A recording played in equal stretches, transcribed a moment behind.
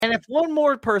And if one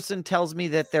more person tells me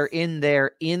that they're in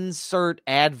their insert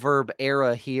adverb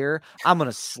era here, I'm going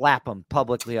to slap them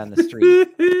publicly on the street.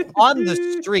 On the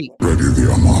street. Ready the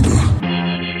Armada.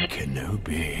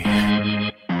 Kenobi.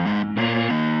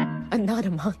 I'm not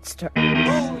a monster. Oh,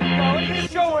 no, you're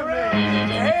showing me.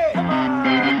 Hey, come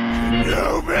on.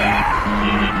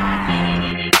 Kenobi.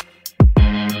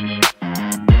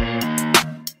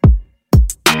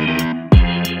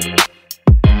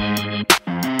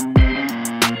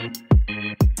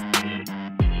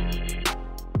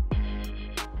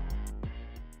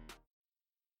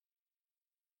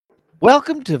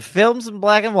 Welcome to Films in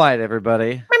Black and White,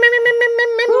 everybody.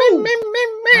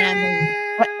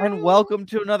 And welcome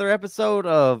to another episode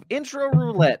of Intro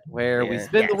Roulette, where we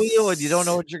spin the wheel and you don't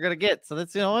know what you're gonna get. So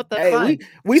that's that's fine.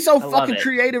 We so fucking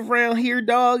creative around here,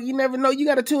 dog. You never know. You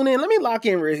got to tune in. Let me lock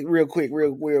in real quick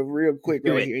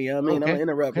right here. You know what I mean? I'm gonna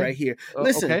interrupt right here.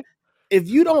 Listen, if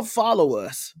you don't follow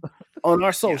us on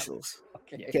our socials,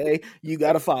 okay, you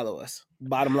got to follow us.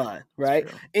 Bottom line, right?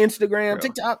 Instagram,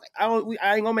 TikTok. I ain't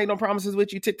gonna make no promises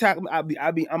with you. TikTok,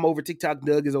 I'm over TikTok.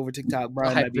 Doug is over TikTok.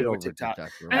 Brian might be over TikTok.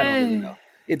 I don't really know.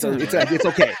 It's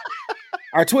okay.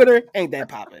 Our Twitter ain't that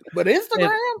popping, but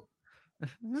Instagram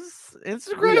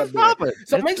is popping.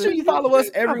 So make sure you follow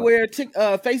us everywhere.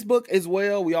 Facebook as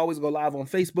well. We always go live on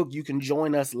Facebook. You can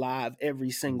join us live every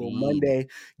single Monday.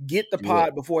 Get the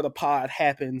pod before the pod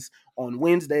happens on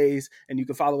Wednesdays, and you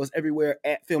can follow us everywhere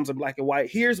at Films in Black and White.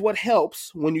 Here's what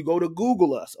helps when you go to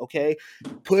Google us, okay?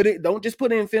 Don't just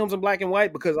put in Films in Black and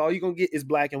White, because all you're gonna get is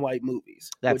black and white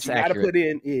movies. That's what you gotta put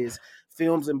in is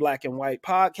Films in Black and White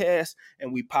podcast,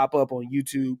 and we pop up on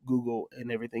YouTube, Google,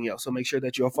 and everything else. So make sure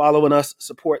that you're following us.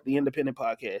 Support the independent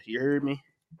podcast. You heard me?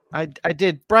 I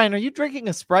did. Brian, are you drinking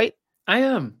a Sprite? I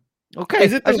am. Okay.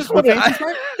 Is it the fancy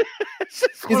Sprite?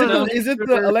 Is it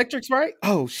the electric Sprite?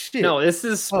 Oh shit! No, this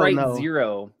is Sprite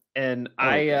Zero, and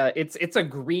it's a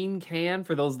green can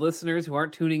for those listeners who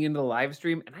aren't tuning into the live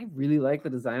stream. And I really like the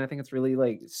design. I think it's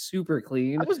really super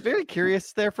clean. I was very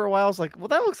curious there for a while. I was like, well,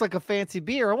 that looks like a fancy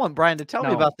beer. I want Brian to tell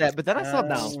me about that. But then I saw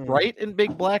Sprite in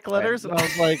big black letters, and I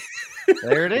was like,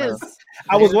 there it is.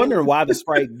 I was wondering why the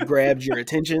Sprite grabbed your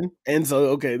attention, and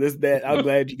so I'm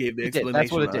glad you gave the explanation.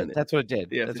 That's what it did.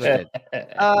 Yeah, that's what it did.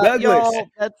 Douglas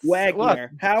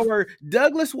Wagner,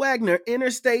 Douglas Wagner,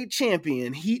 Interstate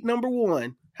Champion, Heat number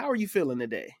 1. How are you feeling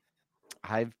today?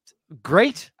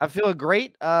 Great. I'm feeling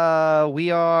great.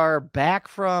 We are back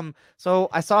from. So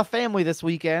I saw family this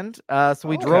weekend. So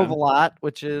we drove a lot,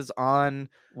 which is on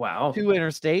 2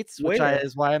 interstates, which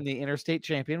is why I'm the interstate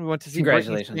champion. We went to see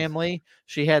Brittany's family.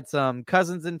 She had some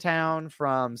cousins in town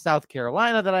from South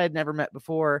Carolina that I had never met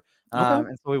before.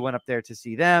 And so we went up there to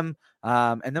see them.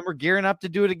 And then we're gearing up to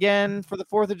do it again for the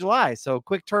 4th of July. So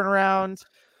quick turnaround.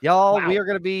 Y'all, we are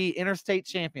going to be interstate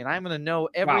champion. I'm going to know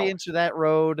every inch of that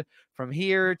road from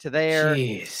here to there,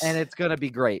 and it's going to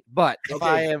be great. But if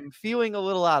I am feeling a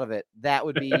little out of it, that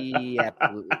would be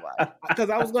absolutely why. Because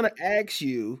I was going to ask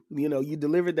you, you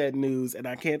delivered that news, and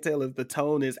I can't tell if the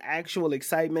tone is actual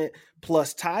excitement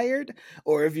plus tired,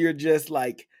 or if you're just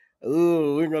like,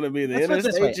 ooh, we're going to be the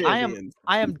interstate champions.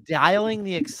 I am dialing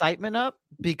the excitement up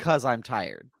because I'm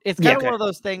tired. It's kind of one of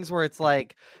those things where it's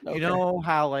like, you know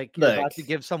how you're about to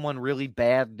give someone really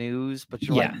bad news, but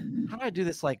you're like, how do I do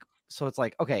this? So it's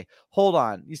like, okay, hold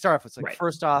on. You start off with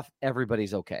first off,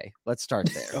 everybody's okay. Let's start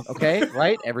there. Okay.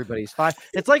 Right. Everybody's fine.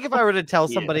 It's like if I were to tell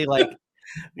somebody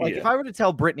if I were to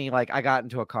tell Brittany, I got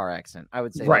into a car accident, I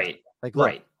would say,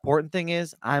 look, important thing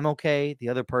is I'm okay. The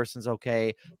other person's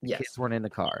okay. The kids weren't in the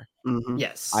car. Mm-hmm.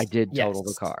 Yes, I did total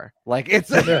the car. It's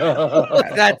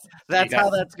that's how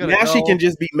that's gonna. Now she can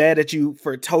just be mad at you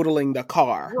for totaling the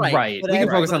car. Right. We can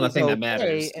focus on the thing that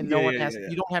matters. And no one has.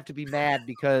 You don't have to be mad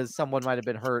because someone might have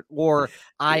been hurt, or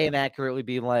I inaccurately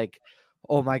be like,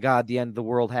 oh my God, the end of the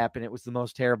world happened. It was the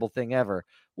most terrible thing ever.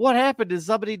 What happened? Did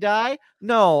somebody die?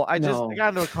 No, I got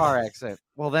into a car accident.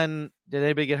 Well, then did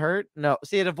anybody get hurt? No.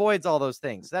 See, it avoids all those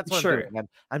things. That's what I'm doing.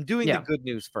 I'm doing the good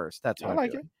news first. That's what I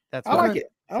like. I like it.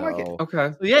 I like it.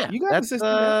 Okay. So yeah,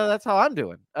 that's how I'm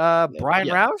doing. Brian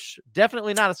Roush,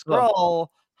 definitely not a Skrull.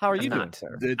 How are you doing,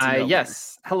 sir?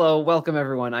 Yes. Hello. Welcome,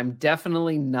 everyone. I'm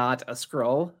definitely not a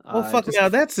Skrull. Well, fuck now.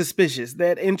 That's suspicious.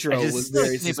 That intro was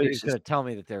very suspicious. Going to tell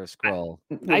me that they're a Skrull.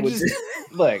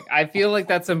 Look, I feel like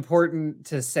that's important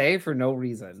to say for no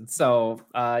reason. So,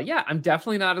 I'm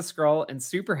definitely not a Skrull and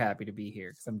super happy to be here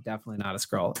because I'm definitely not a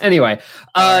Skrull. Anyway,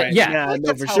 I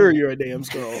know for sure you're a damn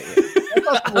Skrull.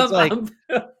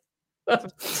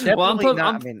 Definitely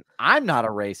not. I mean, I'm not a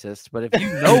racist, but if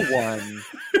you know one,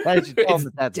 Why did you tell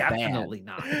him that's definitely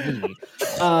bad? not me.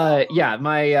 Yeah,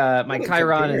 my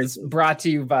Chiron is brought to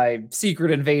you by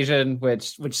Secret Invasion,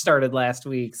 which started last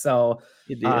week. So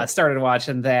started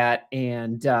watching that,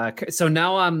 and so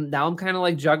now I'm kind of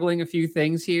like juggling a few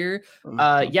things here.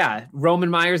 Yeah, Roman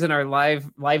Myers in our live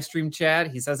stream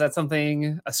chat, he says that's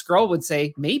something a Skrull would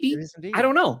say. Maybe, I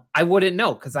don't know. I wouldn't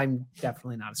know because I'm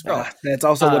definitely not a Skrull. That's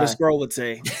also what a Skrull would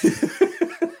say.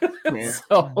 Yeah.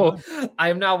 So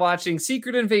I'm now watching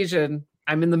Secret Invasion.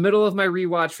 I'm in the middle of my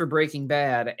rewatch for Breaking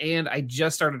Bad, and I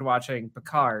just started watching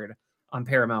Picard on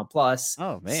Paramount Plus.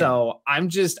 Oh man! So I'm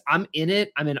in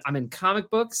it. I'm in comic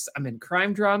books. I'm in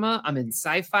crime drama. I'm in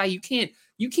sci-fi. You can't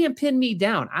pin me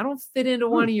down. I don't fit into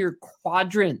one of your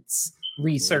quadrants,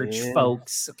 research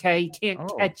folks. Okay, you can't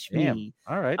catch me.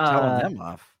 All right, telling them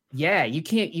off. Yeah, you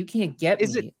can't get me.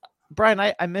 Is it, Brian?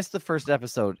 I missed the first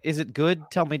episode. Is it good?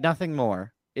 Tell me nothing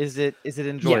more. Is it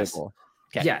enjoyable?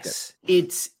 Yes,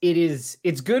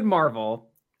 it's good Marvel.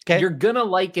 Okay. You're gonna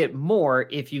like it more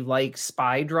if you like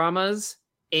spy dramas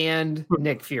and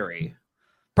Nick Fury.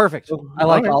 Perfect. I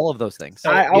like all of those things.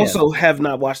 I also have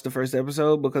not watched the first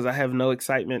episode because I have no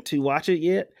excitement to watch it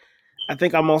yet. I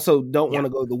think I'm also don't want to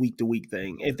go the week to week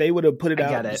thing. If they would have put it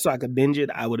out so I could binge it,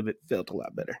 I would have felt a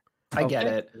lot better. I get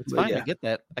it. It's fine. I get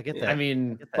that. I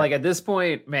mean, like at this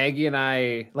point, Maggie and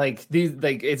I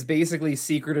it's basically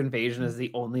Secret Invasion is the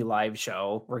only live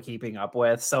show we're keeping up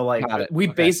with. So like we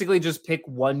basically just pick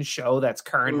one show that's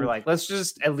current. We're like, let's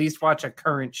just at least watch a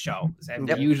current show. And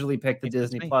we usually pick the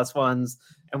Disney Plus ones,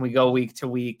 and we go week to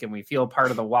week, and we feel part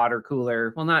of the water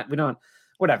cooler. Well,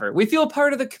 whatever. We feel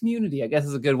part of the community, I guess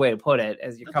is a good way to put it,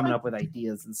 as you're coming up with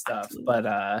ideas and stuff.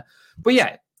 But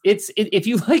yeah. If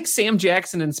you like Sam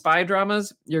Jackson and spy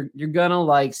dramas, you're gonna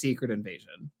like Secret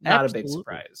Invasion. Not a big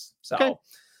surprise. So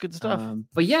good stuff.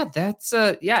 But yeah, that's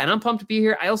and I'm pumped to be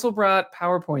here. I also brought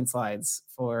PowerPoint slides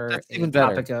for a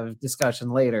topic of discussion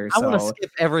later. I want to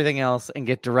skip everything else and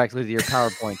get directly to your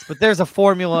PowerPoints. But there's a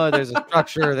formula, there's a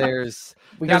structure, there's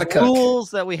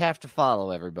rules that we have to follow,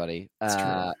 everybody.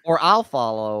 Or I'll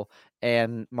follow.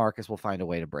 And Marcus will find a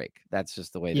way to break. That's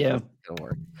just the way that it'll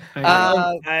work.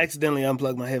 I accidentally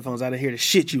unplugged my headphones. I didn't hear the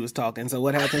shit you was talking. So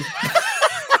what happened?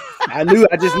 I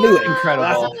just knew it.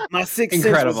 Incredible. My sixth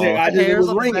sense was there. It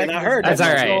was ringing. I heard that. That's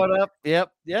all right. Going up.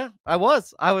 Yep. Yeah. I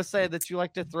was saying that you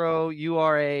like to throw. You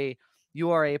are a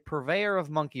purveyor of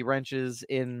monkey wrenches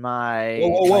in my.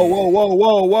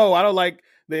 Whoa! I don't like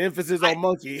the emphasis on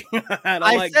monkey.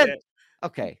 I said that.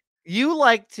 Okay. You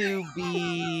like to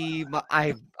be.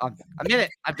 I'm in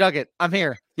it. I've dug it. I'm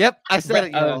here. Yep, I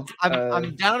said it.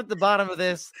 I'm down at the bottom of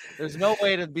this. There's no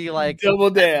way to be like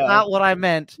double down. Not what I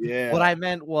meant. Yeah. What I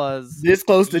meant was this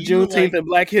close to Juneteenth and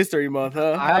Black History Month,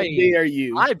 huh? How dare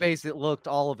you? I basically looked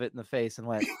all of it in the face and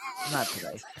went, "Not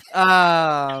today."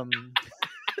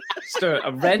 So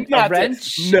a wrench.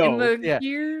 No. In the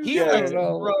gears? He likes to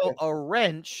throw a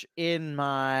wrench in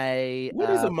my.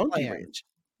 What is a monkey wrench?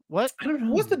 What? I don't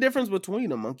know. What's the difference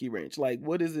between a monkey wrench? Like,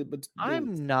 what is it?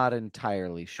 I'm not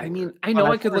entirely sure. I mean, I know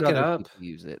I could look it up.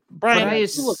 Use it, Brian.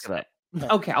 Look it up.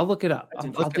 Okay, I'll look it up.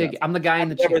 I'm the guy in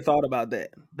the chair. I never thought about that.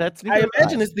 I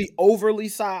imagine it's the overly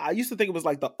sized. I used to think it was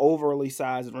like the overly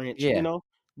sized wrench. Yeah. You know.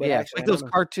 But actually, like those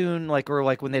cartoon, or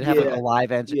when they'd have a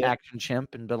live action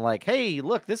chimp and been like, "Hey,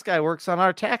 look, this guy works on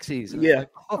our taxis." And work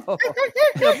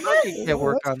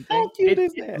on things.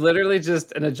 It's literally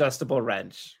just an adjustable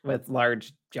wrench with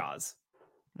large jaws.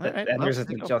 Right, and there's an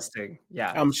adjusting.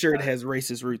 Yeah, I'm sure it has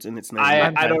racist roots in its name.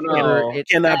 I don't know. It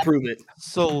cannot prove it.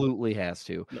 Absolutely has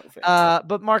to.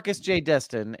 But Marcus J.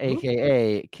 Destin,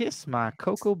 aka Kiss My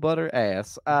Cocoa Butter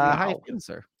Ass. How you feeling,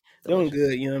 sir? Doing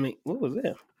good. You know what I mean? What was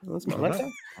that? That's my laptop.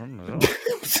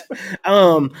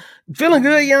 Feeling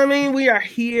good. You know what I mean? We are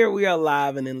here. We are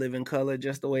live and in living color,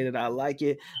 just the way that I like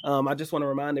it. I just want to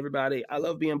remind everybody, I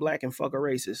love being black and fuck a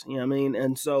racist. You know what I mean?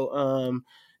 And so,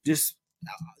 just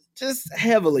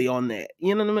heavily on that.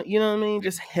 You know what I mean?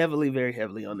 Just heavily, very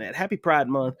heavily on that. Happy Pride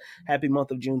Month. Happy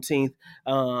month of Juneteenth.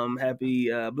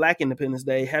 Happy Black Independence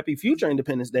Day. Happy future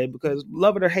Independence Day, because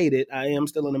love it or hate it, I am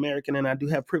still an American and I do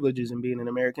have privileges in being an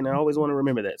American. I always want to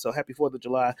remember that. So happy 4th of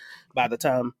July by the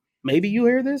time maybe you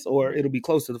hear this, or it'll be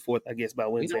close to the 4th, I guess, by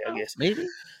Wednesday, I guess. Maybe.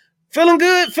 Feeling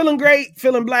good, feeling great,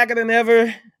 feeling blacker than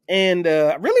ever. And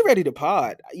really ready to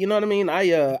pod. You know what I mean? I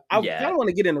kind of want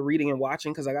to get into reading and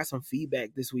watching because I got some feedback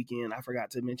this weekend. I forgot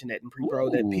to mention that in pre-pro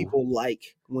that people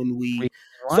like when we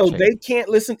so they can't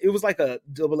listen. It was like a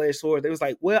double-edged sword. They was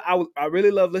like, well, I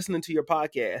really love listening to your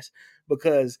podcast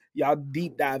because y'all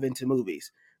deep dive into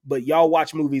movies. but y'all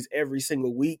watch movies every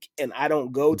single week, and I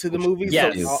don't go to the movies.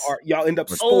 Yes. So y'all end up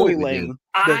spoiling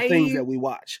the things that we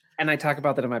watch. And I talk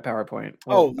about that in my PowerPoint.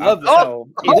 Love it. So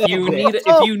if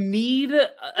you need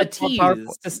a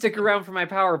tease to stick around for my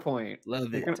PowerPoint,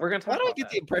 love it. We're gonna talk. Why do I get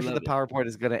the impression the PowerPoint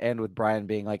is going to end with Brian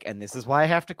being like, "And this is why I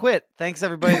have to quit." Thanks,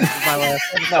 everybody. This is my last.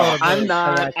 No,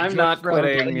 I'm not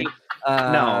quitting.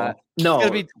 No. It's going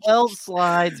to be 12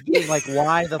 slides being like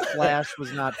why the Flash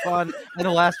was not fun, and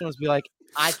the last one was be like,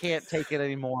 I can't take it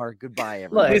anymore. Goodbye,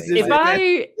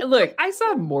 everybody. I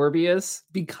saw Morbius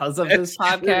because of this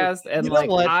podcast, and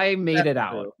I made it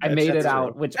out. I made it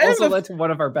out, which also led to one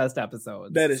of our best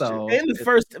episodes. That is true. And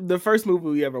the first movie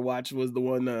we ever watched was the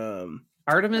one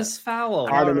Artemis Fowl.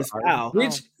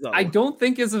 Which I don't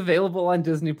think is available on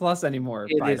Disney Plus anymore.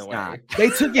 By the way, they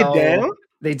took it down.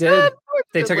 They did.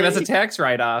 They took it as a tax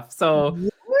write-off. So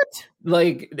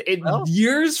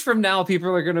years from now, people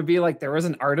are going to be like, there was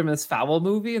an Artemis Fowl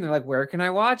movie, and they're like, where can I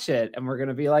watch it? And we're going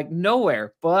to be like,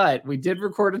 nowhere. But we did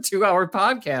record a 2-hour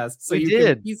podcast, so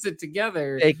can piece it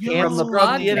together. They canceled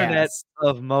the internet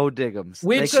of Mo Diggums.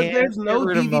 Which there's no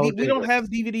DVD. We don't have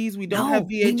DVDs. We don't have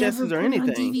VHSs or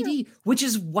anything. DVD, which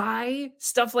is why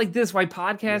stuff like this, why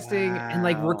podcasting and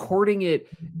recording it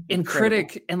and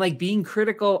being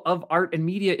critical of art and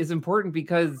media is important,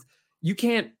 because you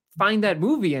can't find that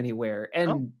movie anywhere,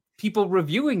 and people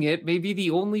reviewing it may be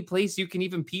the only place you can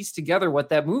even piece together what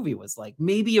that movie was like.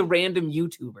 Maybe a random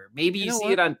YouTuber, maybe you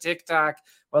see it on TikTok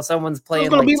while someone's playing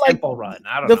Temple Run.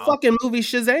 I don't know. The fucking movie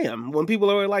Shazam, when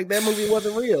people are like, that movie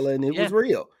wasn't real, and it was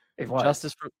real. It was.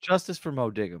 Justice for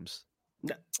Mo Diggums.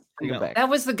 That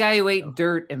was the guy who ate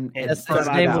dirt and his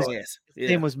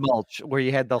name was Mulch, where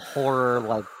you had the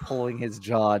horror pulling his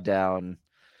jaw down.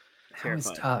 That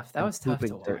was tough. That was tough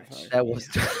to watch. That was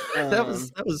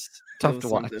tough to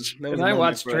watch. And I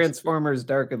watched Transformers: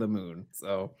 Dark of the Moon.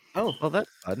 So that's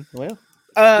fun. Well,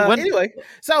 anyway,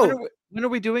 so when are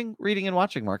we doing reading and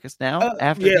watching, Marcus? Now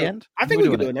after the end? I think we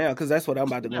can do it now, because that's what I'm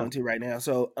about to go into right now.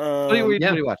 So what are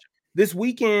you watching? This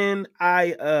weekend,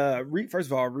 I first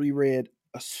of all reread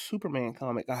a Superman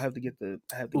comic. I have to get the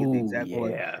exact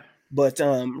one. But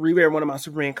reread one of my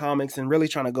Superman comics and really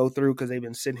trying to go through, because they've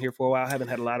been sitting here for a while. I haven't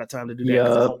had a lot of time to do that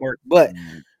because of homework, but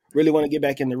really want to get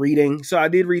back into reading. So I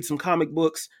did read some comic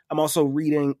books. I'm also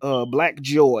reading Black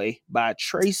Joy by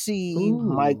Tracy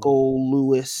Michael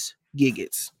Lewis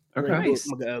Giggets. Okay.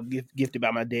 Gifted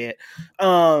by my dad.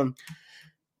 I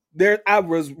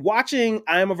was watching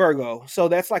I Am a Virgo. So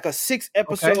that's like a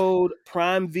 6-episode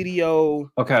Prime Video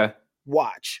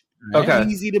watch. Okay.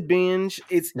 Easy to binge.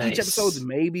 Each episode's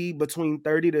maybe between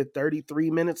 30 to 33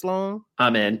 minutes long.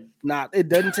 I'm in. It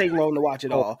doesn't take long to watch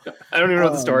it all. I don't even know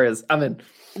what the story is. I'm in.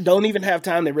 Don't even have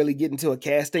time to really get into a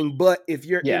casting, but if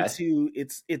you're into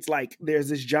it's like there's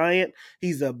this giant,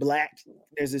 there's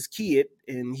this kid,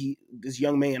 and this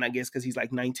young man, I guess, because he's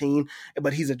like 19,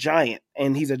 but he's a giant,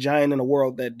 and he's a giant in a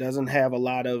world that doesn't have a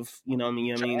lot of,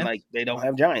 like they don't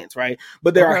have giants, right?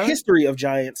 But there are history of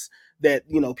giants that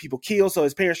people kill, so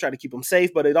his parents try to keep him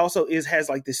safe, but it also has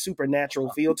like this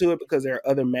supernatural feel to it, because there are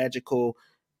other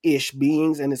magical-ish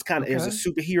beings, and it's kind of there's a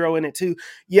superhero in it too.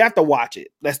 You have to watch it.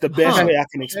 That's the best way I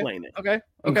can explain it. Okay.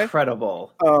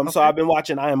 Incredible. So I've been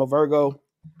watching I Am a Virgo,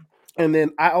 and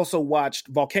then I also watched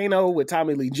Volcano with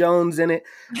Tommy Lee Jones in it.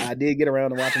 I did get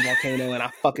around to watching Volcano, and I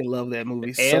fucking love that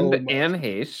movie so much. And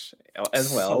Heche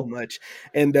as well. So much.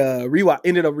 And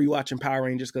ended up rewatching Power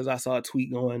Rangers, because I saw a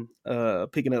tweet going,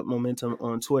 picking up momentum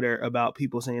on Twitter about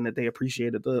people saying that they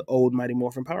appreciated the old Mighty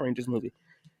Morphin Power Rangers movie.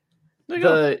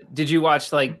 Did you watch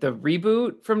the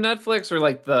reboot from Netflix, or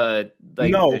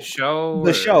the show?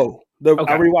 The show. I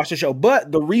rewatched the show,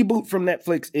 but the reboot from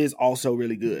Netflix is also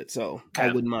really good, so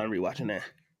I wouldn't mind rewatching that.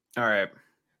 All right.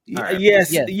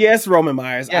 Yes, Roman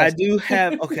Myers. Yes. I do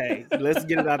have. Okay, let's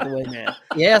get it out the way now.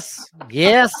 Yes.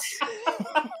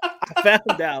 I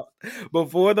found out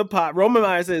before the pot. Roman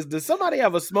Myers says, "Does somebody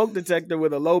have a smoke detector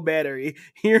with a low battery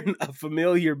hearing a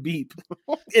familiar beep?"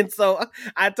 And so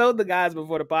I told the guys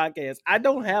before the podcast, I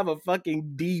don't have a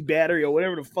fucking D battery or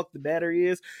whatever the fuck the battery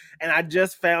is, and I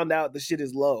just found out the shit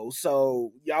is low.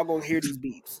 So y'all gonna hear these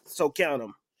beeps. So count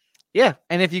them. Yeah,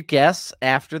 and if you guess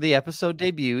after the episode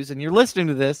debuts and you're listening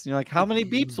to this, and you're like, how many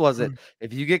beeps was it?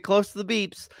 If you get close to the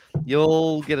beeps,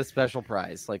 you'll get a special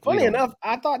prize. Funny enough,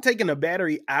 I thought taking a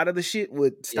battery out of the shit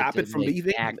would stop it from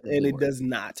beeping, and it does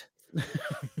not.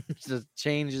 It just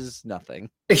changes nothing.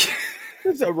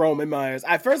 It's a Roman Myers.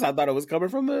 At first, I thought it was coming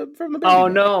from the baby. Oh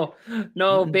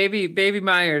no, baby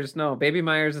Myers. No, baby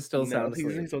Myers is still sound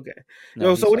asleep. He's okay.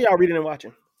 So what are y'all reading and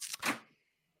watching?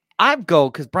 I'd go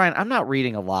because Brian, I'm not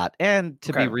reading a lot, and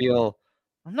to be real,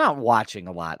 I'm not watching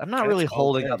a lot. I'm not really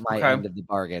holding up my end of the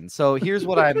bargain. So here's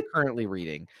what I'm currently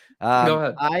reading. Go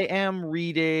ahead. I am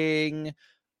reading.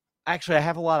 Actually, I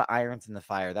have a lot of irons in the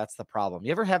fire. That's the problem.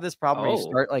 You ever have this problem where you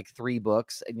start like 3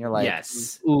 books and you're like,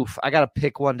 yes, oof, I got to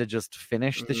pick one to just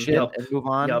finish the shit and move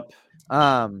on. Yep.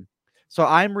 So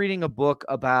I'm reading a book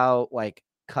about like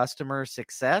customer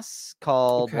success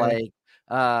called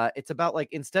it's about like,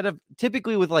 instead of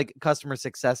typically with like customer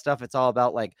success stuff, it's all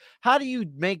about like, how do you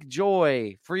make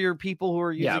joy for your people who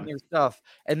are using your stuff?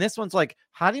 And this one's like,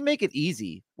 how do you make it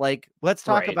easy? Like, let's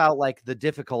talk about like the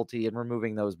difficulty in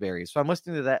removing those barriers. So I'm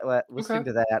listening to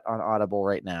that, on Audible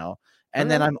right now. And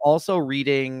then I'm also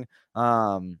reading,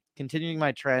 continuing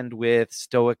my trend with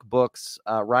Stoic books.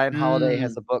 Ryan Holiday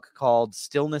has a book called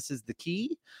Stillness is the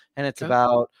Key. And it's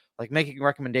about like making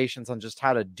recommendations on just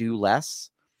how to do less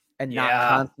and not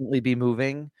constantly be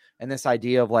moving. And this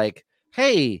idea of like,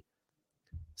 hey,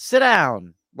 sit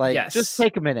down, like just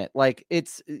take a minute. Like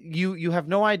it's you have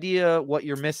no idea what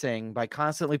you're missing by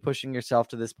constantly pushing yourself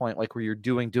to this point, like where you're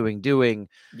doing.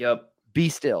 Yep. Be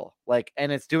still. Like,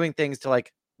 and it's doing things to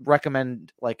like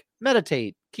recommend like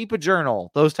meditate, keep a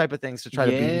journal, those type of things to try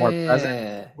to be more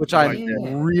present, which I'm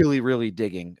really, really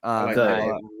digging. I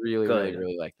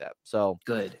really like that. So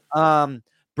good.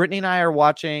 Brittany and I are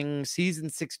watching season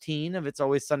 16 of It's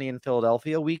Always Sunny in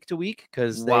Philadelphia week to week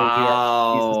because season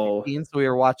 16, so we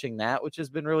are watching that, which has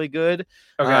been really good.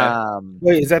 Okay.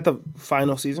 Wait, is that the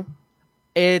final season?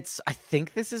 I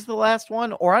think this is the last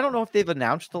one, or I don't know if they've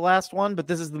announced the last one, but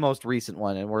this is the most recent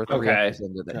one, and we're 3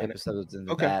 episodes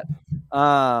into that.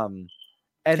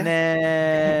 And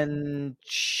then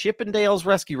Chippendales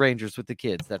Rescue Rangers with the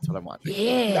kids. That's what I'm watching.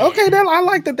 Yeah. Okay, I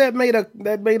like that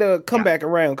made a comeback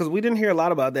around, because we didn't hear a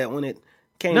lot about that when it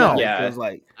came out. Yeah, it was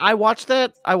like I watched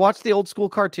that. I watched the old school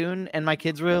cartoon, and my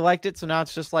kids really liked it. So now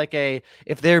it's just like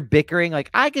if they're bickering, like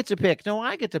I get to pick, no,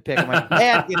 I get to pick. My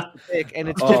dad gets to pick, and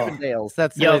it's Chippendales.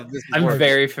 That's I'm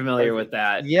very familiar with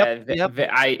that. Yep.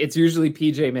 It's usually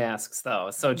PJ Masks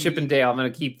though, so Chippendale. I'm gonna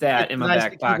keep that in my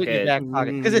back pocket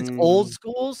because it's old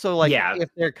school. So like, if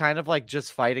they're kind of like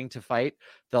just fighting to fight,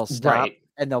 they'll stop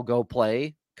and they'll go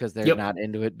play, because they're not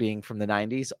into it being from the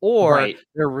 90s, or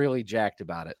they're really jacked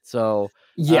about it. So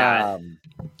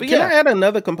but can I add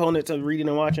another component to reading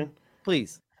and watching?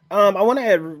 Please. I want to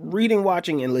add reading,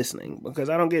 watching, and listening, because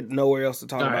I don't get nowhere else to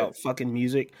talk about fucking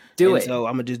music. So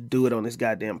I'm gonna just do it on this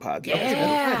goddamn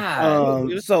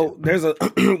podcast. So there's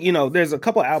there's a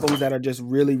couple albums that are just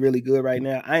really, really good right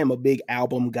now. I am a big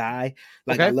album guy.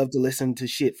 I love to listen to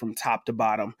shit from top to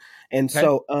bottom. And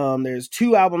so there's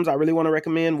 2 albums I really want to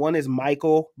recommend. One is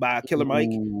Michael by Killer Mike.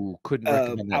 Couldn't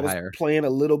recommend that I was higher. playing a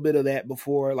little bit of that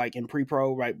before, like in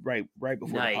pre-pro, right before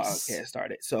the podcast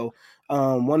started. So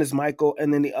one is Michael,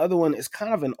 and then the other one is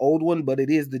kind of an old one, but it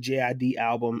is the JID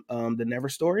album, The Never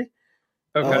Story.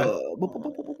 I'm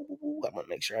gonna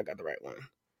make sure I got the right one.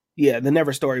 Yeah, The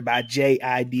Never Story by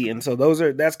JID. And so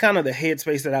that's kind of the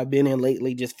headspace that I've been in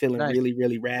lately, just feeling really,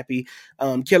 really rappy.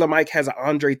 Killer Mike has an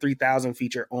Andre 3000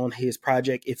 feature on his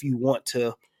project if you want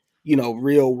to,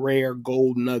 real rare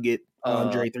gold nugget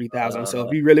Andre 3000. So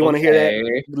if you really want to hear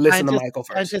that, listen to Michael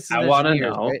first. I want to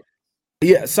know. Right?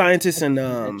 Yeah, scientists and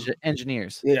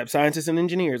engineers. Yeah, scientists and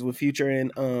engineers with Future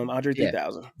and Andre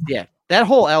 3000. Yeah, that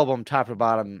whole album, top to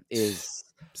bottom, is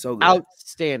so good.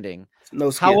 Outstanding. No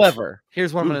skips. However,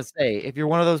 here's what I'm going to say: if you're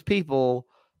one of those people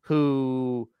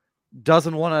who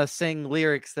doesn't want to sing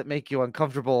lyrics that make you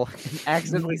uncomfortable and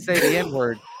accidentally say the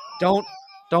N-word, don't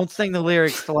sing the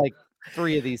lyrics to like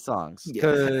 3 of these songs,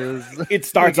 because it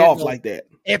starts off like that.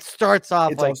 It starts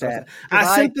off like that.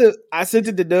 I sent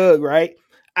it to Doug, right?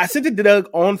 I sent it to Doug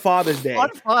on Father's Day. On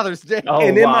Father's Day.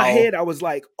 And in my head, I was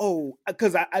like,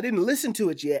 because I didn't listen to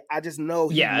it yet. I just know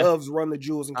he loves Run the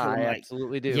Jewels and Killer Mike.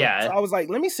 Absolutely do. Yeah. So I was like,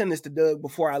 let me send this to Doug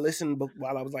before I listen,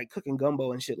 while I was like cooking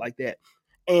gumbo and shit like that.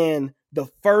 And the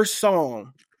first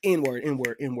song, N-word.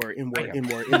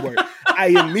 I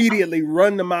immediately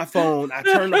run to my phone. I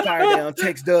turn the fire down,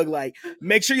 text Doug like,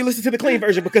 make sure you listen to the clean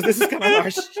version, because this is kind of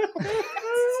harsh.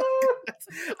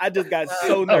 I just got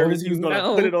so nervous he was going to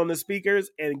put it on the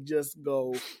speakers and just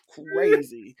go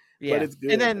crazy. Yeah. But it's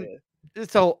good. And then,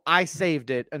 so I saved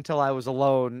it until I was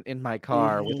alone in my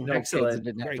car with no kids and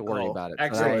didn't have to worry about it.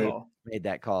 Excellent. So I made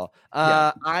that call.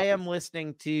 I am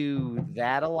listening to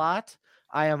that a lot.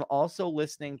 I am also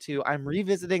listening to, I'm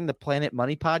revisiting the Planet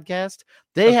Money podcast.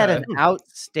 They had an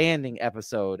outstanding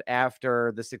episode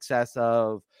after the success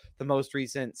of the most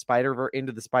recent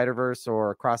Into the Spider-Verse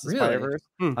or Across the Spider-Verse,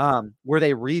 where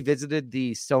they revisited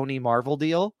the Sony Marvel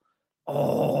deal.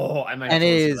 I might and listen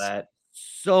it to is that.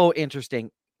 So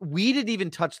interesting. we didn't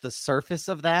even touch the surface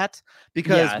of that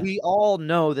because we all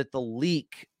know that the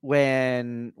leak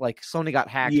when like Sony got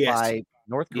hacked by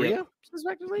North Korea,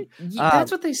 respectively.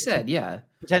 That's what they said. Yeah.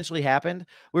 Potentially happened.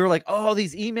 We were like, oh,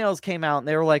 these emails came out and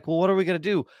they were like, well, what are we going to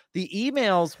do? The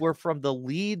emails were from the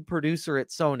lead producer at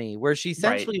Sony, where she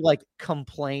essentially like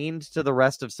complained to the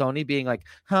rest of Sony being like,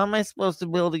 how am I supposed to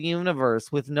build a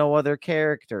universe with no other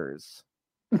characters?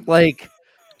 Like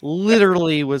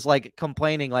literally was like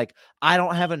complaining like, I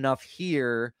don't have enough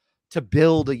here to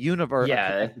build a universe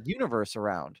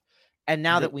around. And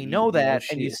now that we know that,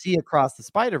 and you see Across the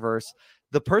Spider-Verse,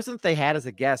 the person that they had as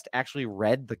a guest actually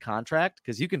read the contract,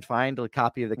 because you can find a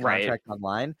copy of the contract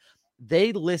online.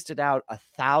 They listed out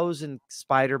 1,000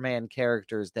 Spider-Man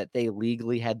characters that they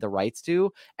legally had the rights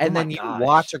to. And then you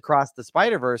watch Across the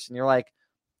Spider-Verse and you're like,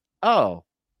 oh,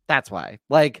 that's why.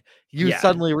 Like you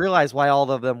suddenly realize why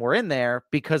all of them were in there,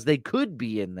 because they could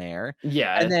be in there.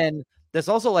 Yeah. And then this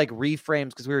also like reframes,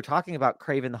 because we were talking about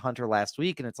Kraven the Hunter last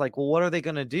week, and it's like, well, what are they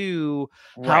going to do?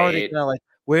 How are they going to, like,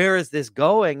 where is this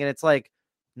going? And it's like,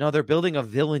 no, they're building a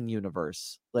villain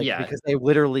universe, like because they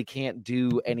literally can't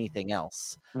do anything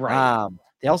else. Right.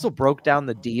 They also broke down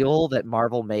the deal that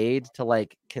Marvel made to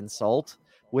like consult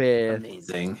with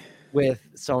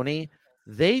Sony.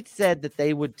 They said that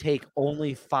they would take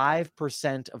only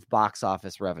 5% of box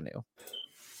office revenue.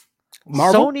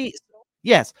 Marvel? Sony,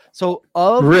 yes. So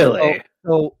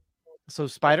so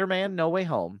Spider-Man No Way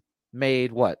Home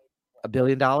made what, $1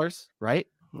 billion, right?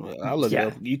 I'll look it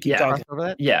up. You keep talking over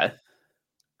that. Yeah.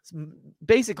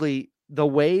 Basically, the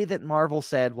way that Marvel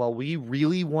said, well, we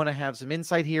really want to have some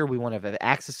insight here. We want to have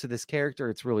access to this character.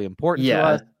 It's really important to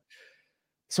us.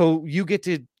 So you get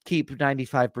to keep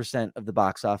 95% of the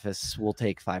box office. We'll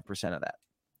take 5% of that.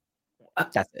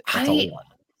 That's it. That's all we want.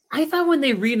 I thought when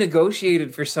they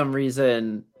renegotiated for some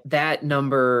reason, that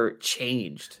number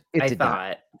changed. It did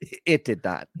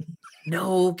not.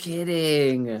 No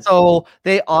kidding. So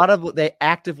they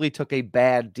actively took a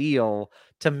bad deal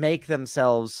to make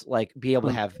themselves like be able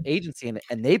to have agency in it,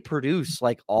 and they produce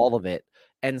like all of it.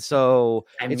 And so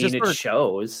it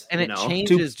shows, and it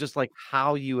changes just like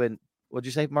how you and what'd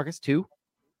you say, Marcus? 2?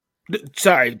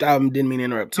 Sorry, didn't mean to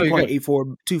interrupt.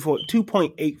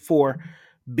 2.84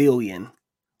 billion.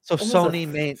 So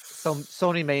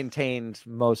Sony maintained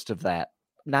most of that.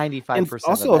 95%.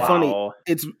 Also funny,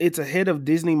 it's ahead of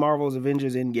Disney Marvel's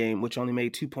Avengers Endgame, which only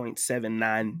made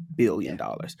 $2.79 billion.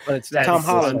 But it's Tom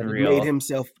Holland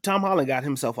Tom Holland got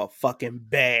himself a fucking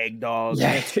bag, dog.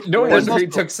 Yeah. No wonder he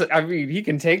took. I mean, he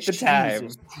can take the time.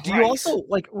 Do you also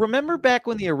like remember back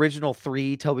when the original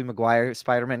 3 Tobey Maguire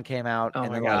Spider-Man came out? Oh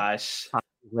my gosh! Like,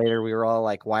 later, we were all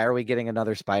like, "Why are we getting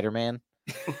another Spider-Man?"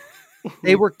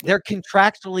 They're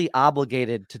contractually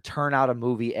obligated to turn out a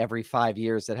movie every 5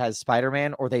 years that has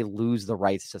Spider-Man, or they lose the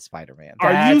rights to Spider-Man.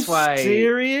 Are you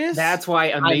serious? That's why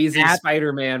Amazing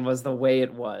Spider-Man was the way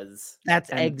it was.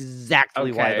 That's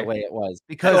exactly why the way it was,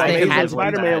 because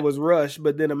Spider-Man was rushed,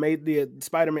 but then Amazing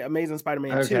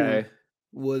Spider-Man 2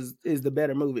 is the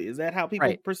better movie. Is that how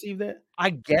people perceive that?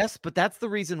 I guess, but that's the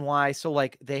reason why. So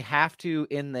like they have to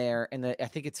in there, and I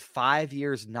think it's 5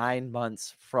 years, 9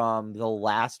 months from the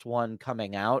last one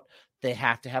coming out. They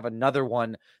have to have another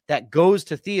one that goes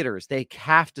to theaters. They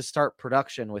have to start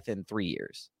production within 3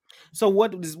 years. So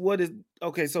what is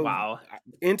okay? So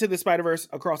Into the Spider-Verse,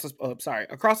 Across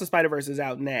the Spider-Verse is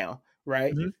out now,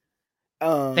 right? Mm-hmm.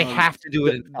 They have to do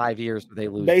it in 5 years, or they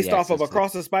lose. Based off of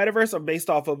Across the Spider-Verse, or based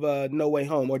off of No Way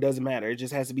Home, or doesn't matter? It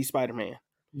just has to be Spider-Man.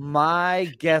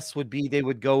 My guess would be they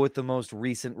would go with the most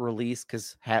recent release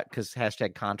because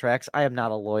hashtag contracts. I am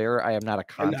not a lawyer. I am not a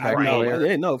contract lawyer.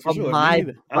 Yeah, no, for sure.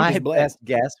 My best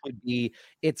guess would be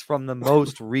it's from the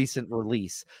most recent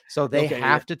release. So they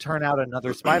have to turn out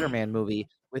another Spider-Man movie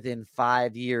within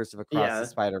 5 years of Across the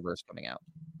Spider-Verse coming out.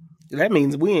 That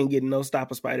means we ain't getting no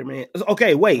stop of Spider-Man.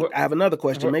 Okay, wait. I have another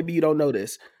question. Maybe you don't know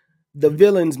this. The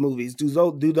villains movies, do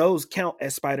those count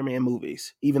as Spider-Man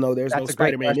movies, even though there's no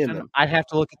Spider-Man in them? I'd have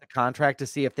to look at the contract to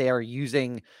see if they are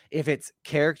using, if it's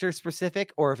character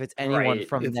specific or if it's anyone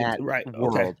from that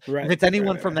world. If it's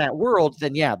anyone from that world,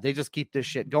 then they just keep this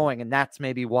shit going, and that's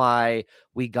maybe why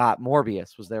we got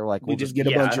Morbius. Was they were like, we just get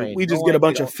a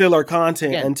bunch of filler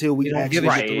content until we actually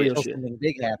get the real shit. Something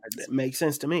big happens. That makes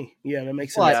sense to me. Yeah, that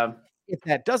makes sense. But if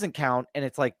that doesn't count and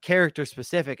it's like character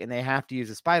specific and they have to use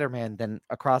a Spider-Man, then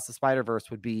Across the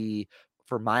Spider-Verse would be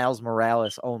for Miles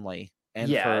Morales only and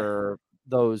for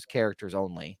those characters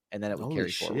only, and then it would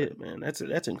carry forward. Man,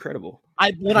 that's incredible.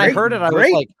 When I heard it, I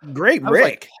was like, "Great,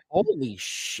 Rick!" Holy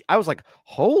shit! I was like,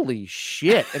 "Holy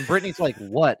shit!" And Brittany's like,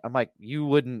 "What?" I'm like, "You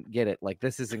wouldn't get it. Like,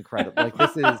 this is incredible. Like,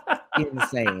 this is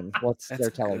insane. They're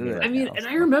telling me. Right I mean, now, and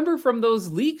I remember from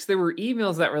those leaks, there were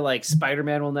emails that were like,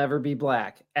 "Spider-Man will never be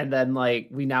black," and then like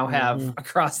we now have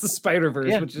Across the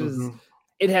Spider-Verse, which is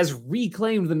it has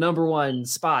reclaimed the #1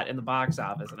 spot in the box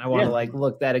office, and I want to like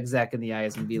look that exec in the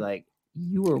eyes and be like,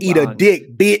 "You were eat a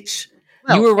dick, bitch."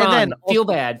 Well, you were wrong. Then feel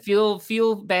bad.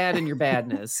 Feel bad in your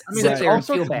badness. I mean, there's all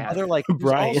sorts of other like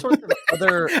Brian. All sorts of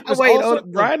other.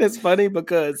 Brian is funny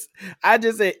because I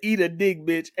just said "eat a dick,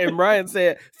 bitch," and Brian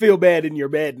said "feel bad in your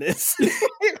badness."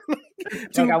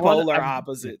 Two polar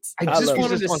opposites. I just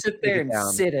wanted to sit there and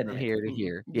sit in here to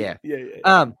here. Yeah.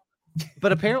 Yeah.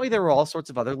 But apparently there were all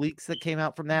sorts of other leaks that came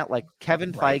out from that, like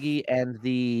Kevin Feige and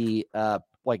the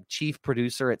like chief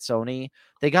producer at Sony,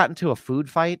 they got into a food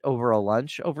fight over a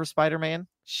lunch over Spider-Man.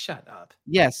 Shut up.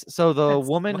 Yes. So the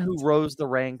woman who rose the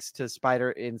ranks to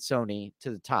in Sony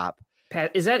to the top.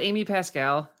 Is that Amy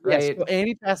Pascal? Right. Yes. So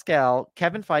Amy Pascal,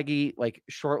 Kevin Feige, like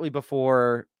shortly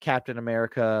before Captain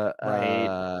America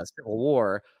Civil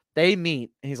War, they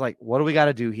meet and he's like, what do we got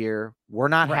to do here? We're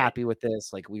not happy with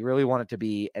this. Like, we really want it to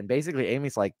be. And basically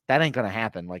Amy's like, that ain't going to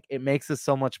happen. Like, it makes us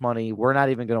so much money. We're not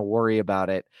even going to worry about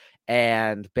it.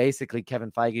 And basically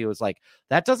Kevin Feige was like,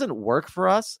 that doesn't work for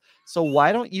us. So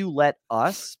why don't you let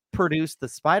us produce the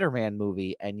Spider-Man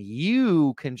movie and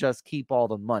you can just keep all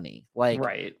the money? Like,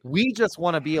 we just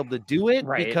want to be able to do it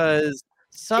because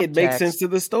it makes sense to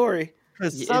the story.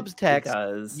 Because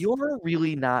subtext, you're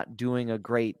really not doing a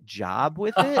great job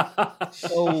with it.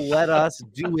 So let us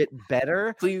do it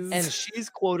better. Please. And she's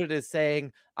quoted as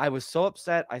saying, I was so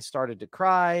upset, I started to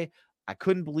cry. I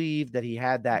couldn't believe that he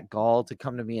had that gall to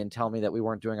come to me and tell me that we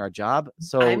weren't doing our job.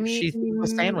 So she threw a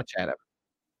sandwich at him.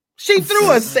 She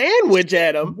threw a sandwich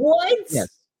at him? What?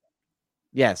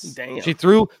 Yes. Damn. She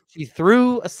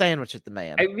threw a sandwich at the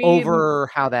man over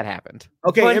how that happened.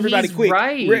 Okay, everybody quick.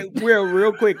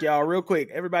 Real quick, y'all. Real quick.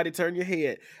 Everybody turn your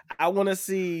head. I want to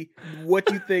see what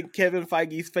you think Kevin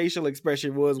Feige's facial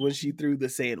expression was when she threw the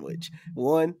sandwich.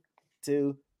 1,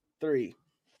 2, 3.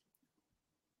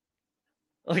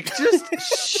 Like, just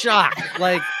shocked.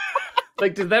 Like,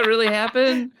 did that really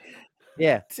happen?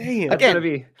 Yeah. Damn.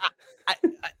 Again,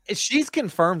 she's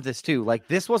confirmed this too. Like,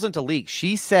 this wasn't a leak.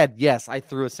 She said, "Yes, I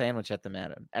threw a sandwich at the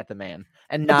man,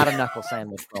 and not a knuckle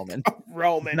sandwich,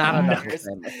 Roman. Not a knuckle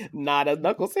sandwich. Not a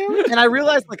knuckle sandwich." And I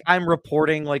realized, like, I'm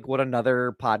reporting like what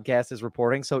another podcast is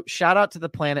reporting. So shout out to the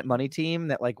Planet Money team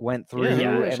that like went through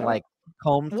and like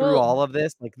combed through all of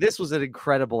this. Like, this was an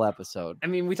incredible episode. I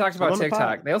mean, we talked about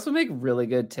TikTok. They also make really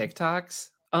good TikToks.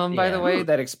 By the way,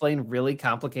 that explain really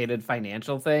complicated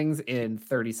financial things in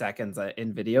 30 seconds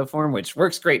in video form, which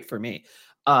works great for me.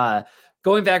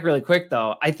 Going back really quick,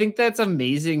 though, I think that's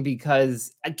amazing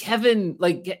because Kevin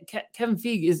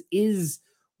Feige is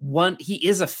one. He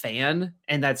is a fan,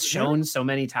 and that's shown so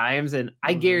many times. And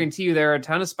I guarantee you, there are a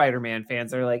ton of Spider-Man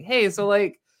fans that are like, "Hey, so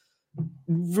like,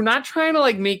 we're not trying to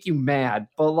like make you mad,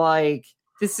 but like,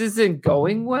 this isn't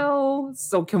going well.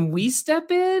 So can we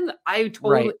step in?" I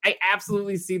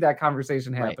absolutely see that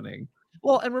conversation happening.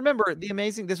 Well, and remember,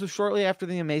 this was shortly after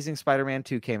the Amazing Spider-Man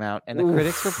 2 came out, and the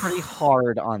critics were pretty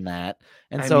hard on that.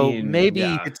 And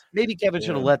maybe Kevin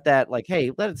should have let that, like,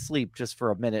 hey, let it sleep just for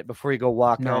a minute before you go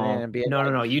walking in and be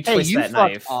no, you twist that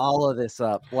knife. All of this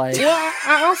up. Like, well,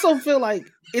 I also feel like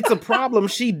it's a problem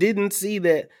she didn't see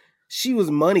that she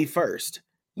was money first.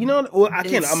 You know, well, I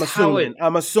can't. I'm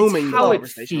assuming how it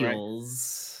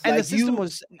feels. And like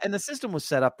the system was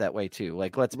set up that way too.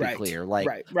 Like, let's be clear. Like,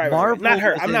 Marvel, not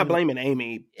her. I'm not blaming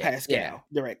Amy Pascal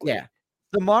directly. Yeah,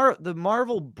 the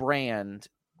Marvel brand,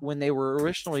 when they were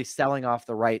originally selling off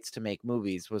the rights to make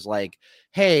movies, was like,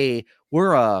 hey,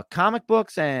 we're a comic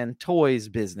books and toys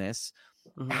business.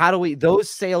 How do we, those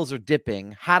sales are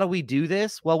dipping. How do we do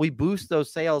this? Well, we boost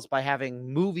those sales by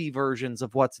having movie versions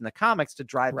of what's in the comics to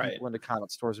drive people into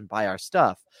comic stores and buy our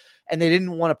stuff. And they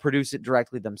didn't want to produce it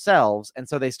directly themselves. And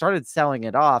so they started selling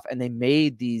it off and they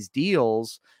made these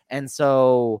deals. And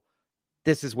so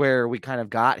this is where we kind of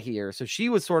got here. So she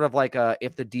was sort of like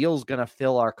if the deal's going to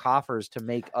fill our coffers to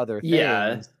make other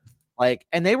things. Like,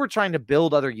 and they were trying to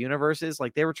build other universes.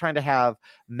 Like, they were trying to have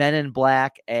Men in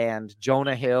Black and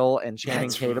Jonah Hill and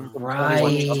Channing Tatum. Right.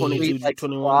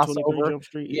 21 Jump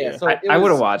Street. Yeah. So I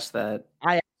would have watched that.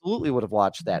 I absolutely would have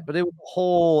watched that, but it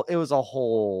was a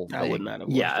whole I would not have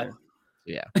watched that.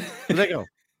 Yeah. There they go.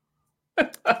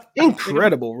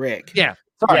 Incredible, Rick. Yeah.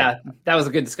 Sorry. Yeah. That was a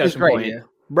good discussion point. Yeah.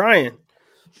 Brian,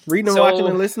 reading and watching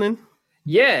and listening.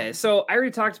 Yeah, so I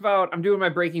already talked about, I'm doing my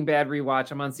Breaking Bad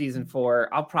rewatch. I'm on season 4.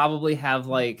 I'll probably have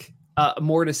like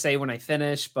more to say when I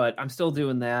finish, but I'm still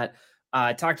doing that.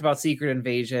 I talked about Secret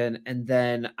Invasion, and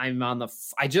then I'm on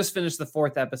I just finished the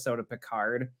 4th episode of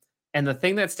Picard. And the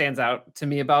thing that stands out to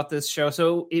me about this show,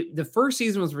 so the first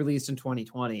season was released in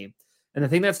 2020. And the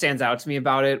thing that stands out to me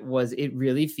about it was it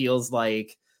really feels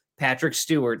like Patrick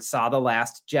Stewart saw The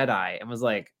Last Jedi and was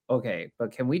like, okay,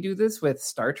 but can we do this with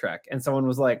Star Trek? And someone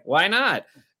was like, why not?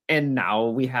 And now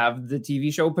we have the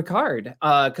TV show Picard,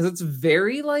 because it's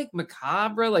very like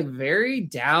macabre, like very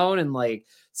down, and like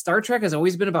Star Trek has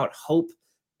always been about hope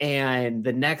and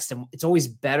the next, and it's always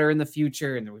better in the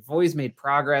future, and we've always made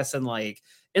progress. And like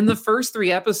in the first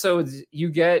 3 episodes, you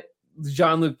get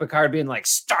Jean-Luc Picard being like,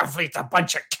 Starfleet's a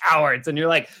bunch of cowards, and you're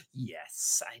like,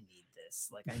 yes, I need this.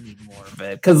 Like, I need more of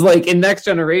it. Because like in Next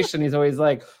Generation, he's always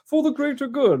like, for the greater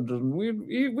good, and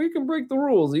we can break the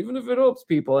rules even if it helps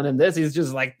people. And in this, he's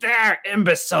just like, they're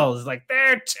imbeciles, like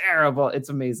they're terrible. It's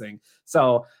amazing.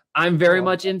 So I'm very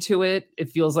much into it. It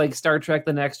feels like Star Trek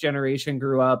The Next Generation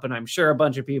grew up, and I'm sure a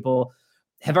bunch of people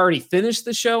have already finished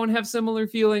the show and have similar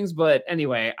feelings. But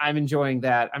anyway, I'm enjoying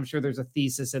that. I'm sure there's a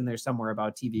thesis in there somewhere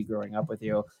about TV growing up with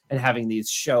you and having these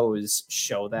shows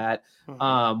show that.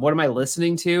 What am I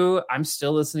listening to? I'm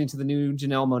still listening to the new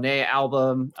Janelle Monáe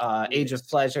album, Age of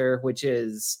Pleasure, which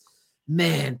is,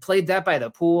 man, played that by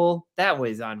the pool. That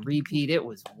was on repeat. It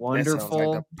was wonderful. That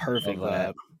sounds like a perfect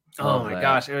lab. Oh my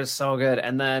gosh, it was so good.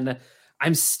 And then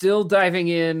I'm still diving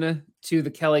in to the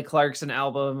Kelly Clarkson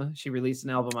album. She released an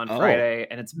album on Friday,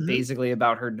 and it's basically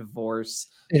about her divorce.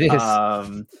 It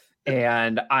is.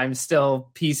 And I'm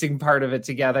still piecing part of it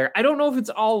together. I don't know if it's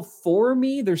all for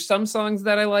me. There's some songs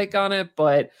that I like on it,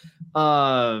 but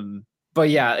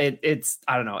yeah, it's,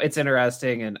 I don't know. It's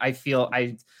interesting. And I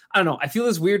don't know. I feel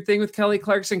this weird thing with Kelly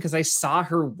Clarkson because I saw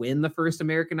her win the first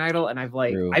American Idol, and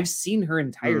I've seen her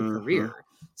entire career.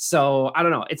 So I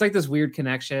don't know. It's like this weird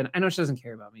connection. I know she doesn't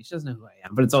care about me. She doesn't know who I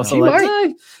am, but it's also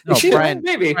Brian,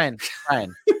 maybe. Brian,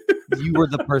 you were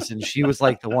the person. She was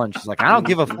like the one. She's like, I don't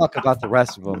give a fuck about the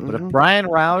rest of them. But if Brian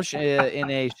Roush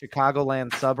in a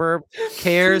Chicagoland suburb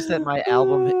cares that my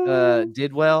album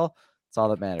did well, it's all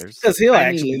that matters. Because he'll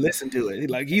actually listen to it.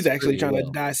 Like he's actually trying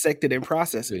to dissect it and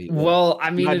process it. Well,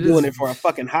 I mean, not doing it for a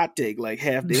fucking hot take like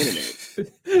half the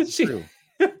internet. True.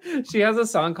 She has a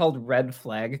song called Red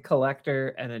Flag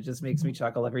Collector, and it just makes me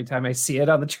chuckle every time I see it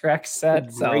on the track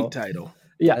set. Great title.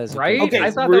 Yeah, right? Okay,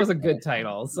 I thought that was a good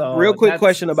title. So real quick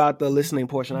question about the listening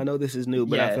portion. I know this is new,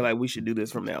 but I feel like we should do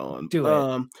this from now on. Do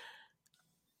it.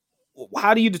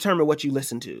 How do you determine what you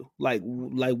listen to? Like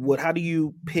what, how do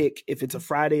you pick if it's a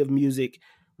Friday of music?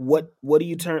 What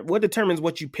determines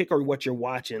what you pick or what you're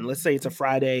watching? Let's say it's a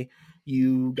Friday,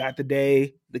 you got the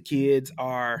day, the kids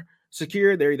are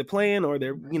secure, they're either playing or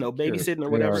they're babysitting or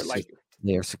whatever.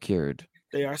 They are secured.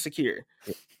 They are secure.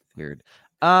 Weird.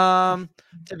 To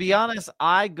be honest,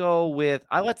 I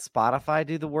let Spotify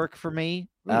do the work for me.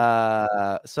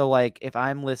 So like if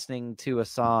I'm listening to a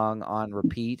song on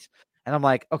repeat and I'm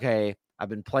like, okay, I've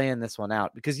been playing this one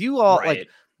out, because you all like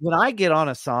when I get on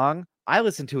a song, I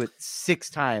listen to it 6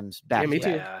 times back. Yeah, me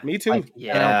too. Me too. Like,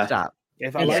 I don't stop.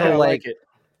 If I like it.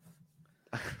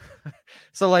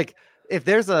 So like if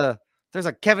there's a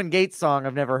Kevin Gates song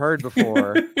I've never heard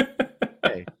before,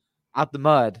 okay, Out the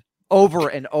Mud, over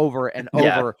and over and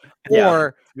over,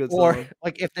 or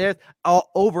like if there's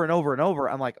over and over and over,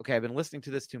 I'm like, okay, I've been listening to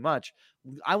this too much.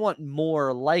 I want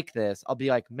more like this. I'll be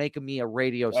like, make me a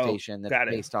radio station that's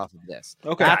based off of this.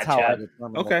 Okay, that's how I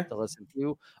determine what to listen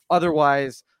to.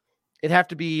 Otherwise, it'd have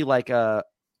to be like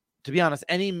to be honest,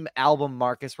 any album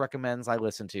Marcus recommends, I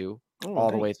listen to the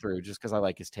way through, just because I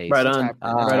like his taste. Right on.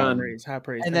 Right on. High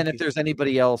praise. And then if there's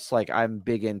anybody else, like I'm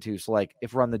big into, so like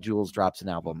if Run the Jewels drops an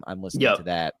album, I'm listening to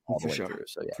that all the way through.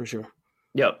 So yeah, for sure.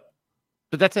 Yep.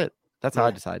 But that's it. That's how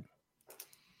I decide.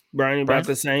 Brian, about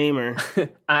the same, or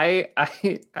I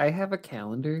have a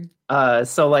calendar.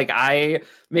 So like I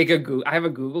have a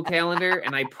Google calendar,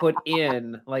 and I put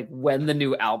in like when the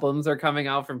new albums are coming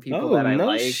out from people that I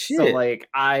like. Shit. So like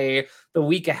the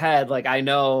week ahead, like I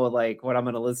know like what I'm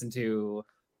gonna listen to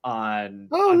on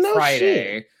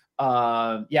Friday. Shit.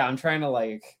 I'm trying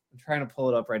to pull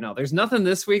it up right now. There's nothing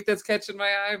this week that's catching my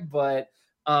eye, but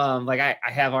I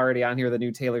have already on here the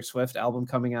new Taylor Swift album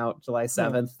coming out July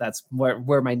 7th. That's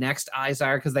where my next eyes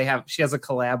are, because she has a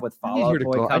collab with Fall Out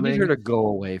Boy coming. I need her to go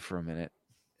away for a minute,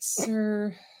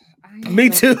 sir. Me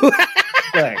too.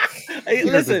 Hey,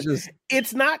 listen,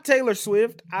 it's not Taylor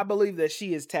Swift. I believe that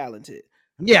she is talented.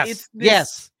 Yes,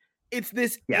 it's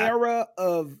this era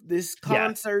of this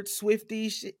concert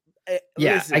Swiftie shit.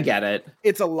 Listen, I get it.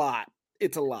 It's a lot.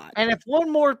 It's a lot. And if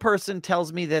one more person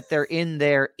tells me that they're in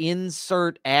their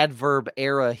insert adverb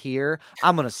era here,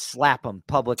 I'm going to slap them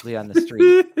publicly on the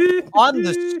street. On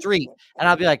the street. And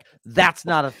I'll be like, that's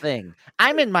not a thing.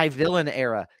 I'm in my villain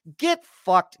era. Get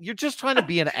fucked. You're just trying to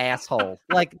be an asshole.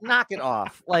 Like, knock it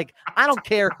off. Like, I don't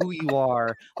care who you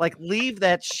are. Like, leave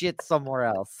that shit somewhere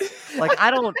else. Like,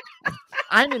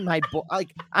 I'm in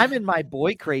my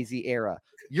boy crazy era.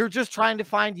 You're just trying to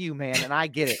find you, man, and I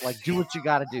get it. Like, do what you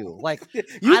got to do. Like, you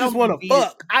just want to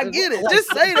fuck. I get it. Like, just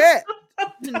say that.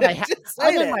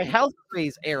 I'm in my health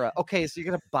craze era. Okay, so you're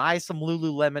gonna buy some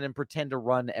Lululemon and pretend to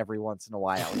run every once in a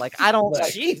while. Like, I don't.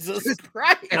 Like, Jesus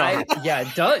Christ.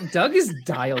 Doug is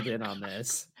dialed in on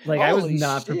this. Like, I was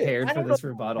not prepared for this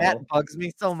rebuttal. That bugs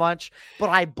me so much. But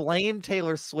I blame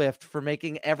Taylor Swift for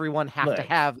making everyone have to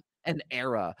have an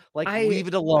era. Like, leave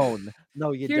it alone.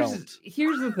 No, you don't.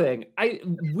 Here's the thing.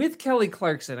 With Kelly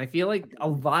Clarkson, I feel like a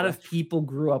lot of people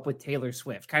grew up with Taylor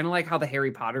Swift, kind of like how the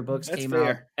Harry Potter books came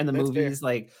out and the movies. Fair.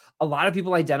 Like, a lot of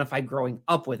people identified growing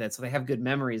up with it, so they have good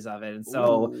memories of it. And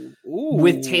so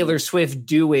with Taylor Swift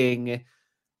doing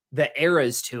the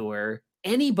Eras tour,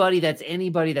 anybody that's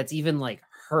even like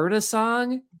heard a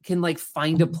song can like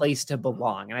find a place to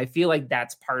belong. And I feel like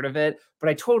that's part of it. But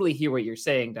I totally hear what you're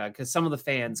saying, Doug, because some of the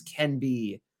fans can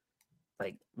be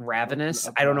like ravenous.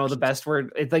 I don't know the best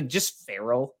word. It's like just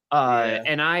feral.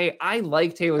 And I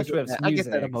like Taylor Swift's music. I get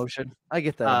that emotion.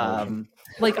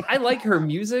 Like, I like her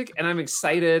music, and I'm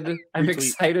excited. I'm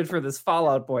excited for this Fall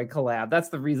Out Boy collab. That's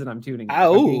the reason I'm tuning in.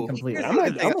 Oh, completely.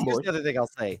 Here's the other thing I'll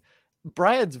say.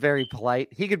 Brian's very polite.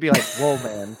 He could be like, "Whoa,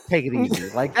 man, take it easy."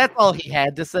 Like, that's all he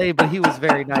had to say, but he was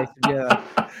very nice. Yeah.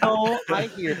 Oh, I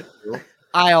hear you.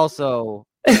 I also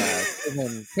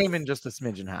came in just a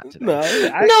smidgen hot today.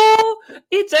 No,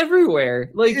 it's everywhere.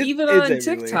 Like, even on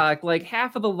TikTok, like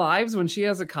half of the lives when she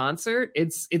has a concert,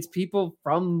 it's people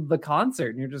from the concert,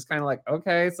 and you're just kind of like,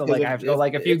 okay, so like I have to go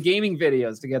like a few gaming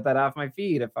videos to get that off my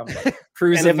feed if I'm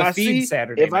cruising the feed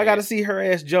Saturday. If I got to see her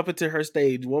ass jump into her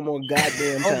stage one more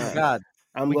goddamn time, oh my God,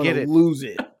 I'm gonna lose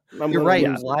it. You're right.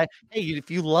 Hey,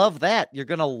 if you love that, you're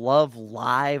gonna love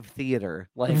live theater.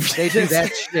 Like, they do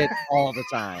that shit all the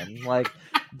time. Like,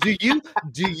 do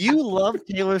you love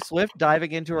Taylor Swift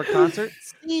diving into her concert?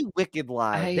 See Wicked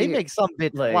live. They make some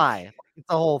bitch fly. It's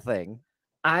the whole thing.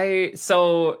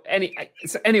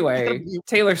 Anyway,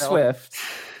 Taylor Swift.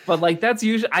 But like, that's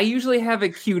usually, I usually have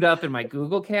it queued up in my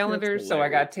Google Calendar. So I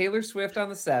got Taylor Swift on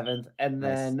the 7th, and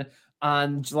then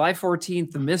on July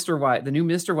 14th, the new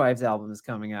Mr. Wives album is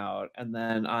coming out. And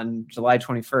then on July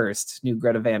 21st, new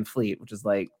Greta Van Fleet, which is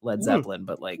like Led Zeppelin,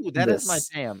 but like that is my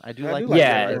jam. I do like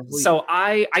so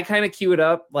I kind of queue it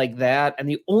up like that. And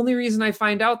the only reason I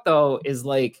find out though is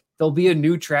like there'll be a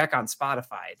new track on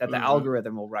Spotify that the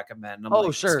algorithm will recommend. And I'm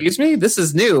like, sure. Excuse me, this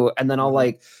is new. And then I'll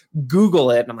like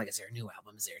Google it and I'm like, is there a new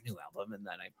album? Is there a new album? And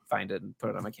then I find it and put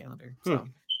it on my calendar. So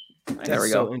there we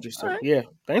go. So interesting. Right. Yeah.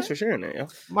 Thanks for sharing that. Yo.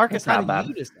 Marcus, how do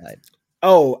you decide?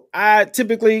 Oh, I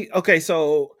typically,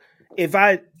 so if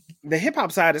the hip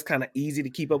hop side is kind of easy to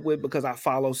keep up with because I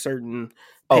follow certain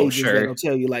pages that'll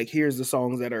tell you like, here's the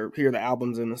songs here are the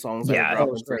albums and the songs that are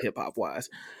dropping for hip hop wise.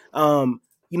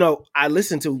 I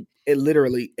listen to it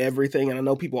literally everything. And I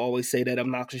know people always say that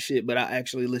obnoxious shit, but I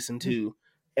actually listen to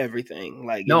everything.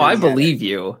 Like, no, I believe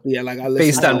you. Yeah, like I listen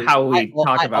based on how we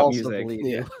talk about music.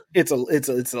 Yeah, it's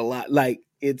a lot. Like,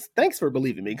 thanks for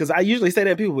believing me, because I usually say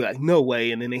that people be like, no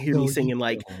way, and then they hear me singing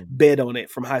like "Bet on It"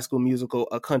 from High School Musical,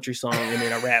 a country song, and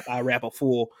then I rap a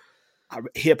full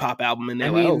hip hop album, and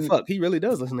they're like, oh fuck, he really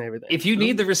does listen to everything. If you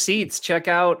need the receipts, check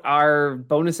out our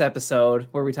bonus episode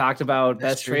where we talked about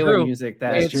best trailer music.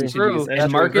 That's true.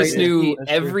 And Marcus knew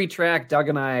every track Doug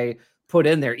and I put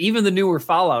in there, even the newer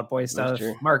Fall Out Boy stuff.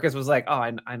 Marcus was like,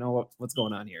 oh, I know what's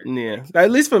going on here. Yeah,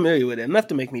 at least familiar with it enough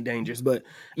to make me dangerous. But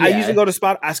I usually go to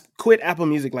Spotify. I quit Apple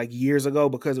Music like years ago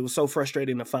because it was so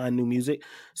frustrating to find new music.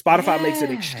 Spotify makes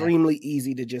it extremely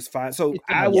easy to just find. So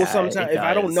I will sometimes, if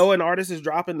I don't know an artist is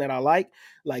dropping that I like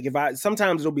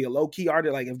sometimes it'll be a low key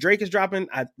artist. Like if Drake is dropping,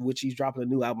 which he's dropping a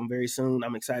new album very soon.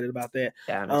 I'm excited about that.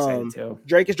 Yeah, I'm excited too.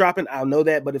 Drake is dropping, I'll know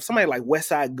that. But if somebody like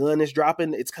Westside Gunn is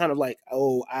dropping, it's kind of like,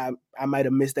 oh, I might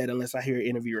have missed that unless I hear an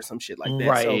interview or some shit like that.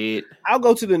 Right. So I'll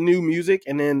go to the new music,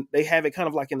 and then they have it kind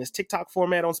of like in this TikTok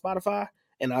format on Spotify,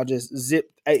 and I'll just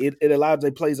zip.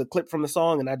 It plays a clip from the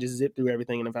song, and I just zip through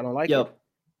everything. And if I don't like it, I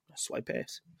swipe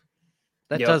past.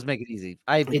 That does make it easy.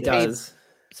 It does.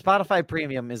 Spotify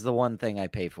Premium is the one thing I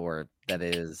pay for that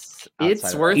is.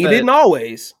 It's worth it. He didn't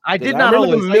always. I did not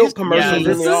always. The milk commercials.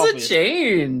 This is a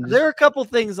change. There are a couple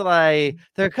things that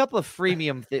there are a couple of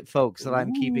freemium folks that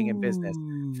I'm keeping in business.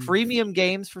 Freemium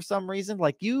games for some reason.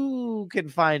 Like you can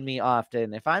find me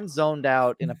often if I'm zoned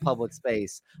out in a public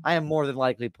space. I am more than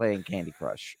likely playing Candy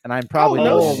Crush, and I'm probably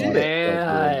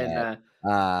man.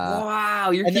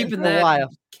 Wow, you're keeping that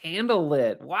candle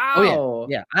lit. Wow. Oh,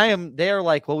 yeah. I am. They're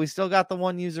like, well, we still got the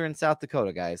one user in South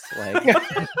Dakota, guys. Like,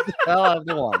 I'll have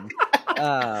the one.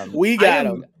 We got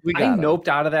him. I noped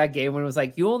out of that game when it was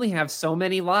like, you only have so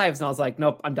many lives, and I was like,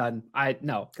 nope, I'm done.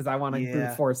 Because I want to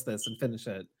brute force this and finish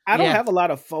it. I don't have a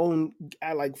lot of phone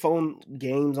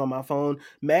games on my phone.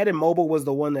 Madden Mobile was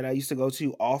the one that I used to go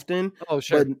to often. Oh,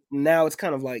 sure. But now it's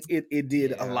kind of like it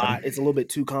did a lot. It's a little bit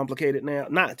too complicated now.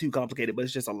 Not too complicated, but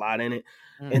it's just a lot in it.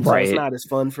 And so it's not as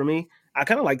fun for me. I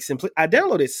kind of like I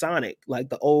downloaded Sonic, like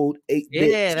the old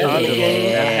 8-bit Sonic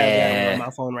game. I have that on my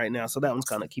phone right now, so that one's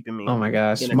kind of keeping me. Oh my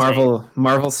gosh,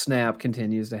 Marvel Snap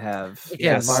continues to have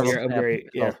Marvel upgrade.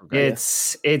 Yeah,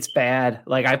 it's bad.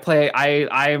 Like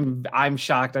I'm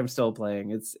shocked. I'm still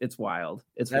playing. It's wild.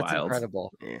 That's wild.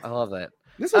 Incredible. Yeah. I love that.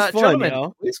 This was fun,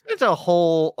 y'all. We spent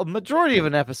a majority of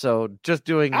an episode just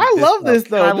doing. I love this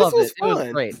though. This was fun. It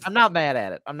was great. I'm not mad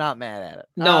at it.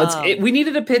 No, we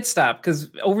needed a pit stop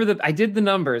because I did the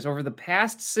numbers over the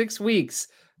past 6 weeks.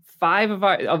 5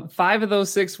 of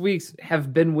those 6 weeks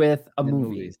have been with a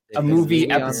movie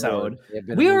episode.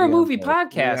 We are a movie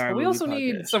podcast, but we also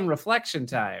need some reflection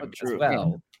time as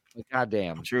well.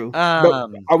 Goddamn true. Are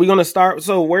we going to start?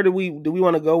 So where do we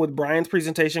want to go with Brian's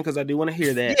presentation? Because I do want to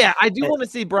hear that. Yeah, I do want to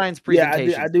see Brian's presentation.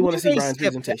 Yeah, I do want to see Brian's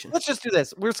presentation. Let's just do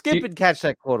this. We're skipping Catch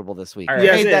That Quotable this week. Right.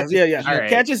 Yeah. Right.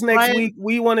 Catch us next week.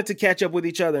 We wanted to catch up with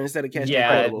each other instead of catching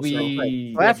Quotable.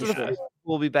 So after the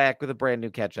we'll be back with a brand new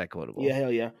Catch That Quotable. Yeah,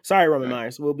 hell yeah. Sorry, Roman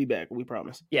Myers. We'll be back. We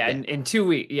promise. Yeah, in 2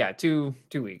 weeks. Yeah, 2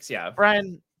 weeks. Yeah,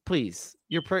 Brian, please.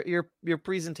 Your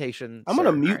presentation. I'm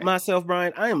gonna mute myself,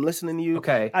 Brian. I am listening to you.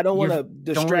 Okay. I don't want to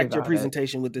distract your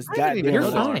presentation with this goddamn. You're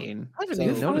fine.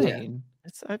 You're fine.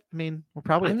 I mean, we're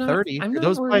probably at 30. For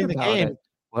those playing the game,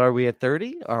 what are we at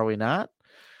 30? Are we not?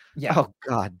 Yeah. Oh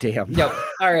god damn. Yep.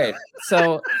 All right.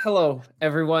 So hello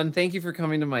everyone. Thank you for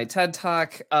coming to my TED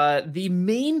Talk. The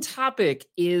main topic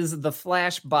is the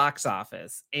Flash box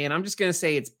office, and I'm just gonna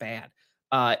say it's bad.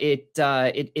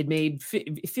 It made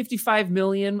 55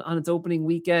 million on its opening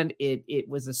weekend. It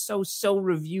was a so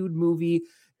reviewed movie,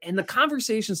 and the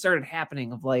conversation started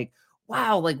happening of like,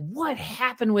 wow, like what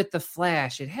happened with the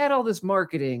Flash? It had all this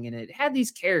marketing and it had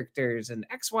these characters and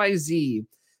XYZ,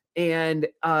 and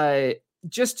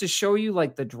just to show you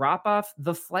like the drop off,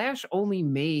 the Flash only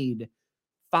made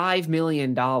 $5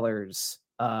 million.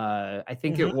 I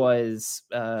think it was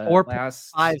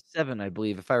 4.57, I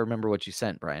believe, if I remember what you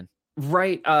sent, Brian.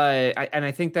 Right.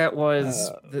 I think that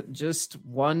was just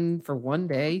one for one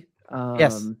day.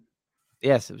 Yes,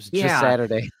 it was just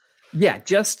Saturday. Yeah,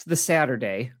 just the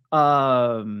Saturday.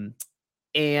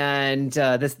 And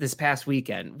this past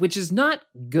weekend, which is not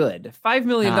good. $5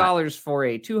 million for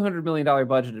a $200 million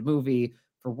budgeted movie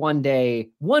for 1 day,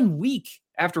 1 week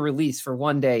after release for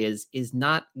 1 day is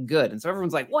not good. And so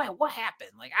everyone's like, what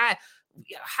happened? Like,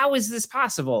 how is this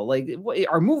possible? Like,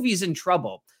 are movies in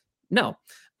trouble? No.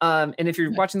 And if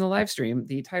you're watching the live stream,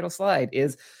 the title slide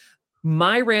is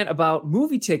my rant about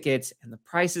movie tickets and the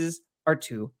prices are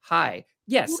too high.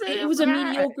 Yes, it was a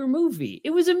mediocre movie. It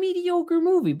was a mediocre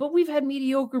movie, but we've had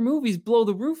mediocre movies blow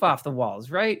the roof off the walls,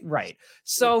 right? Right.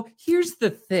 So here's the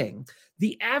thing.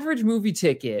 The average movie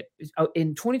ticket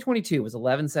in 2022 was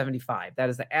 $11.75. That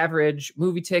is the average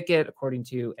movie ticket according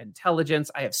to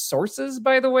Intelligence. I have sources,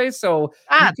 by the way, so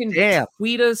you can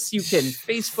tweet us, you can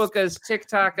Facebook us,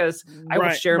 TikTok us. I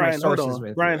will share my sources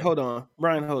with Brian, you. Hold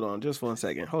on, just 1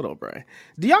 second. Hold on, Brian.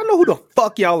 Do y'all know who the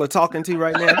fuck y'all are talking to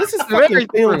right now? This is fucking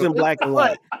filmed in black and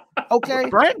white. Okay,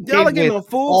 Brian, y'all are getting a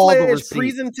full-fledged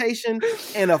presentation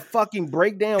and a fucking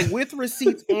breakdown with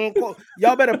receipts and quote.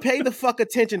 Y'all better pay the fuck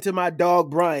attention to my dog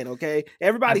Brian. Okay,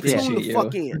 everybody tune the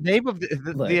fuck in.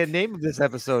 The name of this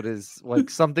episode is like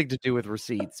something to do with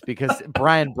receipts because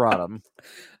Brian brought them.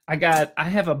 I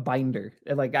have a binder.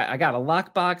 Like I got a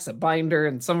lockbox, a binder,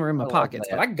 and somewhere in my pockets,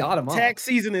 but I got them all. Tax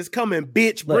season is coming,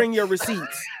 bitch. Bring your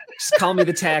receipts. Just call me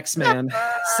the tax man.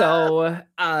 So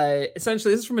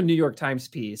essentially, this is from a New York Times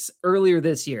piece earlier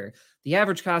this year. The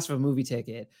average cost of a movie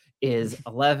ticket is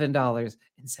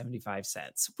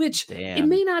 $11.75, which it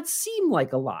may not seem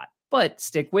like a lot, but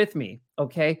stick with me,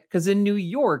 okay? Because in New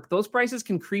York, those prices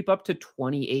can creep up to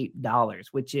 $28,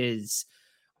 which is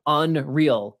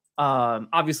unreal.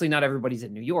 Obviously, not everybody's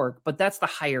in New York, but that's the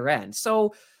higher end.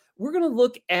 So we're going to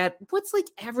look at what's like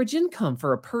average income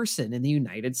for a person in the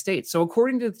United States. So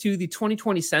according to the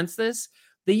 2020 census,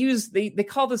 they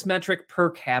call this metric per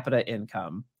capita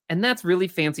income. And that's really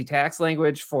fancy tax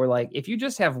language for like, if you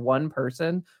just have one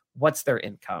person, what's their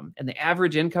income? And the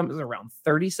average income is around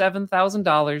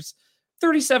 $37,000,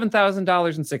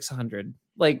 $37,600.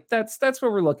 Like that's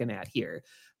what we're looking at here.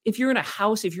 If you're in a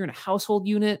household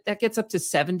unit, that gets up to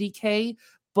 $70K.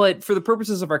 But for the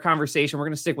purposes of our conversation, we're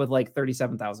going to stick with like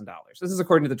 $37,000. This is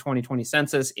according to the 2020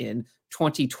 census in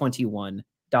 2021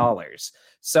 dollars.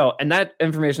 So, and that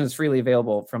information is freely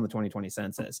available from the 2020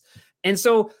 census. And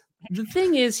so the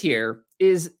thing is here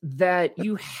is that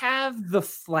you have The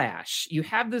Flash. You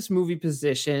have this movie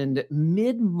positioned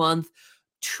mid-month,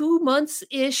 2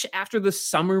 months-ish after the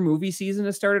summer movie season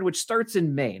has started, which starts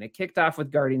in May, and it kicked off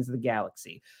with Guardians of the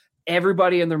Galaxy.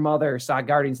 Everybody and their mother saw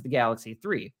Guardians of the Galaxy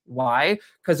 3. Why?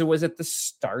 Because it was at the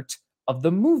start of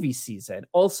the movie season.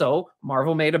 Also,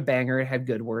 Marvel made a banger. It had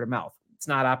good word of mouth. It's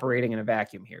not operating in a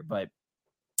vacuum here. But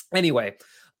anyway,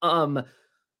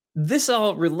 this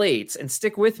all relates, and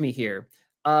stick with me here.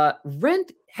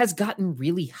 Rent has gotten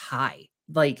really high.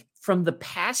 Like from the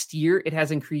past year, it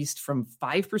has increased from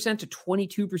 5% to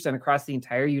 22% across the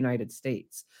entire United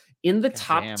States. In the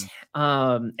top,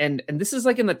 and this is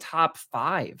like in the top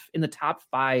five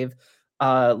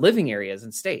living areas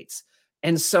and states.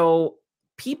 And so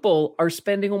people are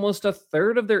spending almost a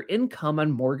third of their income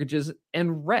on mortgages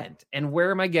and rent. And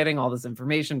where am I getting all this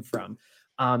information from?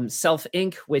 Self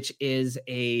Inc., which is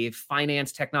a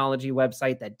finance technology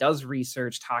website that does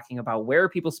research talking about where are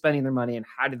people spending their money and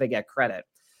how do they get credit.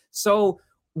 So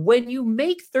when you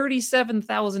make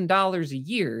 $37,000 a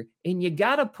year and you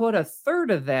got to put a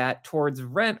third of that towards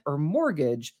rent or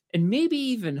mortgage and maybe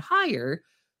even higher,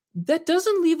 that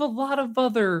doesn't leave a lot of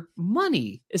other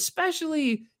money,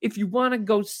 especially if you want to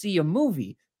go see a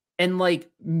movie. And like,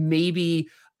 maybe,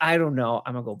 I don't know,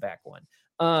 I'm going to go back one.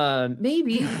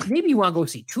 Maybe you want to go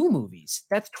see 2 movies.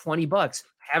 That's $20. I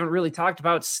haven't really talked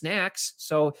about snacks.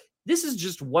 So this is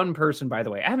just one person, by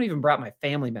the way. I haven't even brought my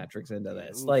family metrics into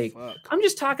this. I'm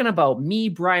just talking about me,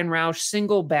 Brian Roush,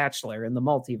 single bachelor in the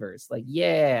multiverse. Like,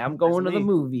 yeah, I'm going to the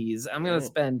movies. I'm going to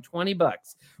spend $20.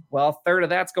 Well, a third of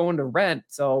that's going to rent.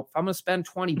 So if I'm going to spend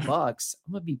 $20, I'm going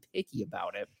to be picky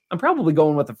about it. I'm probably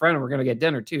going with a friend and we're going to get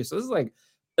dinner too. So this is like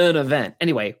an event.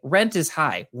 Anyway, rent is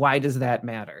high. Why does that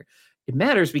matter? It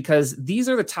matters because these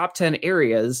are the top 10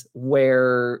 areas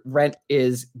where rent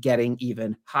is getting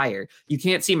even higher. You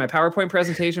can't see my PowerPoint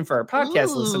presentation for our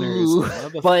podcast listeners,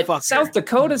 but South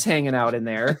Dakota's hanging out in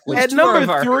there. At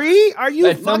number 3? Are you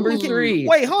at number 3?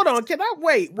 Wait, hold on. Can I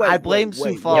wait? I blame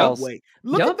Sioux Falls.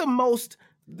 Look at the most...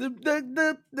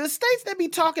 The states that be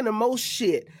talking the most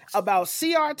shit about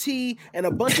CRT and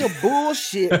a bunch of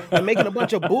bullshit and making a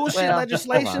bunch of bullshit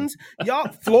legislations. Y'all,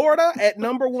 Florida at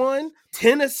number 1,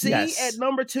 Tennessee at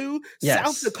number 2,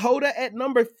 South Dakota at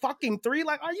number fucking 3.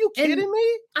 Like, are you kidding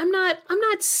me? I'm not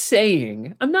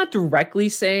directly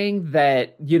saying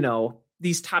that, you know,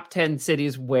 these top 10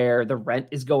 cities where the rent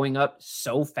is going up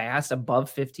so fast,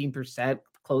 above 15%,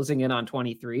 closing in on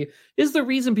 23, is the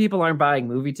reason people aren't buying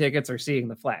movie tickets or seeing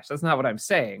The Flash. That's not what I'm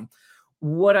saying.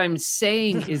 What I'm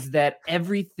saying is that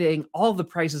all the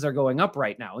prices are going up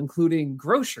right now, including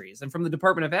groceries. And from the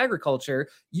Department of Agriculture,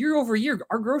 year over year,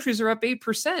 our groceries are up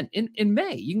 8% in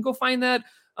May. You can go find that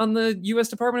on the U.S.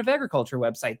 Department of Agriculture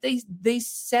website. They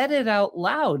said it out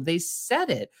loud. They said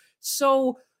it.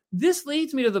 So this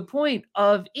leads me to the point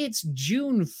of it's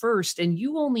June 1st and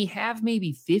you only have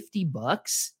maybe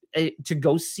 $50 to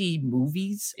go see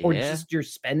movies or just you're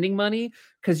spending money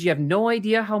because you have no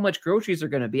idea how much groceries are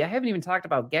going to be. I haven't even talked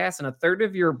about gas, and a third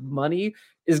of your money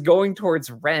is going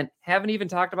towards rent. Haven't even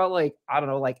talked about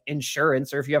like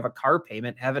insurance, or if you have a car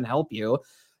payment, heaven help you.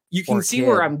 You can see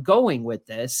where I'm going with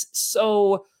this.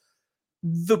 So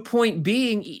the point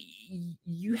being,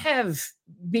 you have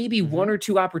maybe 1 or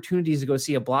 2 opportunities to go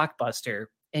see a blockbuster,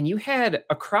 and you had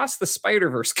Across the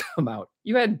Spider-Verse come out.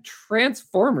 You had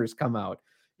Transformers come out.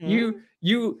 You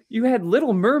had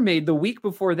Little Mermaid the week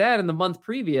before that and the month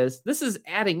previous. This is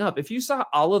adding up. If you saw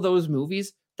all of those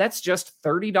movies, that's just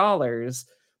 $30.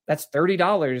 That's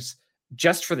 $30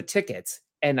 just for the tickets.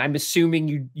 And I'm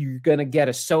assuming you're gonna get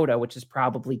a soda, which is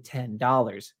probably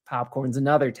 $10. Popcorn's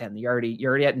another $10. You're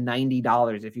already at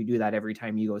 $90 if you do that every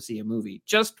time you go see a movie.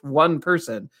 Just one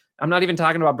person. I'm not even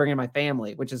talking about bringing my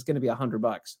family, which is going to be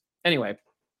 $100. Anyway.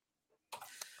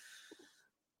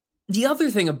 The other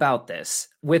thing about this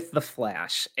with The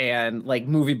Flash and like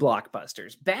movie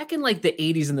blockbusters, back in like the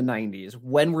 80s and the 90s,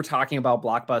 when we're talking about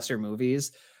blockbuster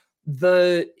movies,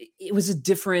 it was a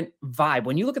different vibe.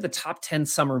 When you look at the top 10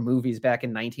 summer movies back in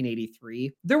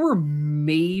 1983, there were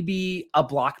maybe a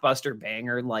blockbuster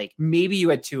banger, like maybe you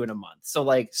had 2 in a month. So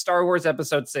like Star Wars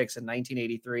Episode 6 in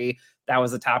 1983, that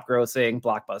was the top grossing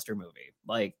blockbuster movie.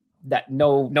 Like that,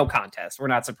 no contest. We're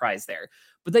not surprised there.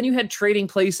 But then you had Trading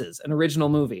Places, an original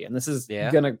movie, and this is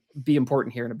gonna be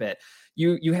important here in a bit.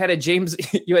 You had James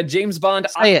Bond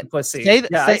Octopussy.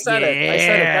 I said it.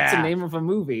 That's the name of a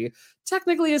movie.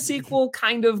 Technically a sequel,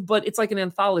 kind of, but it's like an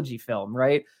anthology film,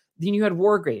 right? Then you had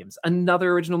War Games,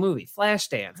 another original movie.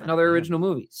 Flashdance, another original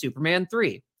movie. Superman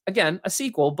 3, again, a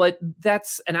sequel, but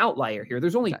that's an outlier here.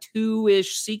 There's only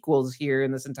 2-ish sequels here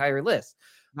in this entire list.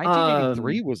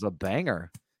 1983 was a banger.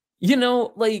 You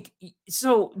know, like,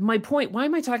 so my point, why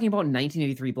am I talking about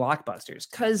 1983 blockbusters?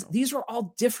 Because these were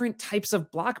all different types of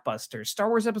blockbusters. Star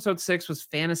Wars Episode 6 was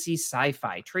fantasy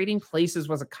sci-fi. Trading Places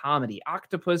was a comedy.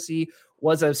 Octopussy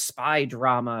was a spy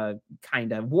drama,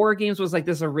 kind of. War Games was like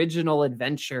this original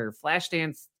adventure.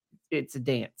 Flashdance, it's a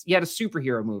dance. You had a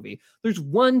superhero movie. There's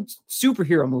one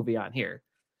superhero movie on here.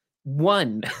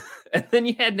 One. And then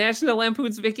you had National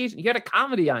Lampoon's Vacation. You had a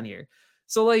comedy on here.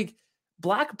 So, like,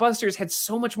 blockbusters had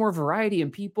so much more variety,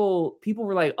 and people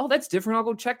were like, oh, that's different, I'll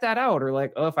go check that out. Or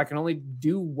like, oh, if I can only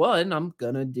do one, I'm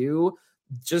gonna do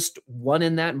just one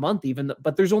in that month,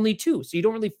 but there's only 2, so you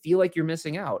don't really feel like you're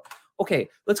missing out. Okay,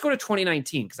 let's go to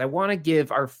 2019, because I want to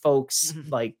give our folks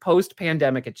like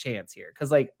post-pandemic a chance here, because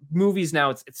like movies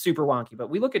now it's super wonky, but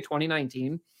we look at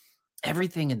 2019,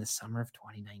 everything in the summer of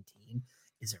 2019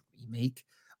 is a remake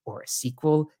or a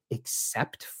sequel,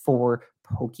 except for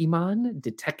Pokemon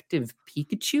Detective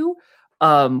Pikachu,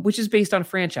 which is based on a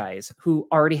franchise who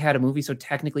already had a movie. So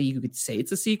technically you could say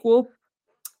it's a sequel.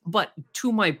 But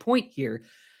to my point here,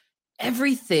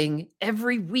 everything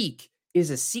every week is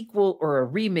a sequel or a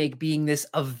remake, being this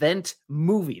event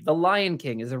movie. The Lion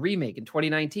King is a remake in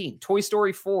 2019. Toy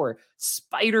Story 4,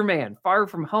 Spider-Man, Far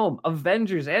From Home,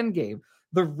 Avengers Endgame,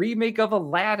 the remake of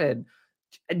Aladdin.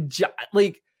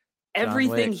 Like,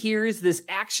 everything here is this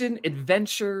action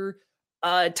adventure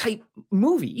type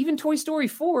movie. Even Toy Story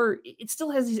 4, it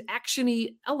still has these action-y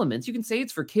elements. You can say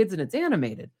it's for kids and it's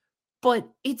animated, but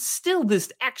it's still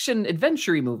this action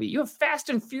adventure movie. You have Fast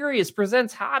and Furious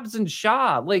presents Hobbs and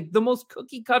Shaw, like the most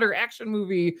cookie cutter action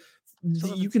movie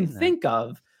you can think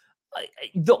of.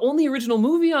 The only original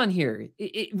movie on here,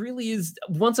 it really is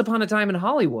Once Upon a Time in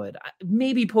Hollywood.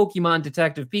 Maybe Pokemon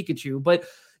Detective Pikachu, but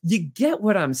you get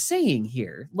what I'm saying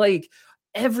here. Like,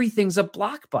 everything's a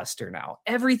blockbuster now.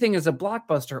 Everything is a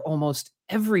blockbuster almost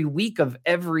every week of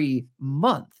every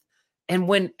month. And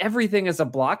when everything is a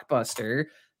blockbuster,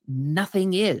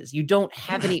 nothing is. You don't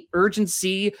have any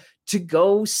urgency to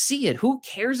go see it. Who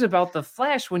cares about The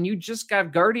Flash when you just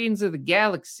got Guardians of the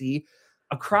Galaxy,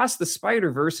 Across the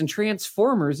Spider-Verse, and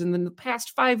Transformers in the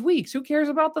past 5 weeks? Who cares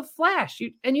about The Flash?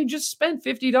 You just spent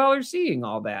 $50 seeing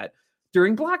all that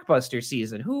during blockbuster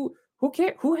season. Who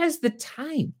cares? Who has the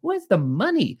time? Who has the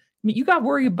money? I mean, you got to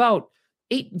worry about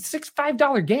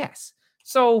 $5 gas.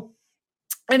 So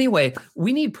anyway,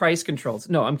 we need price controls.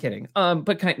 No, I'm kidding.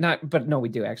 But no, we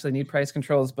do actually need price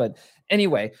controls. But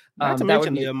anyway, not to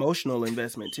mention the emotional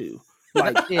investment too.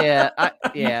 Like, yeah.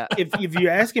 If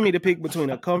you're asking me to pick between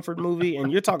a comfort movie,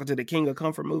 and you're talking to the king of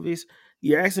comfort movies,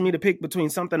 you're asking me to pick between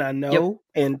something I know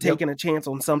and taking a chance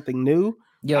on something new.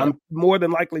 I'm more than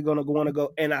likely going to want to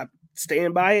go, and I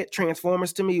stand by it.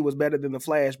 Transformers to me was better than The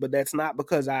Flash, but that's not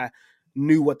because I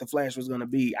knew what The Flash was going to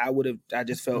be. I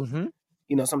just felt,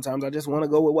 sometimes I just want to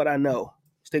go with what I know.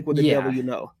 Stick with the devil you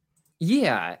know.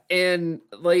 Yeah, and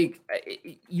like,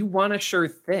 you want a sure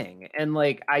thing. And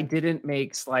like, I didn't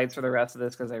make slides for the rest of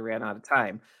this because I ran out of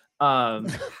time.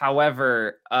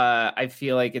 However, I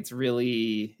feel like it's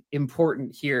really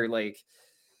important here. Like,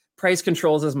 Price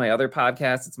Controls is my other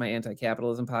podcast. It's my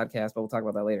anti-capitalism podcast, but we'll talk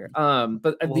about that later.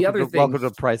 But the other thing, welcome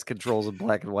to Price Controls in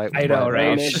black and white. I know,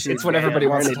 right? It's what everybody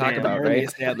wants to talk about, right?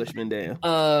 Establishment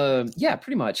down. Yeah,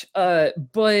 pretty much.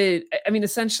 But I mean,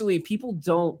 essentially, people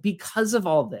don't, because of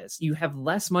all this, you have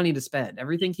less money to spend.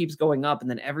 Everything keeps going up, and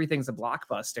then everything's a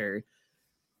blockbuster.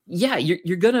 Yeah,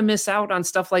 you're gonna miss out on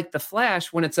stuff like The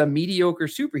Flash when it's a mediocre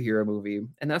superhero movie,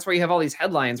 and that's why you have all these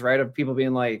headlines, right, of people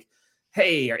being like,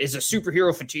 hey, is a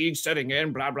superhero fatigue setting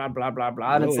in? Blah, blah, blah, blah,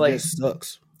 blah. And it's like,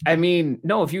 sucks. I mean,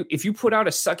 no, if you put out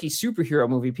a sucky superhero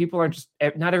movie, people aren't just,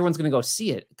 not everyone's going to go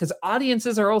see it, because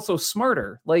audiences are also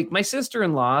smarter. Like my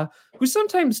sister-in-law, who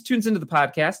sometimes tunes into the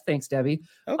podcast. Thanks, Debbie.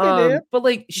 Okay, but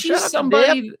like, she's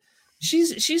somebody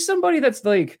that's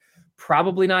like,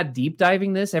 probably not deep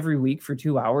diving this every week for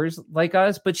 2 hours like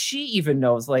us, but she even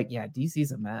knows, like, yeah,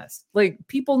 DC's a mess. Like,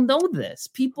 people know this.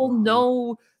 People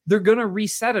know they're gonna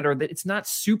reset it, or that it's not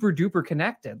super duper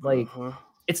connected. Like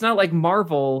it's not like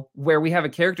Marvel where we have a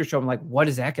character show. I'm like, what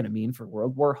is that going to mean for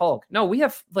World War Hulk? No, we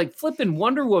have like flipping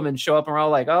Wonder Woman show up and we're all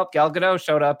like, oh, Gal Gadot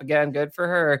showed up again. Good for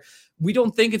her. We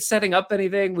don't think it's setting up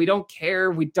anything. We don't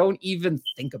care. We don't even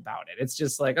think about it. It's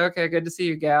just like, okay, good to see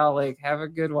you, Gal. Like, have a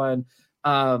good one.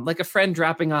 Like a friend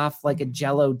dropping off like a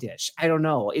Jell-O dish. I don't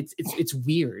know. It's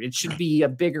weird. It should be a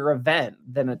bigger event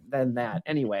than that.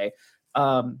 Anyway,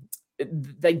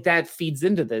 like that feeds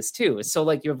into this too. So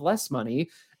like you have less money.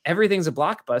 Everything's a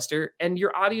blockbuster and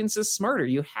your audience is smarter.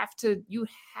 You have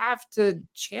to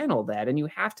channel that and you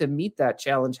have to meet that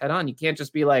challenge head on. You can't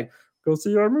just be like, go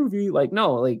see our movie. Like,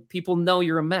 no, like people know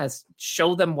you're a mess.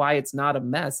 Show them why it's not a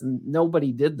mess. And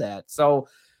nobody did that. So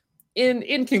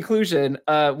in conclusion,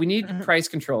 we need price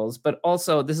controls, but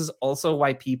also this is also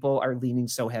why people are leaning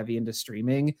so heavy into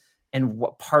streaming and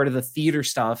what part of the theater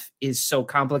stuff is so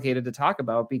complicated to talk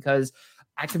about, because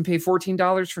I can pay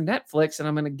 $14 for Netflix and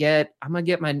I'm gonna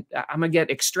get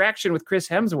Extraction with Chris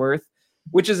Hemsworth,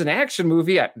 which is an action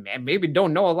movie I maybe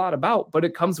don't know a lot about, but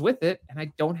it comes with it, and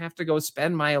I don't have to go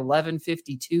spend my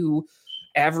 $11.52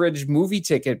 average movie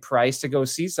ticket price to go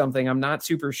see something I'm not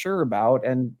super sure about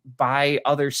and buy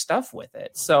other stuff with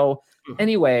it. So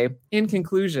anyway, in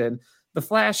conclusion, The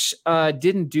Flash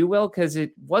didn't do well because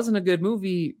it wasn't a good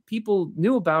movie. People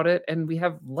knew about it, and we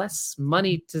have less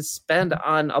money to spend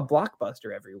on a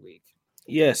blockbuster every week.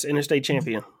 Yes, Interstate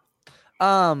Champion.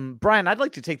 Brian, I'd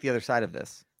like to take the other side of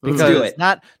this, because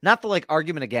not the like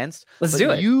argument against. Let's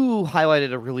do it. You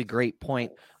highlighted a really great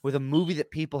point with a movie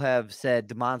that people have said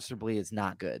demonstrably is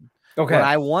not good. Okay. What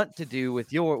I want to do with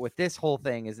this whole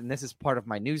thing is, and this is part of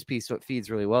my news piece, so it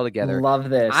feeds really well together. Love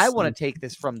this. I want to take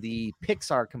this from the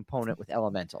Pixar component with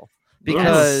Elemental,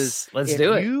 because let's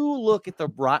do it. You look at the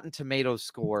Rotten Tomatoes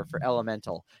score for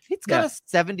Elemental, it's got a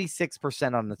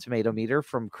 76% on the tomato meter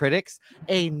from critics,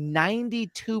 a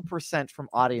 92% from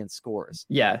audience scores.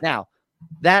 Yeah. Now,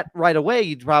 that right away,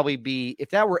 you'd probably be,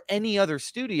 if that were any other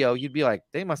studio, you'd be like,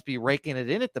 they must be raking it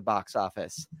in at the box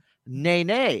office.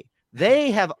 Nay.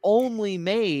 They have only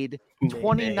made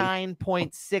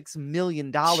 $29.6 million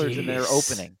in their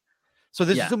opening. So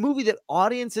this is a movie that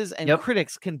audiences and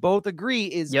critics can both agree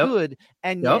is good,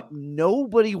 and yet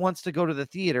nobody wants to go to the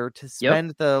theater to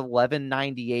spend the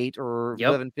 $11.98 or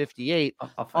 $11.58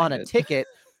 on a ticket.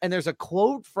 And there's a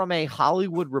quote from a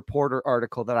Hollywood Reporter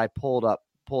article that I pulled out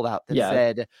that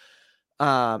said,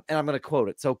 and I'm going to quote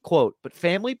it. So, quote, but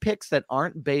family picks that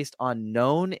aren't based on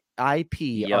known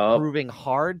IP are proving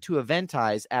hard to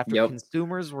eventize after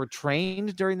consumers were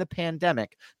trained during the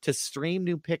pandemic to stream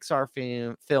new Pixar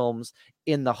films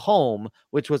in the home,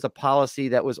 which was a policy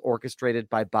that was orchestrated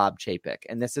by Bob Chapek.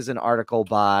 And this is an article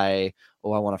by, I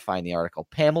want to find the article,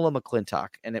 Pamela McClintock,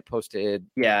 and it posted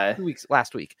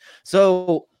last week.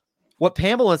 So what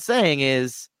Pamela's saying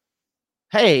is,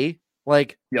 hey,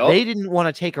 like, they didn't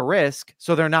want to take a risk,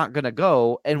 so they're not going to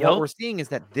go. And what we're seeing is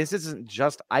that this isn't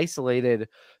just isolated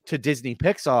to Disney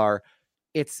Pixar.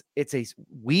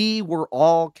 We were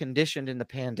all conditioned in the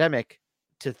pandemic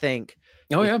to think,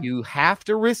 you have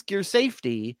to risk your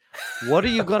safety. What are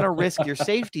you going to risk your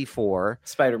safety for?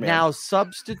 Spider-Man. Now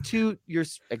substitute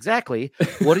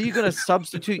what are you going to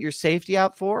substitute your safety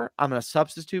out for? I'm going to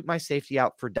substitute my safety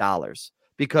out for dollars,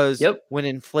 because when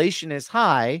inflation is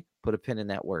high, put a pin in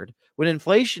that word. When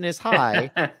inflation is high,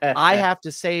 I have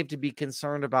to save to be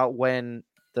concerned about when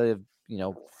the,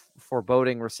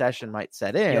 foreboding recession might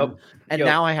set in.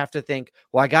 Now I have to think,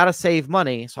 well, I got to save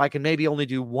money, so I can maybe only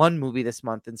do one movie this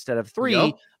month instead of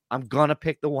three. I'm going to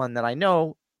pick the one that I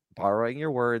know, borrowing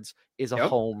your words, is a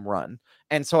home run.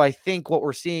 And so I think what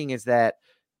we're seeing is that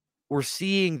we're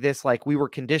seeing this, like, we were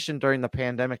conditioned during the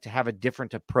pandemic to have a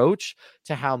different approach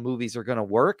to how movies are going to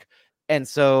work. And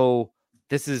so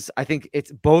I think it's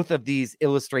both of these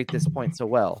illustrate this point so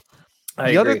well.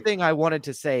 The other thing I wanted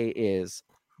to say is,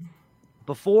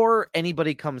 before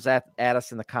anybody comes at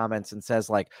us in the comments and says,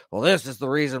 like, well, this is the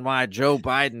reason why Joe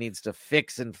Biden needs to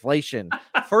fix inflation.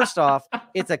 First off,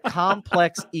 it's a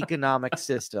complex economic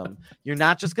system. You're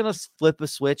not just going to flip a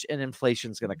switch and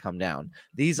inflation's going to come down.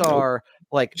 These are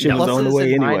like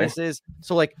pluses and minuses.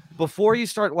 So, like, before you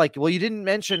start, like, well, you didn't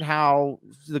mention how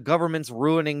the government's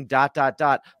ruining ...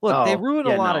 Look, they ruin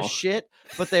a lot of shit,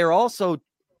 but they're also,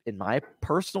 in my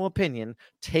personal opinion,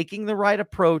 taking the right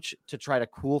approach to try to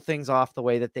cool things off the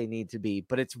way that they need to be.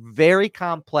 But it's very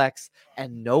complex,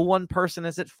 and no one person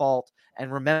is at fault.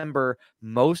 And remember,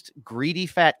 most greedy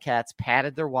fat cats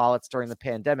padded their wallets during the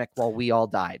pandemic while we all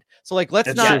died. So, like, let's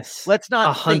not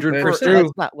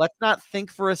 100%. Let's not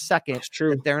think for a second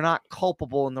that they're not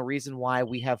culpable in the reason why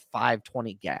we have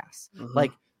 $5.20 gas.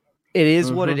 Like, It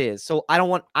is what it is. So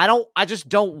I just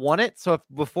don't want it. So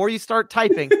before you start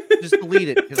typing, just delete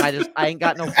it because I ain't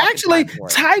got no. Actually,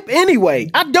 type anyway.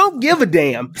 I don't give a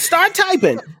damn. Start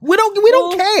typing. We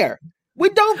don't care. We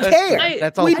don't care.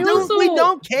 That's all. We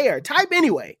don't care. Type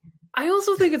anyway. I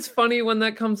also think it's funny when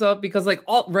that comes up because like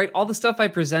all the stuff I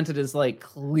presented is like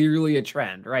clearly a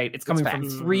trend, right? It's coming from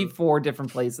 3-4 different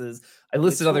places. I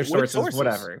listed other sources,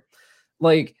 whatever.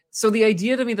 Like, so the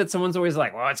idea to me that someone's always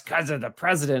like, well, it's because of the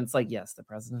president. It's like, yes, the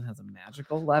president has a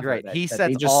magical lever. Right. He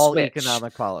sets all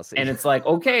economic policy. And it's like,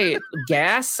 okay,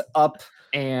 gas up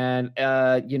and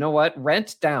you know what?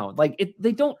 Rent down. Like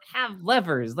they don't have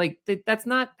levers. Like that's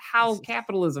not how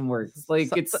capitalism works.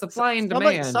 Like it's supply and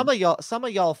demand. Some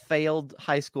of y'all failed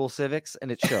high school civics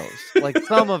and it shows. Like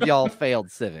some of y'all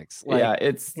failed civics. Like, yeah,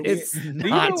 it's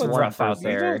not rough out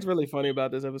there. You know what's really funny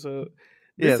about this episode?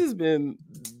 This has been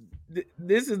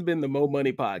the Mo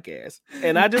Money podcast.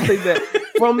 And I just think that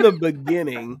from the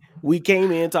beginning, we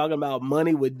came in talking about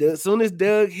money with Doug. As soon as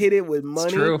Doug hit it with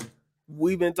money,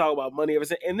 we've been talking about money ever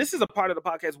since. And this is a part of the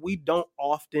podcast we don't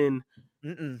often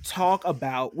talk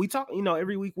about. We talk,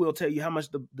 every week we'll tell you how much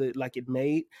the it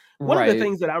made. One of the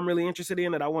things that I'm really interested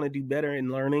in that I want to do better in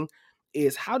learning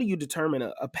is how do you determine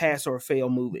a pass or a fail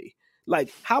movie?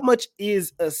 Like how much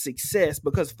is a success?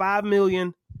 Because 5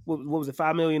 million, what was it?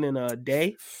 5 million in a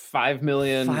day? 5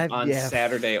 million on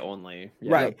Saturday only.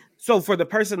 Yeah. Right. So for the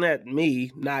person that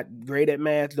me, not great at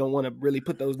math, don't want to really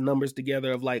put those numbers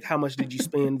together of like how much did you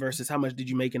spend versus how much did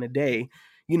you make in a day?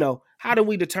 How do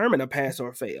we determine a pass or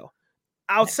a fail?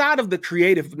 Outside of the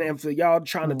creative, and for y'all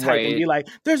trying to type and be like,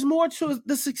 there's more to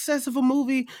the success of a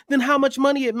movie than how much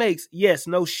money it makes. Yes,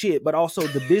 no shit. But also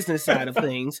the business side of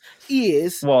things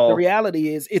the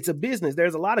reality is it's a business.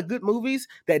 There's a lot of good movies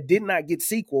that did not get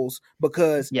sequels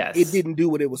because it didn't do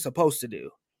what it was supposed to do.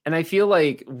 And I feel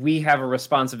like we have a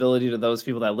responsibility to those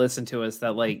people that listen to us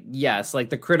that like, yes,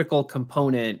 like the critical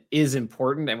component is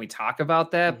important and we talk about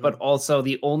that, but also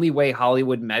the only way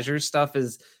Hollywood measures stuff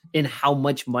is in how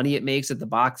much money it makes at the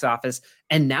box office.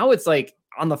 And now it's like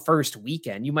on the first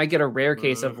weekend, you might get a rare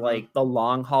case of like the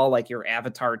long haul, like your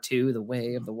Avatar 2, The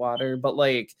Way of the Water, but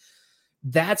like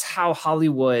that's how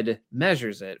Hollywood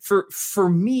measures it. For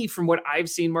me, from what I've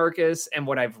seen, Marcus, and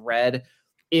what I've read,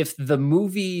 if the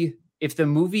movie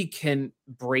can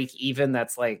break even,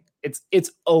 that's like,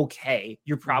 it's okay.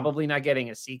 You're probably not getting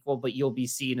a sequel, but you'll be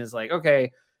seen as like,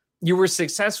 okay, you were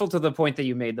successful to the point that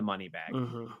you made the money back.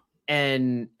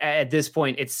 And at this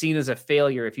point, it's seen as a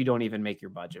failure if you don't even make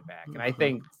your budget back. And I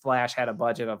think Flash had a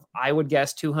budget of, I would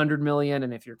guess, 200 million.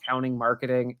 And if you're counting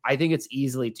marketing, I think it's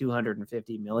easily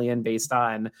 250 million based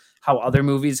on how other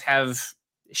movies have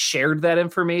shared that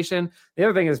information. The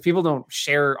other thing is people don't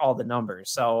share all the numbers.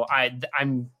 So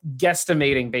I'm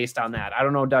guesstimating based on that. I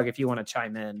don't know, Doug, if you want to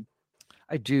chime in.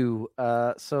 I do.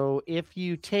 So if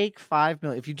you take 5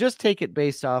 million, if you just take it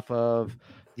based off of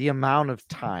the amount of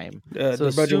time,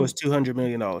 the budget was $200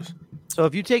 million. So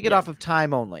if you take it off of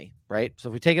time only, right? So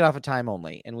if we take it off of time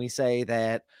only and we say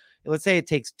that, let's say it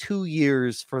takes 2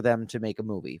 years for them to make a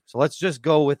movie. So let's just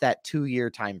go with that 2-year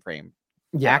time frame.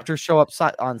 Actors show up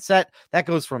on set. That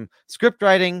goes from script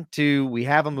writing to we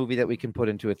have a movie that we can put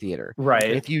into a theater. Right.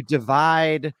 If you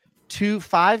divide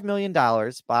 $5 million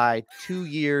by 2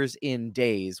 years in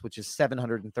days, which is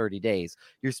 730 days,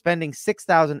 you're spending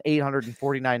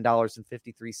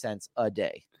 $6,849.53 a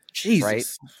day.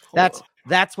 Jesus. Right?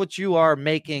 That's what you are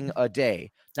making a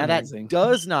day. Now that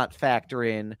does not factor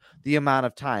in the amount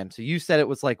of time. So you said it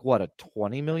was like what, a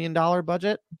 $20 million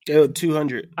budget?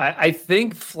 200. I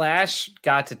think Flash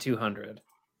got to 200.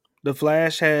 The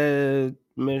Flash had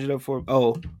measured up for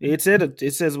it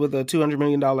says with a $200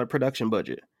 million production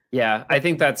budget. Yeah, I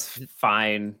think that's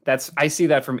fine. I see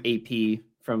that from AP,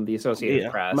 from the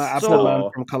Associated Press. I saw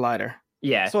from Collider.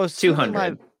 Yeah, so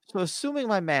 200. Assuming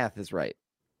my math is right,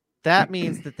 that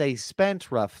means that they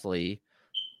spent roughly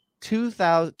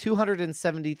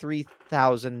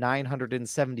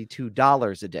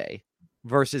 $273,972 a day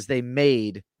versus they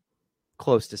made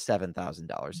close to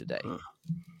 $7,000 a day.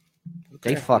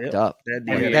 They fucked up.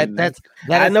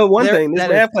 I know one thing. This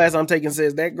math class I'm taking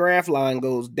says that graph line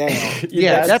goes down.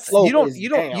 You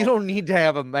don't need to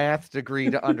have a math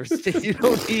degree to understand. you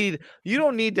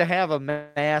don't need to have a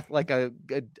math like a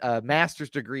master's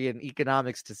degree in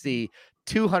economics to see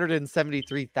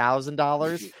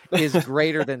 $273,000 is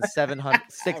greater than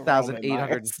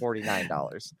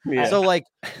 $6,849. So like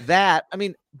that. I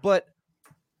mean, but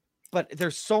but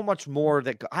there's so much more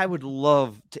that I would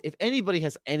love to, if anybody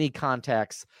has any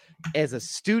contacts as a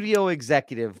studio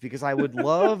executive, because I would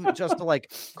love just to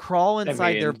like crawl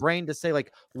inside their brain to say,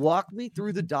 like, walk me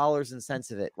through the dollars and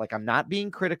cents of it. Like, I'm not being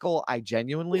critical. I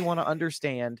genuinely want to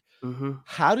understand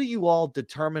how do you all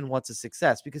determine what's a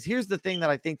success? Because here's the thing that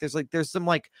I think there's some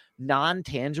like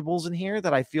non-tangibles in here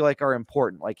that I feel like are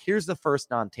important. Like, here's the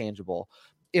first non-tangible.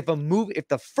 If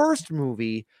the first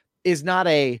movie is not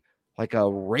a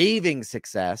raving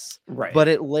success, right, but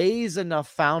it lays enough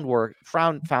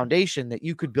foundation that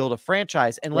you could build a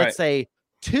franchise, and let's say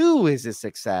 2 is a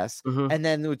success, and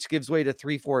then which gives way to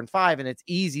 3, 4, and 5, and it's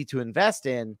easy to invest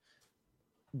in.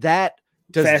 That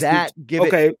give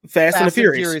it Fast and the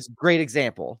Furious, great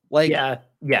example. Like,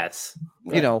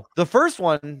 you know, the first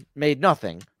one made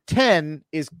nothing. 10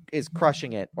 is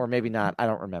crushing it, or maybe not. I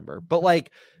don't remember, but like.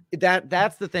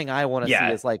 That's the thing I want to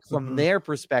see is like from their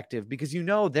perspective, because you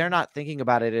know they're not thinking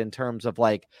about it in terms of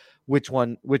like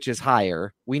which is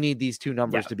higher. We need these two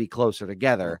numbers to be closer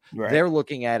together. Right. They're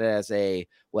looking at it as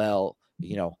well,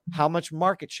 you know, how much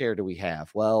market share do we have?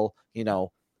 Well, you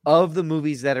know, of the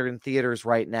movies that are in theaters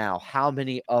right now, how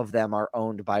many of them are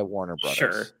owned by Warner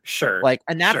Brothers? Sure. Like,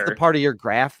 and that's the part of your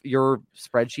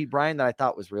spreadsheet, Brian, that I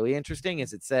thought was really interesting,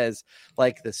 is it says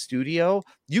like the studio,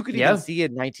 you could even see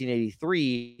in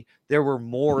 1983, there were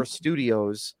more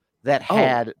studios that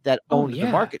owned the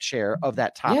market share of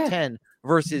that top 10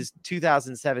 versus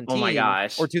 2017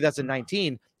 or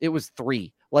 2019. It was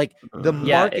 3. Like the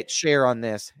market share on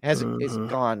this is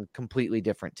gone completely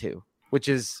different too, which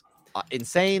is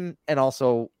insane and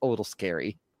also a little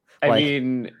scary.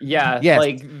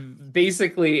 Like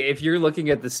basically if you're looking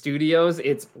at the studios,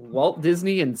 it's Walt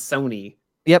Disney and Sony.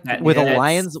 With a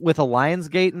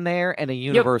Lionsgate in there and a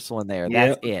Universal in there.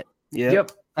 That's it.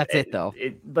 That's it though.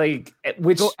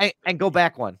 Go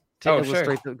back one.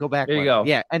 Go back. There you go.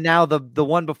 Yeah, and now the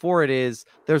one before it is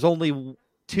there's only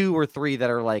 2 or 3 that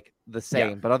are like the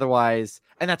same, but otherwise,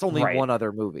 and that's only one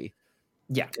other movie.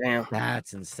 Yeah, damn,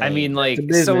 that's insane. I mean, like,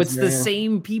 it's the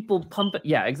same people pumping.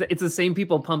 Yeah, it's the same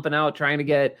people pumping out, trying to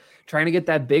get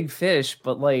that big fish.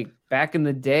 But like back in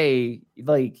the day,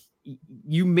 like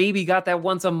you maybe got that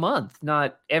once a month,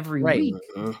 not every week.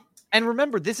 And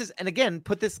remember,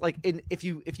 put this like in if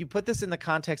you put this in the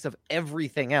context of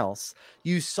everything else,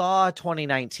 you saw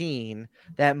 2019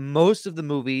 that most of the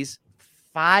movies.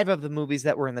 5 of the movies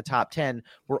that were in the top 10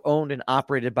 were owned and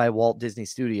operated by Walt Disney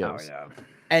Studios. Oh, yeah.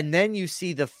 And then you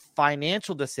see the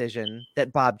financial decision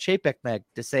that Bob Chapek made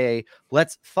to say,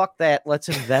 let's fuck that. Let's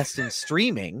invest in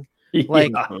streaming.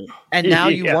 Like, and now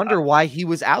you wonder why he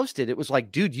was ousted. It was like,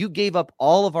 dude, you gave up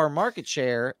all of our market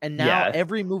share. And now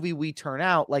every movie we turn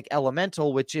out, like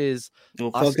Elemental, which is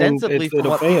ostensibly from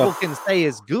what people can say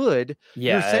is good.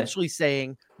 You're essentially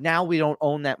saying now we don't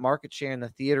own that market share in the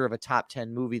theater of a top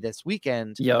 10 movie this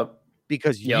weekend.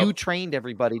 Because you trained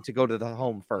everybody to go to the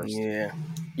home first.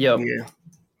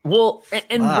 Well,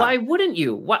 and why wouldn't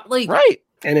you? What, like,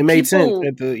 and it made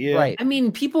sense. Right. I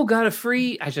mean, people got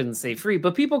I shouldn't say free,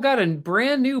 but people got a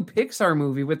brand new Pixar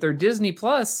movie with their Disney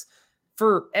Plus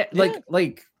for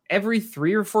like every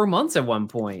 3 or 4 months at one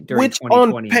point during which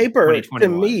on paper to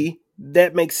me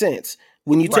that makes sense.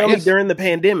 When you tell me during the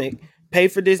pandemic, pay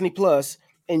for Disney Plus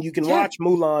and you can watch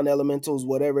Mulan, Elementals,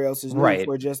 whatever else is new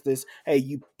for just this. Hey,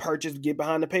 you get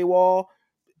behind the paywall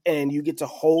and you get to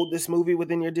hold this movie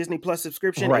within your Disney Plus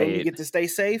subscription and you get to stay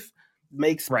safe.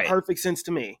 Makes perfect sense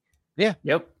to me. Yeah.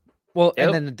 Well,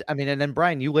 and then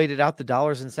Brian, you laid it out, the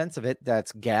dollars and cents of it.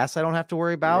 That's gas I don't have to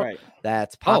worry about.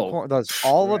 That's popcorn. Those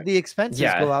all of the expenses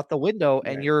go out the window,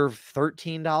 and your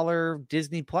 $13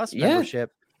 Disney Plus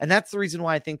membership. And that's the reason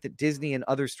why I think that Disney and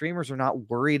other streamers are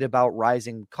not worried about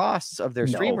rising costs of their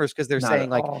streamers, because they're saying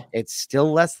like it's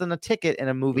still less than a ticket and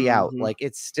a movie out. Like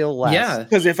it's still less. Yeah,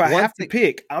 because if I have to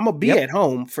pick, I'm gonna be at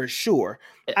home for sure.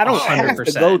 I don't 100%. Have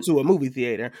to go to a movie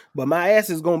theater, but my ass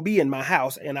is gonna be in my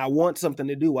house, and I want something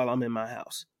to do while I'm in my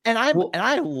house. And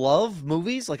I love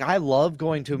movies. Like I love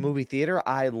going to a movie theater.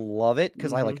 I love it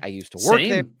because I used to work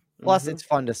there. Plus, it's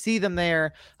fun to see them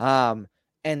there. And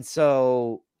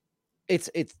so.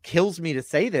 It kills me to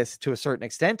say this to a certain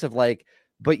extent of like,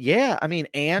 but yeah, I mean,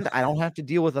 and I don't have to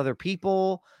deal with other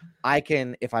people. I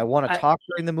can, if I want to talk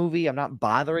during the movie, I'm not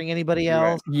bothering anybody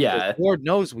else. Yeah. Lord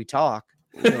knows we talk.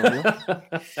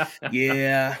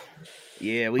 Yeah.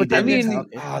 But I mean,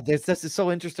 this is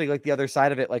so interesting. Like the other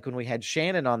side of it, like when we had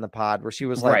Shannon on the pod where she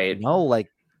was like, no, like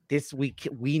this,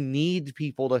 we need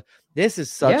people to, this is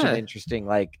such an interesting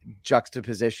like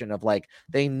juxtaposition of like,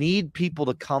 they need people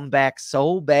to come back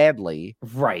so badly.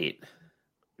 Right.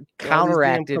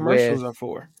 Counteracted with are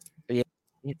for. Yeah,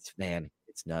 it's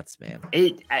It's nuts, man.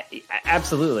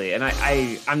 Absolutely, and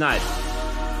I'm not.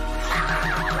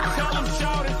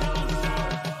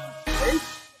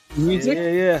 Music,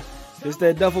 yeah. It's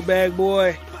that duffel bag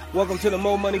boy. Welcome to the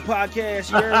Mo Money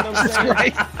Podcast. You heard what I'm saying?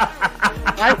 Right.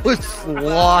 I was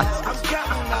lost.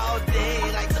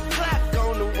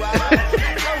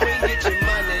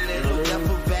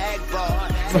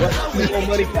 Mo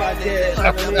Money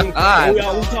Podcast. We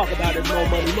always talk about it. Mo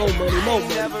money,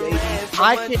 baby.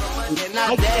 I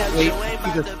can't wait to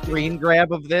see the screen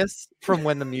grab of this from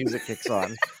when the music kicks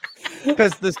on.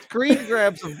 Because the screen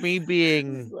grabs of me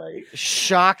being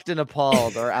shocked and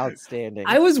appalled are outstanding.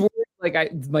 I was worried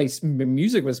my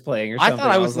music was playing or something. I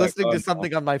thought I was listening to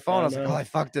something on my phone. I was like, I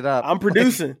fucked it up. I'm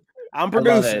producing.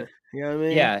 You know what I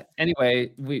mean? Yeah.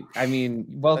 Anyway,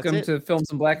 welcome to Films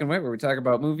in Black and White, where we talk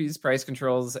about movies, price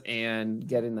controls, and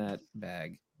getting that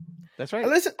bag. That's right.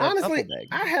 Listen, honestly,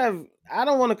 I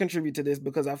don't want to contribute to this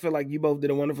because I feel like you both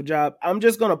did a wonderful job. I'm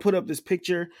just going to put up this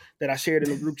picture that I shared in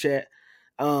the group chat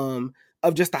of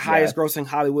just the highest grossing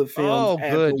Hollywood films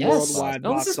at the worldwide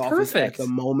box office at the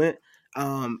moment.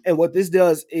 And what this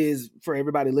does is, for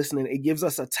everybody listening, it gives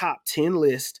us a top 10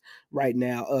 list right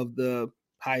now of the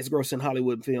highest grossing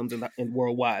Hollywood films in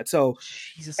worldwide. So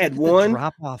Jesus, at one,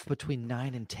 drop off between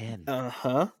 9 and 10.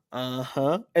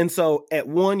 And so at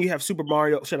 1, you have Super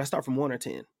Mario. Should I start from 1 or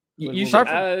 10? You start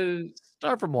from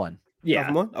 1. Yeah.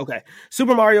 From 1? Okay.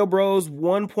 Super Mario Bros.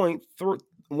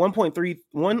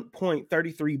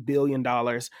 $1.33 billion.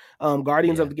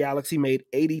 Guardians of the Galaxy made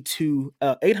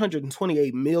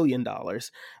 $828 million.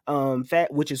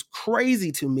 Which is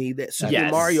crazy to me that Super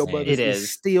Mario Brothers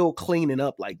is still cleaning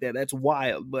up like that. That's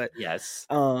wild. But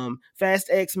Fast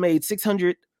X made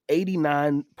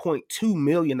 $689.2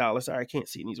 million. Sorry, I can't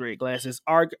see in these red glasses.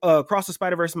 Across the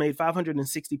Spider-Verse made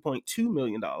 $560.2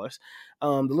 million.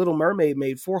 The Little Mermaid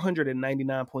made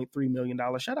 $499.3 million.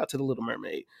 Shout out to the Little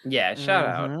Mermaid. Yeah,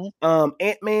 shout out.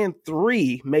 Ant-Man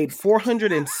 3 made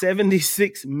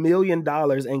 $476 million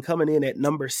and coming in at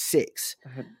number 6.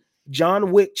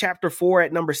 John Wick Chapter 4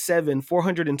 at number 7,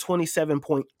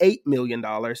 $427.8 million.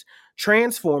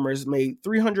 Transformers made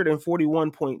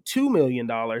 $341.2 million.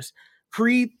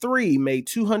 Creed 3 made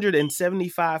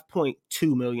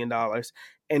 $275.2 million.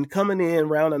 And coming in,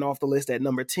 rounding off the list at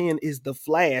number 10 is The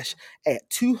Flash at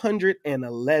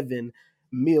 $211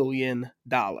 million.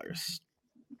 Thoughts?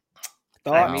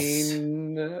 I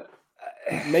mean,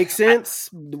 makes sense.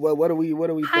 What are we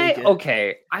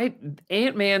thinking?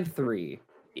 Ant-Man 3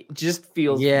 just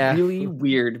feels really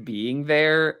weird being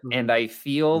there, and I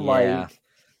feel I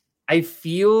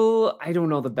don't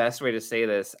know the best way to say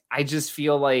this. I just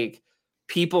feel like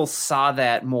people saw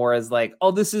that more as like,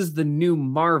 oh, this is the new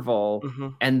Marvel.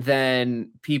 And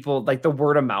then people, like, the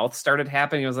word of mouth started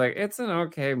happening. It was like, it's an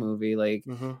okay movie. Like,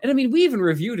 and I mean, we even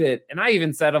reviewed it. And I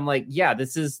even said, I'm like, yeah,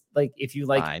 this is like, if you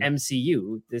like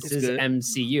MCU, this is good.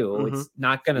 MCU. It's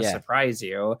not going to surprise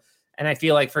you. And I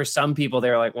feel like for some people,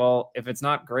 they're like, well, if it's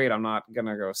not great, I'm not going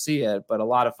to go see it. But a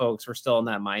lot of folks were still in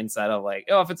that mindset of like,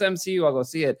 oh, if it's MCU, I'll go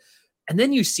see it. And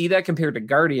then you see that compared to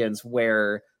Guardians,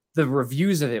 where the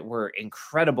reviews of it were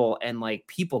incredible and like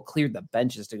people cleared the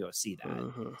benches to go see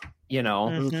that. You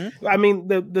know? I mean,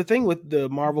 the thing with the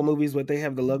Marvel movies, what they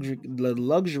have the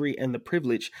luxury and the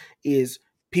privilege is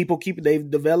they've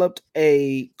developed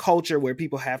a culture where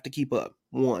people have to keep up.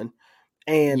 One.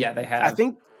 And they have. I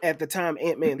think at the time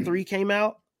Ant-Man 3 came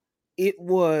out, it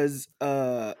was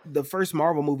the first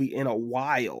Marvel movie in a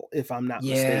while, if I'm not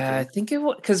mistaken. Yeah, I think it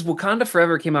was because Wakanda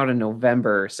Forever came out in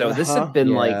November, so this had been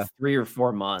like 3 or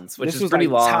 4 months, which is pretty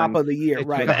long. Top of the year,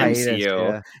 right?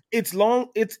 MCU. It's long.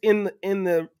 It's in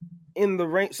the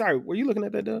range. Sorry, were you looking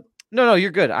at that, Doug? No, you're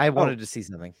good. I wanted to see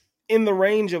something in the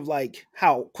range of like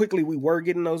how quickly we were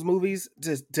getting those movies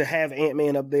to have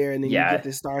Ant-Man up there, and then you get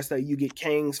this star stuff. You get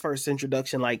Kang's first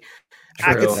introduction. Like,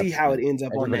 I could see how it ends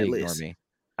up on that list.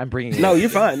 I'm bringing. No, you're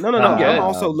fine. No. I'm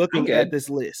also looking at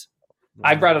this list.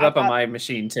 I brought it up on my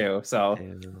machine too. So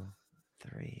 2,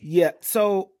 3. Yeah.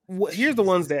 So here's the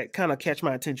ones that kind of catch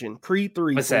my attention. Creed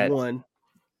 3 for one.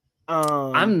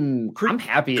 I'm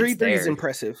happy. Creed 3 is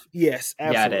impressive. Yes,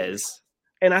 absolutely. Yeah, it is.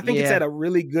 And I think it's at a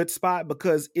really good spot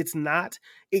because it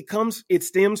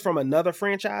stems from another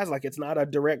franchise. Like, it's not a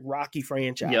direct Rocky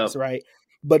franchise, right?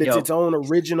 But it's its own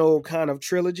original kind of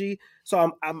trilogy.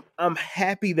 So I'm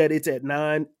happy that it's at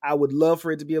 9. I would love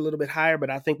for it to be a little bit higher, but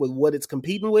I think with what it's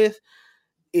competing with,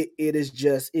 it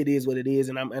is what it is.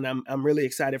 And I'm really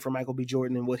excited for Michael B.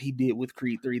 Jordan and what he did with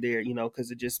Creed 3 there, because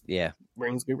it just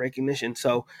brings good recognition.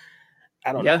 So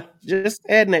I don't know. Just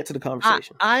adding that to the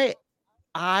conversation.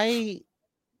 I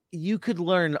you could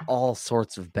learn all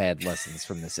sorts of bad lessons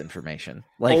from this information.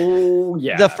 Like,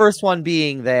 the first one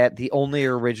being that the only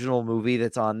original movie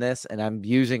that's on this, and I'm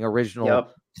using original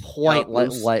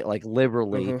like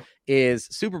liberally, is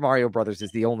Super Mario Brothers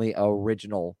is the only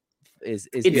original. It's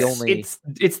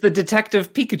the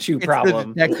Detective Pikachu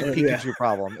problem. The Detective Pikachu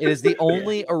problem. It is the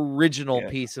only original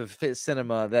piece of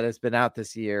cinema that has been out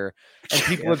this year, and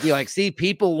people would be like, "See,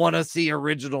 people want to see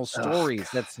original stories."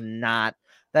 That's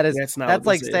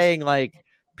like saying like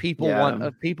people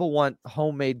want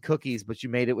homemade cookies, but you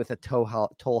made it with a Toll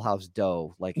House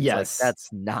dough. Like, that's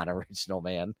not original,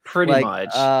 man. Pretty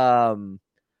much.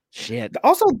 Shit.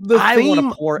 Also,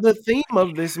 the theme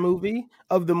of this movie,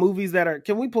 of the movies that are,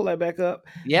 can we pull that back up?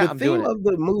 Yeah, the theme of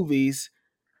the movies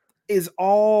is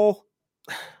all,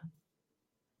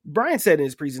 Brian said in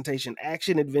his presentation,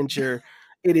 action adventure.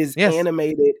 It is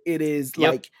animated. It is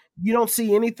like, you don't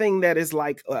see anything that is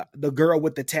like the girl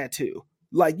with the tattoo.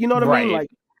 Like, you know what I mean? Like,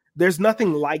 there's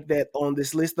nothing like that on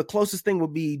this list. The closest thing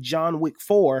would be John Wick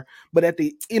 4, but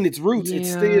in its roots,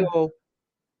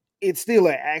 it's still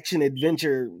an action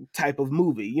adventure type of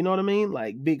movie. You know what I mean?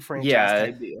 Like, big franchise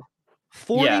type deal.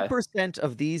 40%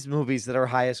 of these movies that are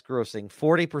highest grossing,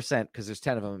 40%, because there's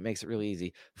 10 of them, it makes it really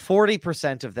easy.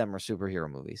 40% of them are superhero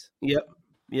movies. Yep.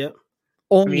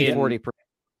 Only 40%.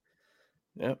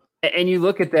 Yep. And you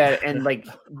look at that, and like,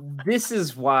 this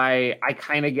is why I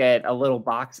kind of get a little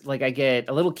I get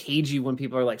a little cagey when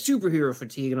people are like superhero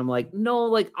fatigue, and I'm like, no,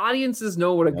 like, audiences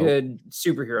know what a good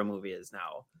superhero movie is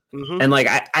now. Mm-hmm. And like,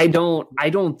 I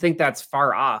don't think that's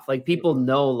far off. Like, people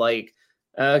know, like,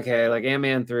 okay, like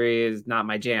Ant-Man 3 is not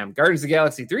my jam. Guardians of the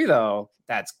Galaxy 3, though,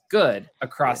 that's good.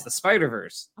 Across the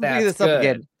Spider-Verse, that's good. Up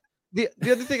again. The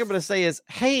other thing I'm going to say is,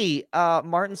 hey,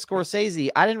 Martin Scorsese,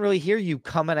 I didn't really hear you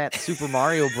coming at Super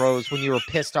Mario Bros. When you were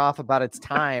pissed off about its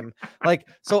time. Like,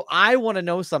 so I want to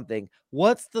know something.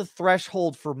 What's the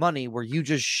threshold for money where you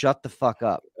just shut the fuck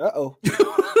up? Uh-oh.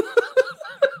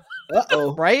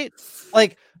 Right?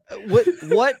 Like,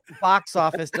 what box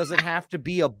office does it have to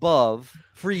be above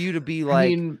for you to be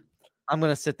like, I'm going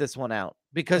to sit this one out?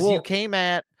 Because you came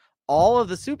at all of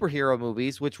the superhero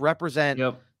movies, which represent,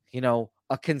 you know,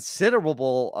 a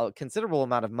considerable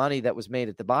amount of money that was made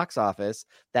at the box office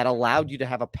that allowed you to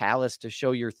have a palace to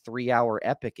show your 3-hour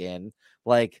epic in.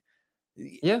 Like,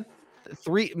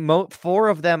 4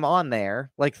 of them on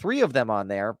there, like 3 of them on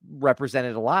there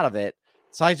represented a lot of it.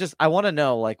 So I want to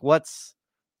know, like, what's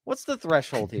the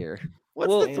threshold here?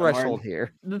 What's the threshold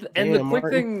here? And the quick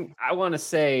thing I want to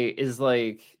say is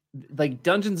like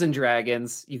Dungeons and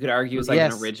Dragons, you could argue is like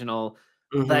an original.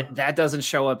 Mm-hmm. That doesn't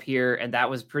show up here, and that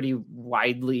was pretty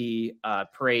widely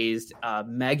praised.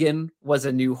 Megan was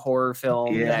a new horror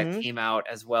film that came out,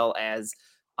 as well as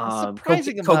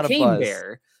Cocaine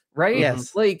Bear, right?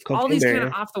 Yes, like Cocaine all these kind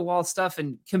of off the wall stuff,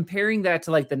 and comparing that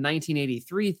to like the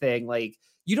 1983 thing, like,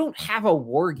 you don't have a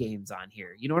War Games on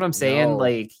here. You know what I'm saying? No.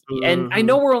 Like, and I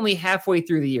know we're only halfway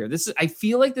through the year. I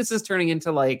feel like this is turning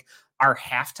into like our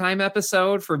halftime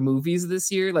episode for movies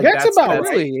this year. Like, that's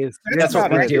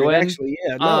what we're doing. Actually,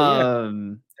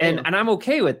 and I'm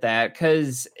okay with that,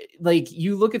 because like,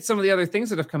 you look at some of the other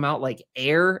things that have come out, like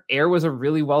Air was a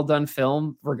really well done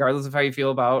film, regardless of how you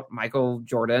feel about Michael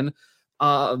Jordan.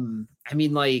 I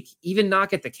mean, like, even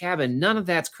Knock at the Cabin, none of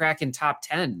that's cracking top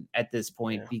 10 at this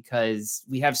point, because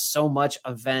we have so much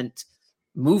event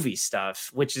movie stuff,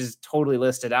 which is totally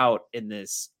listed out in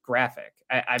this graphic.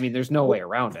 I mean, there's no way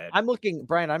around it. I'm looking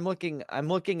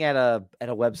at a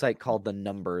website called The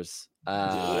Numbers,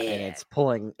 and it's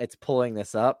pulling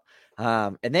this up.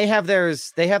 And they have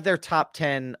their top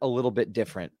 10 a little bit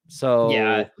different. So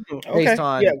based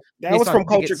on that was from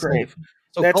Culture Crave.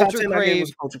 So that Culture Crave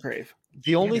was Culture Crave.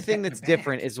 The only thing that's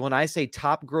different is when I say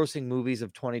top grossing movies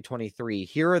of 2023,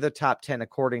 here are the top 10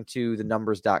 according to the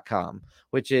numbers.com,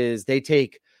 which is they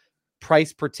take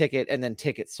price per ticket and then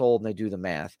tickets sold, and they do the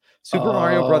math. Super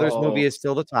Mario Brothers movie is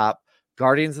still the top.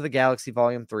 Guardians of the Galaxy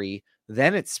Volume 3.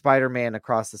 Then it's Spider-Man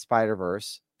Across the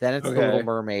Spider-Verse. Then it's The Little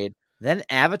Mermaid. Then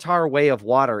Avatar Way of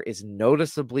Water is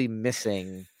noticeably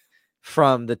missing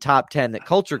from the top 10 that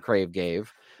Culture Crave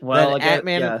gave. Well, then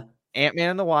Ant-Man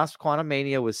and the Wasp: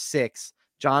 Quantumania was 6.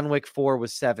 John Wick 4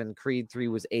 was 7. Creed 3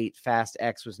 was 8. Fast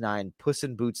X was 9. Puss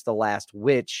in Boots: The Last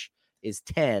Witch is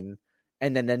 10.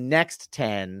 And then the next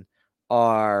 10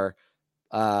 are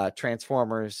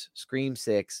Transformers, Scream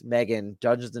 6, Megan,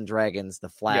 Dungeons and Dragons, The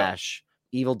Flash,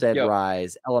 Evil Dead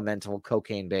Rise, Elemental,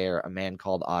 Cocaine Bear, A Man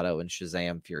Called Otto, and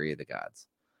Shazam: Fury of the Gods.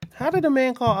 How did A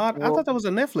Man Called Otto? I thought that was a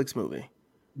Netflix movie.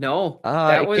 No,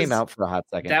 it came out for a hot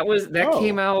second. That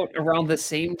came out around the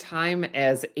same time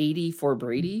as 80 for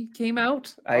Brady came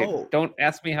out. Don't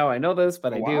ask me how I know this,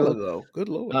 but I do. Ago. Good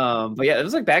Lord. But yeah, it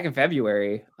was like back in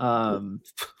February.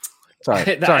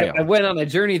 Sorry, I went on a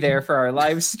journey there for our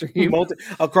live stream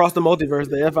across the multiverse,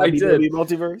 the FIBW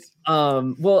multiverse.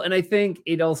 Well, and I think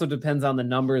it also depends on the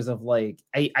numbers of like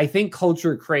I think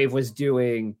Culture Crave was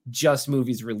doing just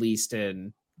movies released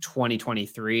in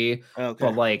 2023,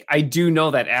 but like I do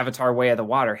know that Avatar: Way of the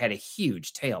Water had a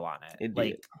huge tail on it.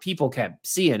 Like people kept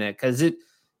seeing it because it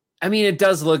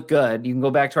does look good. You can go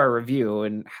back to our review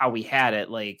and how we had it.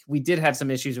 Like we did have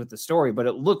some issues with the story, but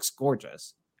it looks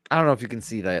gorgeous. I don't know if you can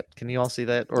see that. Can you all see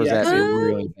that? Or is that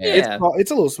really bad? Yeah.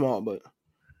 It's a little small, but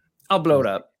I'll blow it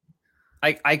up.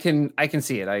 I can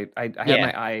see it. I had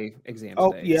my eye exam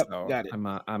today. So got it.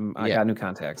 I got new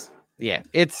contacts. Yeah,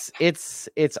 it's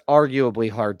arguably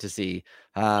hard to see.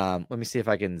 Let me see if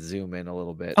I can zoom in a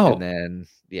little bit, and then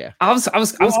I was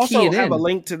also keying have in. A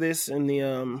link to this in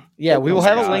the we will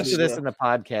have a link to this in the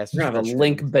podcast. We're gonna have a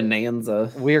link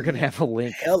bonanza. We're gonna have a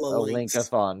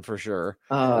link-a-thon for sure.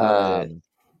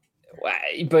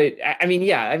 But I mean,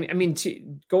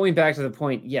 going back to the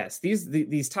point, yes,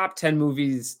 these top 10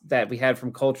 movies that we had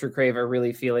from Culture Crave are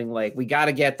really feeling like we got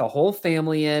to get the whole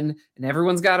family in, and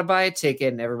everyone's got to buy a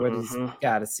ticket, and everybody's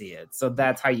got to see it. So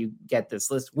that's how you get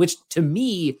this list, which to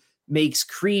me makes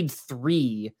Creed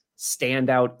 3 stand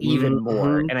out even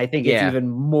more, and I think it's even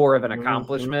more of an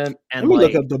accomplishment. And let me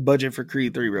look up the budget for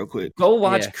Creed 3 real quick. Go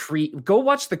watch Creed. Go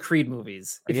watch the Creed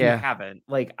movies if you haven't.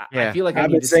 Like, I feel like I've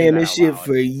been saying this shit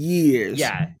for years.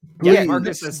 Yeah,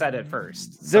 Marcus has said it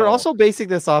first. They're also basing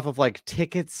this off of like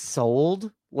tickets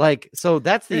sold. Like, so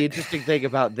that's the interesting thing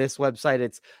about this website.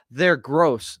 It's they're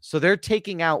gross, so they're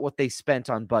taking out what they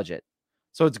spent on budget.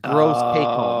 So it's gross take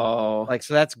home. Like,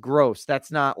 so that's gross.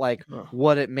 That's not like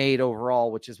what it made overall,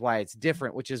 which is why it's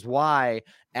different, which is why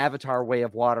Avatar: Way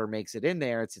of Water makes it in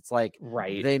there. It's like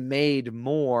they made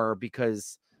more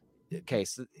because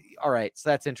all right, so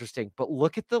that's interesting. But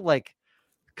look at the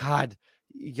God,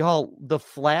 y'all, The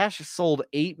Flash sold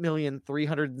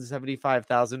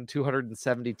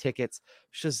 8,375,270 tickets.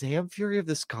 Shazam! Fury of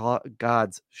the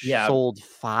Gods sold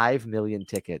 5 million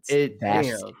tickets. They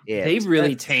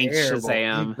really tanked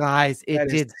Shazam. You guys, it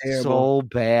did so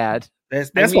bad.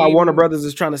 That's why Warner Brothers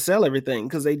is trying to sell everything,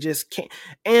 because they just can't.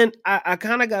 And I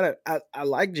kind of gotta. I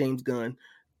like James Gunn,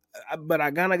 but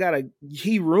I kind of gotta.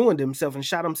 He ruined himself and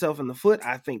shot himself in the foot.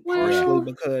 I think partially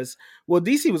because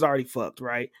DC was already fucked,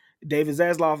 right? David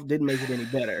Zaslav didn't make it any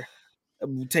better,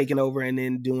 taking over and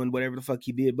then doing whatever the fuck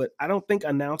he did. But I don't think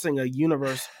announcing a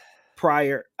universe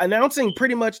announcing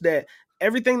pretty much that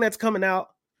everything that's coming out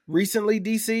recently,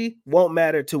 DC, won't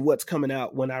matter to what's coming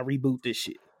out when I reboot this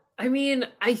shit. I mean,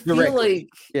 I feel like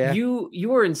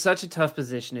you are in such a tough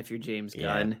position if you're James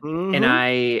Gunn. And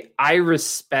I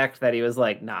respect that he was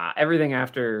like, nah, everything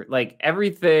after, like,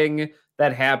 everything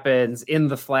that happens in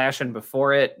The Flash and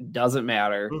before it doesn't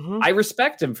matter. I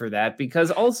respect him for that,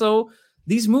 because also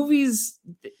these movies,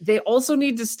 they also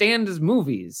need to stand as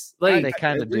movies. Like, they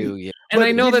kind of do. Yeah. And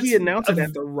I know that he announced it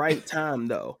at the right time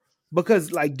though,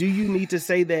 because like, do you need to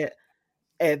say that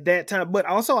at that time? But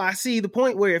also I see the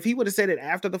point where if he would have said it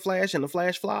after The Flash and The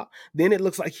Flash flop, then it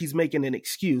looks like he's making an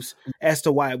excuse as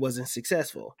to why it wasn't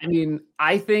successful. I mean,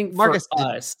 I think Marcus, for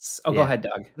us, go ahead,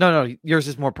 Doug. No, yours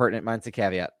is more pertinent. Mine's a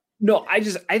caveat. No, I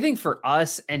think for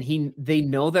us, and they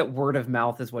know that word of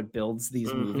mouth is what builds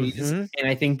these movies. And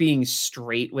I think being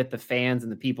straight with the fans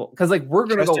and the people, because like, we're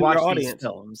going to go watch these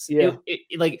films. Yeah.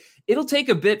 It'll take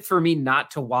a bit for me not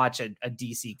to watch a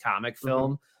DC comic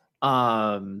film.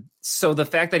 So the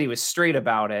fact that he was straight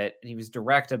about it and he was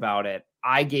direct about it,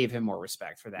 I gave him more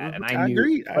respect for that. And I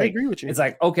agree with you. It's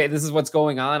like, okay, this is what's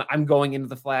going on. I'm going into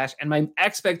The Flash, and my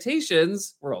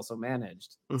expectations were also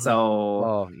managed.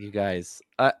 So, you guys,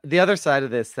 the other side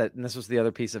of this, and this was the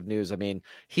other piece of news. I mean,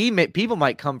 people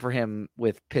might come for him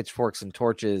with pitchforks and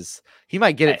torches. He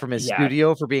might get it from his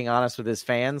studio, for being honest with his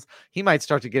fans. He might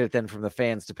start to get it then from the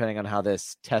fans, depending on how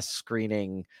this test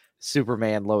screening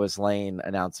Superman Lois Lane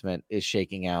announcement is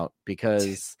shaking out.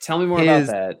 Because tell me more about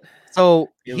that. So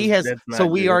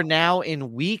we are now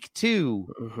in week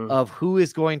 2 of who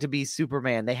is going to be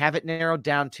Superman. They have it narrowed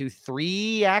down to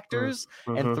 3 actors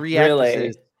and 3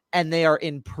 actresses, and they are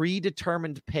in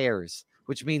predetermined pairs,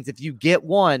 which means if you get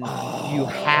one, you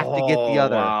have to get the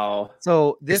other. Wow.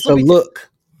 So this look.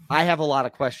 I have a lot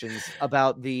of questions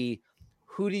about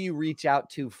who do you reach out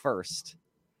to first?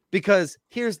 Because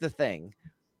here's the thing.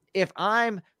 If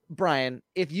I'm Brian,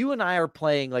 if you and I are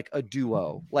playing like a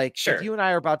duo, like if you and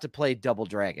I are about to play Double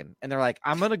Dragon, and they're like,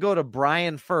 I'm going to go to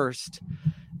Brian first,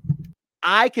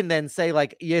 I can then say,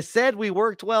 like, you said we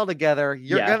worked well together.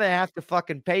 You're gonna have to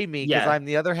fucking pay me because I'm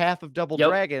the other half of Double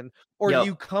Dragon. Or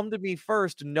you come to me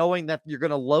first knowing that you're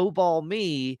gonna lowball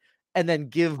me and then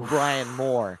give Brian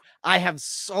more. I have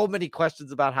so many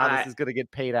questions about how this is gonna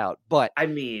get paid out. But I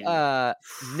mean,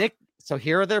 Nick, so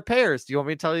here are their pairs. Do you want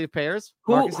me to tell you the pairs?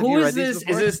 Who is this?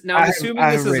 Is this now?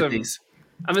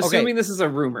 I'm assuming this is a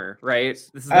rumor, right?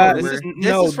 This is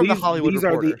this is from the Hollywood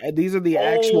Reporter. These are the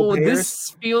actual pairs.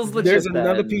 This feels legit. There's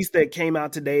another piece that came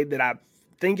out today that I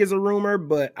think is a rumor,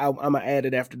 but I'm gonna add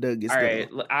it after Doug gets done.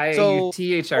 So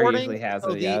THR usually has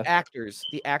it. The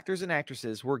actors and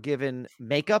actresses were given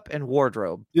makeup and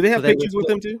wardrobe. Do they have pictures with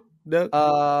them too, Doug?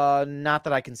 Not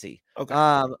that I can see. Okay.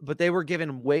 But they were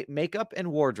given makeup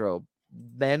and wardrobe.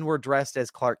 Men were dressed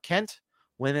as Clark Kent.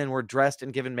 Women were dressed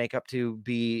and given makeup to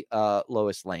be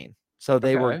Lois Lane. So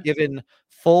they were given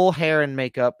full hair and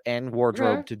makeup and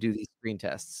wardrobe to do these screen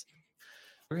tests.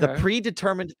 The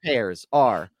predetermined pairs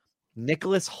are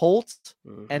Nicholas Hoult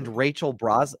and Rachel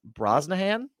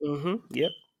Brosnahan. Mm-hmm.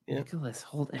 Yep. Nicholas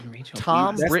Hoult and Rachel.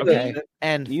 Tom Britton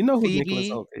and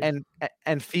Phoebe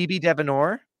and Phoebe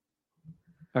Devenore.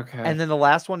 Okay. And then the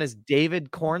last one is David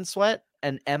Cornsweet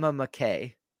and Emma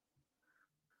McKay.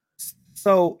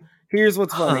 So here's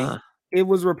what's funny. It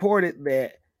was reported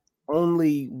that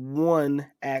only one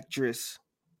actress,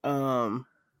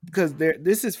 because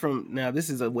this is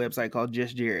a website called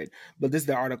Just Jared, but this is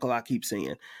the article I keep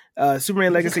seeing.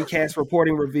 Superman Legacy cast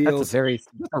reporting reveals.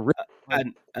 I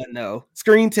know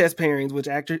screen test pairings,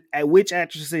 which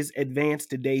actresses advanced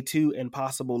to day 2 and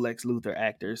possible Lex Luthor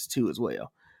actors too as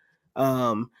well.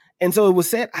 And so it was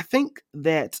said. I think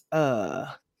that oh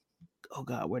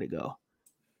God, where'd it go?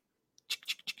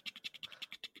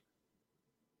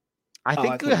 I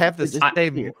think you have the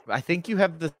same. I think you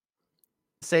have the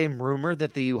same rumor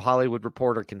that the Hollywood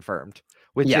Reporter confirmed,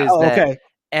 which is that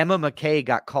Emma McKay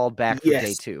got called back for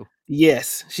day 2.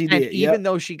 Yes, she did. And even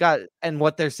though she got, and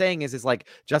what they're saying is like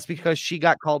just because she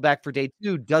got called back for day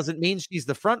 2 doesn't mean she's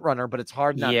the front runner, but it's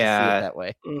hard not to see it that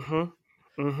way.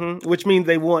 Which means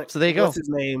they want. So there you go. What's his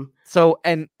name? So,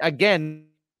 and again,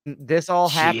 this all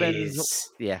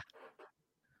happens. Yeah.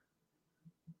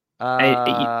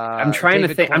 I'm trying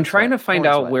to think. I'm trying to find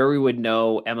out where we would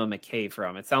know Emma McKay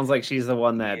from. It sounds like she's the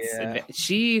one that's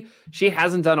she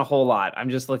hasn't done a whole lot. I'm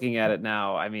just looking at it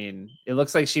now. I mean, it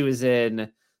looks like she was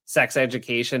in Sex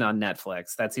Education on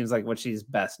Netflix. That seems like what she's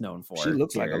best known for. She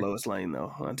looks like a Lois Lane,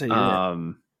 though. I'll tell you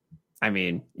that. I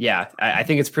mean, yeah, I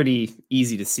think it's pretty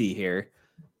easy to see here.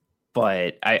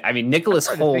 But I mean, Nicholas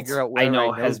Hoult, I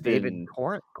know has been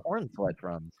Cornsweet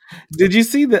from. Did you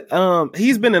see that?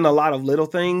 He's been in a lot of little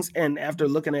things, and after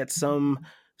looking at some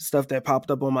stuff that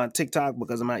popped up on my TikTok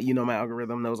because of my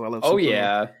algorithm knows I love.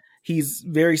 Superman, he's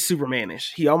very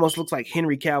Supermanish. He almost looks like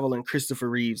Henry Cavill and Christopher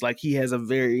Reeves. Like he has a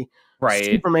very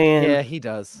Superman. Yeah, he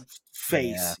does.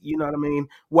 Face. Yeah. You know what I mean?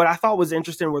 What I thought was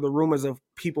interesting were the rumors of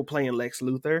people playing Lex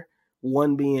Luthor.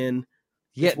 One being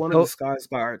one of the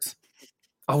Skarsgårds.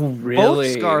 Oh,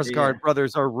 really? Both Skarsgård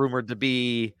brothers are rumored to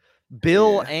be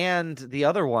Bill and the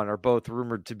other one are both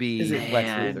rumored to be Lex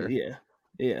Luthor.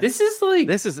 Yeah. This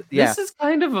is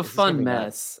kind of a fun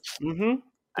mess. Mm-hmm.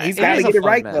 He's got to get it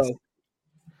right though.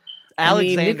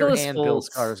 Alexander and Bill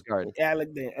Skarsgård.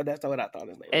 That's what I thought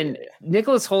his name. And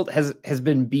Nicholas Hoult has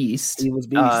been Beast. He was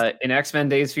Beast in X-Men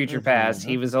Days Future Past.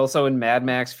 He was also in Mad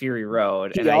Max Fury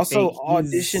Road. He also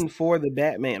auditioned for the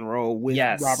Batman role with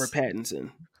Robert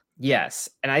Pattinson. Yes,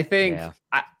 and I think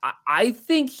I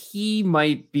think he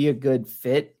might be a good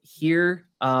fit here,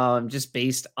 just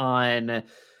based on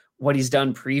what he's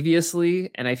done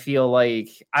previously, and I feel like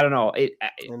I don't know.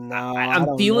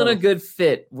 I'm feeling a good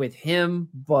fit with him,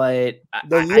 but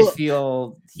I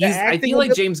feel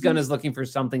like James Gunn is looking for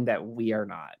something that we are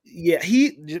not. Yeah,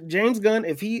 James Gunn,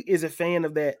 if he is a fan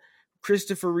of that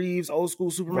Christopher Reeves old school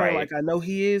Superman, like I know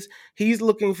he is, he's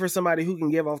looking for somebody who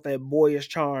can give off that boyish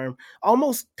charm,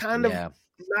 almost kind of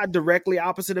not directly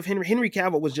opposite of Henry. Henry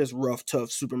Cavill was just rough,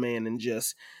 tough Superman and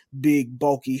just big,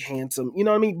 bulky, handsome. You know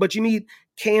what I mean? But you need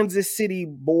Kansas City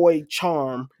boy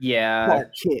charm. Yeah.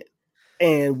 Clark Kent.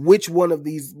 And which one of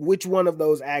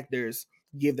those actors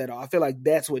give that off? I feel like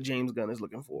that's what James Gunn is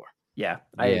looking for. Yeah,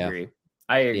 I agree.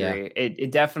 Yeah.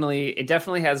 It definitely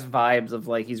has vibes of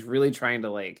like he's really trying to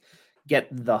like get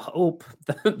the hope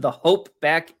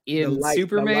back in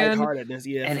Superman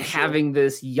and having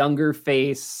this younger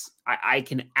face. I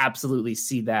can absolutely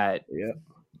see that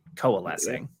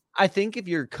coalescing. I think if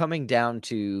you're coming down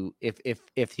to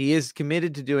if he is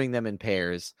committed to doing them in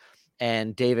pairs,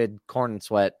 and David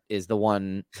Cornsweet is the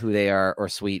one who they are, or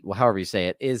Sweet, however you say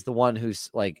it, is the one who's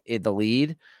like in the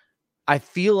lead. I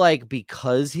feel like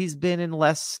because he's been in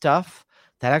less stuff,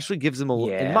 that actually gives him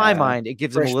in my mind, it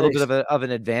gives him a little bit of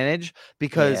an advantage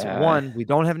because one, we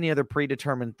don't have any other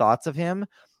predetermined thoughts of him,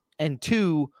 and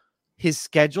two, his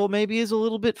schedule maybe is a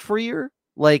little bit freer.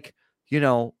 Like,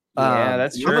 that's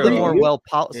some true. of the more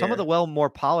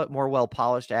well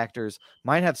polished actors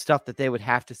might have stuff that they would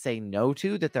have to say no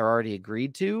to that they're already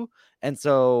agreed to, and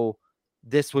so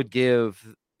this would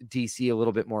give DC a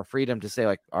little bit more freedom to say,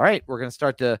 like, all right, we're going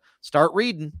to start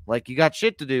reading, like, you got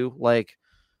shit to do, like,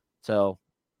 so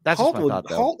that's just my thought,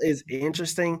 though. Holt is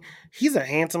interesting. He's a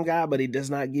handsome guy, but he does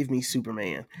not give me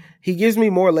Superman. He gives me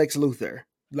more Lex Luthor.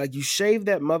 Like, you shave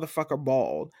that motherfucker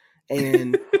bald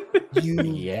and you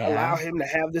allow him to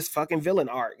have this fucking villain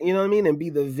arc, you know what I mean, and be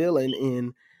the villain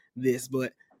in this.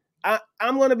 But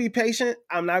I'm going to be patient.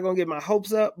 I'm not going to get my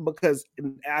hopes up because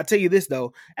I'll tell you this,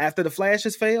 though. After The Flash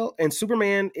has failed and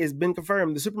Superman has been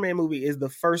confirmed, the Superman movie is the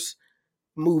first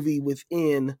movie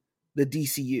within the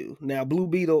DCU. Now, Blue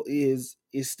Beetle is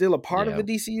still a part of the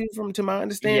DCU, to my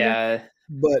understanding. Yeah.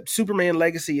 But Superman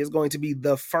Legacy is going to be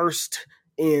the first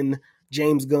in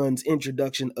James Gunn's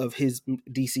introduction of his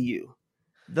DCU.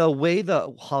 The way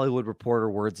the Hollywood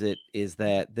Reporter words it is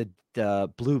that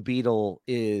the Blue Beetle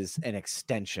is an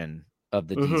extension of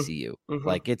the DCU.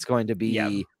 Like, it's going to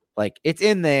be like, it's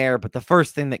in there, but the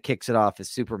first thing that kicks it off is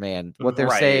Superman. What they're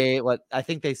saying, I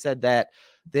think they said that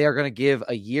they are going to give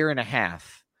a year and a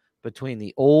half between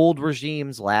the old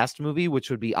regime's last movie, which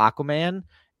would be Aquaman,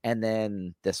 and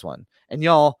then this one. And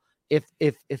y'all, if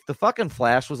the fucking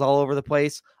Flash was all over the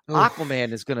place,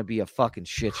 Aquaman is going to be a fucking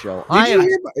shit show. So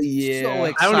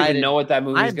excited. I don't even know what that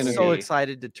movie is going to be. I'm so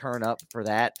excited to turn up for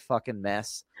that fucking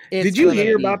mess. Did you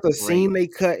hear about the scene they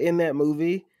cut in that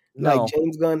movie? No. Like,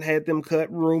 James Gunn had them cut,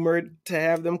 rumored to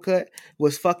have them cut,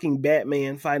 was fucking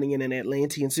Batman fighting in an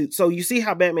Atlantean suit. So you see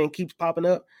how Batman keeps popping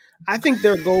up? I think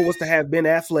their goal was to have Ben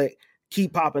Affleck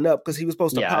keep popping up because he was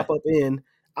supposed to pop up in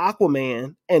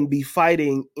Aquaman and be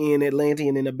fighting in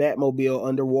Atlantean in a Batmobile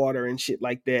underwater and shit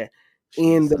like that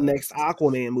in the next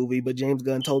Aquaman movie, but James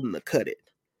Gunn told him to cut it.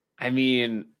 I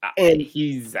mean, and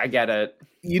I get it.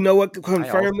 You know what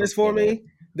confirmed this for me?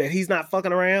 That he's not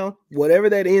fucking around. Whatever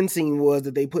that end scene was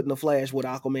that they put in the Flash with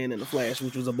Aquaman and the Flash,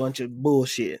 which was a bunch of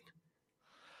bullshit.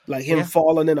 Like him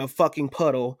falling in a fucking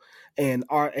puddle and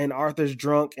Arthur's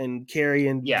drunk and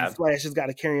carrying the Flash has got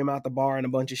to carry him out the bar and a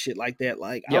bunch of shit like that.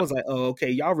 Like, I was like, oh, okay,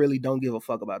 y'all really don't give a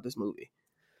fuck about this movie.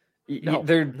 No,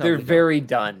 they're very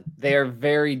done. They are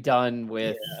very done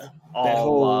with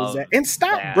all of and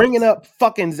stop bringing up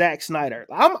fucking Zack Snyder.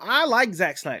 I like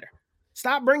Zack Snyder.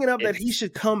 Stop bringing up that he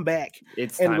should come back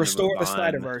and restore the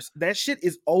Snyderverse. That shit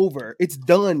is over. It's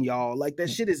done, y'all. Like, that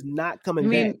shit is not coming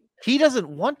back. He doesn't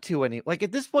want to like,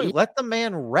 at this point, let the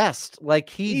man rest. Like,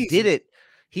 he did it.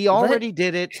 He already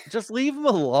did it. Just leave him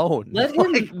alone. Let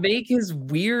him make his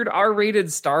weird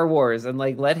R-rated Star Wars and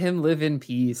like let him live in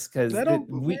peace. Because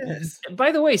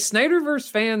by the way, Snyderverse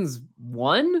fans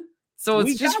won. So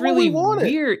it's just really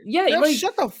weird. Yeah, like,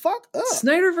 shut the fuck up.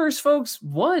 Snyderverse folks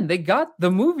won. They got the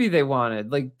movie they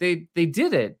wanted. Like, they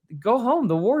did it. Go home.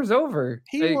 The war's over.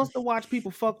 He wants to watch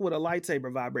people fuck with a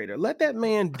lightsaber vibrator. Let that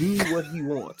man do what he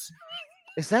wants.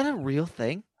 Is that a real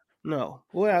thing? No.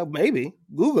 Well, maybe.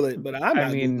 Google it, but I'm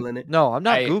not Googling it. No, I'm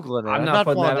not Googling it. I'm not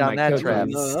falling down that trap.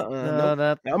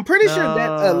 No. I'm pretty sure that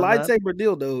a lightsaber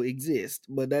dildo exists,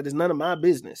 but that is none of my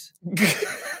business.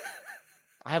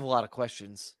 I have a lot of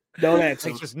questions. Don't answer.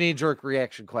 It's just knee-jerk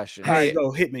reaction questions. All right, go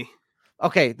hit me.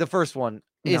 Okay, the first one.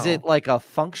 Is it like a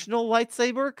functional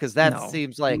lightsaber? Because that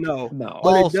seems like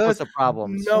all sorts of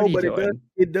problems. No, but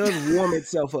it does warm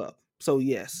itself up. So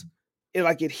yes,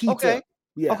 it heats up.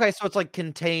 Yeah. Okay, so it's like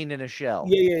contained in a shell.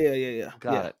 Yeah.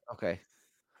 Got it. Okay.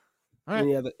 All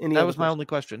right. That was my only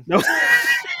question. No.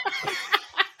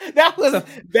 That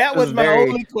was my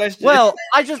only question. Well,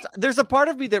 there's a part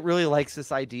of me that really likes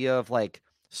this idea of like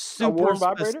super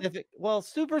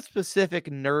specific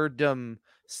nerddom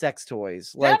sex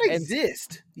toys that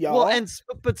exist, y'all. Well,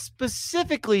 but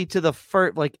specifically to the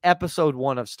first, like, episode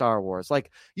 1 of Star Wars.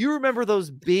 Like, you remember those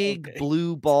big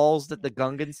blue balls that the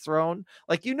Gungans thrown?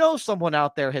 Like, someone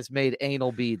out there has made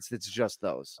anal beads that's just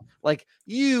those. Like,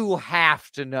 you have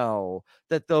to know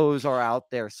that those are out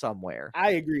there somewhere.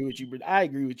 I agree with you, but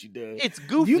Doug. It's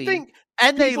goofy. You think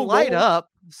and they light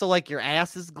up, so like your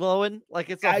ass is glowing.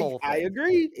 Like, it's a whole thing. I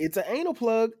agree. It's an anal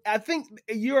plug. I think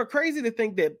you're crazy to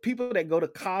think that people that go to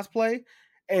cosplay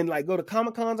and like go to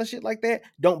Comic-Cons and shit like that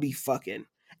don't be fucking.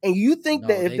 And you think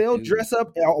that if they'll dress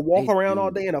up or walk around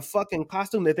all day in a fucking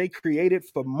costume that they created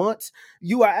for months,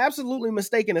 you are absolutely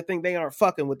mistaken to think they aren't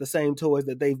fucking with the same toys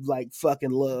that they've like fucking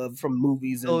loved from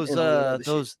movies.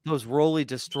 Those Rolly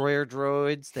Destroyer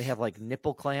droids, they have like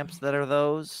nipple clamps that are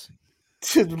those.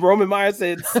 Roman Myers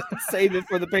said, "Save it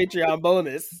for the Patreon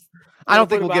bonus." I don't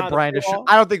think we'll get Brian to.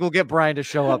 I don't think we'll get Brian to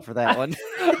show up for that one.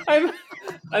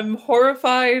 I'm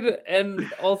horrified and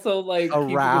also like aroused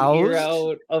keeping an ear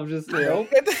out of just no,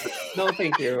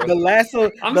 thank you. The last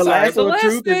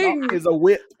thing is a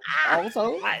whip.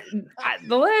 Also,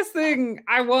 the last thing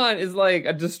I want is like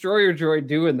a destroyer droid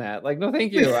doing that. Like, no,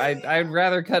 thank you. I'd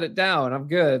rather cut it down. I'm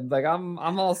good. Like, I'm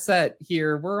all set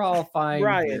here. We're all fine.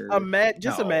 Brian,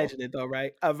 imagine it though,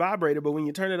 right? A vibrator, but when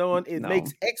you turn it on, it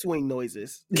makes X-wing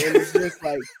noises, and it's just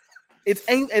like. It's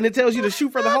aimed and it tells you to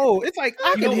shoot for the hole. It's like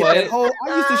I can hit that hole.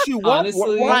 I used to shoot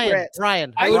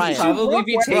Brian. I would probably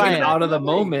be taken out of the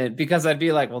moment because I'd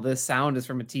be like, "Well, this sound is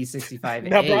from a T-65A.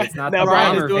 It's not the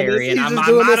bomber variant. I'm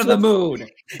out of the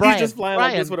mood." He's just flying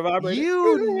like this with a vibrator.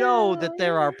 You know that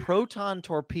there are proton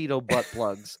torpedo butt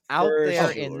plugs out there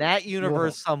in that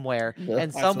universe somewhere,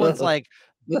 and someone's like,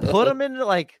 put them in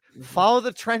like. Follow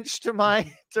the trench to my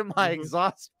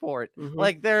exhaust port.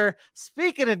 Like they're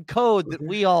speaking in code that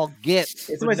we all get.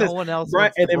 No one else.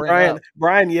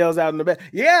 Brian yells out in the back,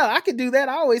 "Yeah, I could do that.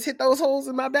 I always hit those holes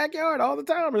in my backyard all the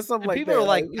time," or something like that. People are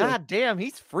like, "God damn,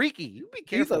 he's freaky. You be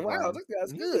careful." He's like, "Wow, this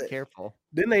guy's good." Be careful.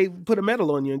 Then they put a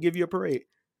medal on you and give you a parade.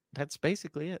 That's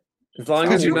basically it. As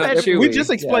long as you're not chewy. We just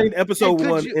explained episode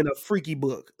 1 in a freaky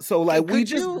book. So like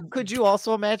could you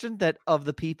also imagine that of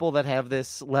the people that have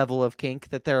this level of kink,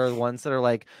 that there are the ones that are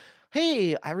like,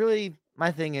 hey,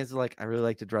 my thing is like, I really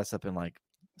like to dress up in like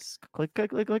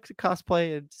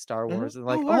cosplay and Star Wars and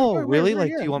like, really?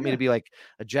 Like, do you want me to be like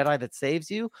a Jedi that saves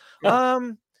you?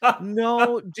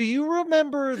 No. Do you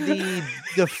remember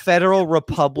the Federal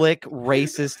Republic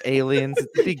racist aliens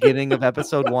at the beginning of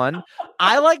episode 1?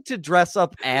 I like to dress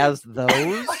up as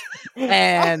those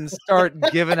and start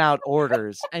giving out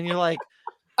orders. And you're like,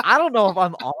 I don't know if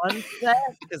I'm on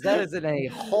that because that is in a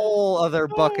whole other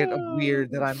bucket of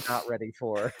weird that I'm not ready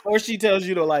for. Or she tells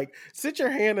you to like sit your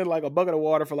hand in like a bucket of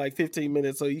water for like 15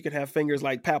 minutes so you can have fingers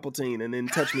like Palpatine and then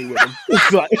touch me with them.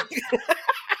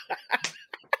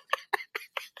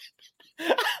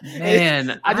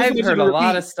 Man, I've heard a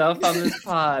lot of stuff on this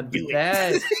pod.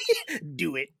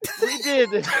 Do it. We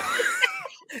did.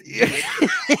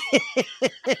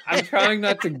 I'm trying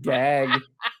not to gag.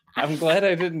 I'm glad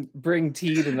I didn't bring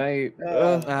tea tonight. You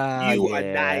are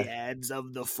naiads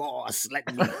of the Force.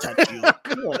 Let me touch you.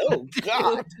 Oh,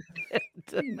 God.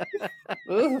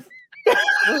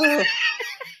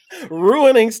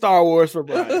 Ruining Star Wars for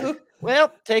Brian.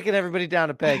 Well, taking everybody down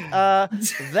a peg.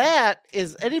 That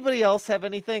is. Anybody else have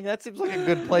anything? That seems like a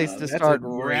good place to start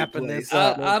wrapping this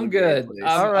up. I'm good.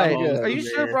 All right. Are you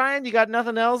sure, Brian? You got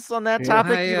nothing else on that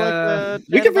topic?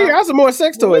 We can figure out some more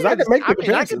sex toys. I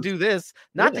could do this.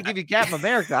 Not to give you Captain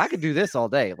America. I could do this all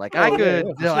day. Like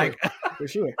for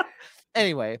sure.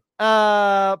 Anyway,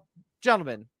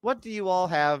 gentlemen, what do you all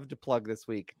have to plug this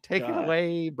week? Take it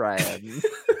away, Brian.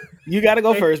 You got to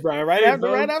go first, Brian. Right after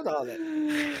all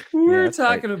that. We're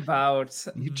talking about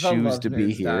you choose to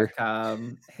be here.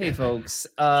 Hey, folks,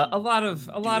 a lot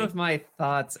of my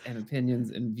thoughts and opinions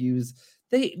and views.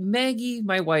 Maggie,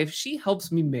 my wife, she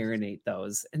helps me marinate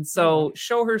those, and so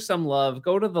show her some love.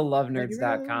 Go to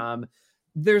thelovenerds.com.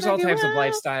 There's all types of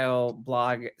lifestyle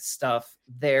blog stuff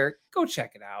there. Go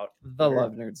check it out.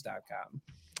 Thelovenerds.com.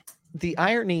 The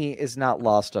irony is not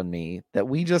lost on me that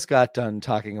we just got done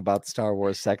talking about Star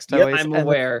Wars sex toys. I'm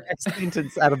aware. The next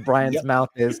sentence out of Brian's mouth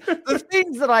is the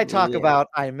things that I talk about,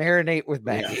 I marinate with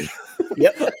Maggie.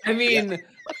 Yep. I mean,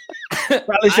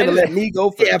 probably should have let me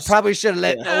go first. Yeah, probably should have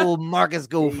let old Marcus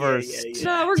go first.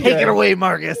 No, we're Take it away,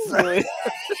 Marcus.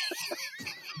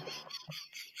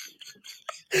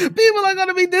 People are going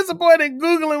to be disappointed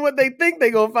Googling what they think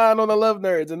they're going to find on the Love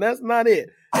Nerds, and that's not it.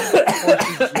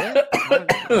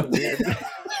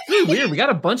 Weird. We got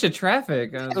a bunch of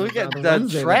traffic.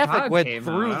 The traffic went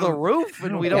through the roof,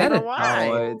 and we don't know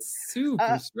why. It's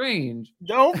super strange.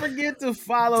 Don't forget to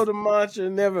follow the mantra: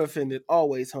 never offended,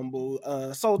 always humble.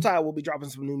 Soul Tie will be dropping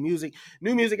some new music.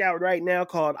 New music out right now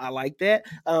called "I Like That."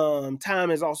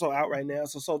 Time is also out right now,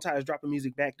 so Soul Tie is dropping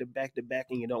music back to back to back,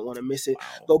 and you don't want to miss it.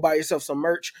 Wow. Go buy yourself some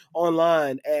merch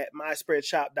online at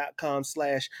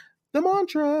myspreadshop.com/The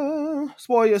Mantra.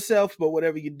 Spoil yourself, but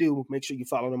whatever you do, make sure you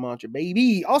follow the mantra,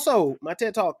 baby. Also, my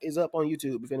TED Talk is up on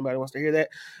YouTube if anybody wants to hear that.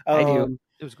 I do.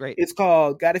 It was great. It's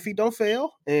called God If He Don't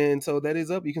Fail, and so that is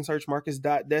up. You can search Marcus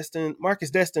Destin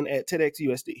at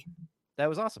TEDxUSD. That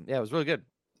was awesome. Yeah, it was really good.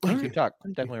 Good talk.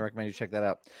 Definitely recommend you check that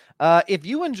out. If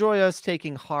you enjoy us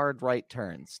taking hard right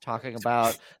turns, talking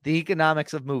about the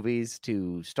economics of movies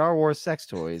to Star Wars sex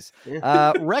toys,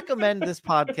 recommend this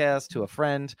podcast to a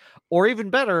friend, or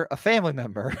even better, a family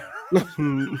member.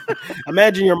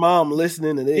 Imagine your mom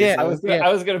listening to this. Yeah, I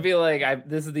was gonna be like,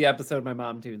 this is the episode my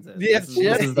mom tunes in. This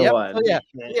is the one. Oh, yeah.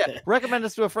 Recommend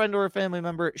us to a friend or a family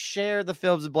member. Share the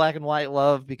Films in Black and White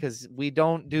love, because we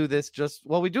don't do this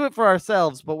we do it for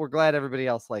ourselves, but we're glad everybody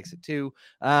else likes it too.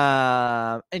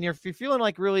 And if you're feeling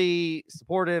like really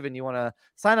supportive and you want to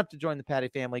sign up to join the Patty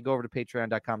family, go over to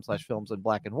patreon.com/films in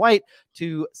black and white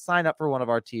to sign up for one of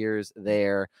our tiers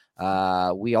there.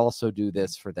 We also do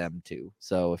this for them too.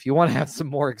 So if you want to have some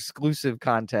more exclusive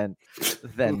content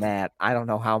than that, I don't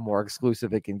know how more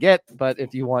exclusive it can get, but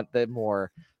if you want the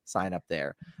more, sign up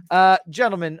there.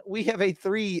 Gentlemen, we have a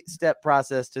 3-step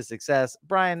process to success.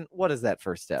 Brian, what is that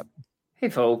first step? Hey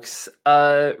folks,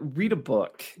 read a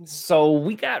book. So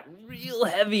we got real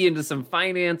heavy into some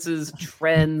finances,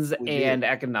 trends, and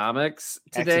economics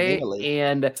today.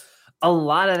 And a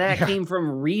lot of that came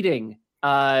from reading.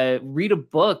 Read a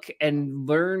book and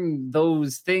learn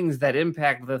those things that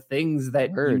impact the things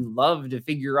that you love to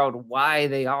figure out why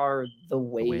they are the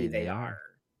way they are.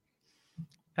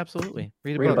 Absolutely.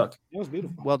 Read a book. That was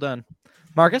beautiful. Well done.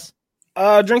 Marcus?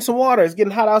 Drink some water. It's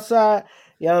getting hot outside.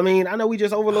 You know what I mean? I know we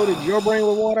just overloaded your brain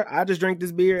with water. I just drank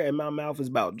this beer and my mouth is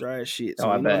about dry as shit.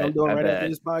 So you know what I'm doing after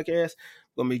this podcast?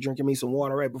 I'm going to be drinking me some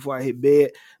water right before I hit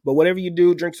bed. But whatever you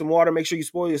do, drink some water. Make sure you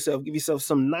spoil yourself. Give yourself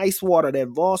some nice water, that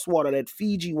Voss water, that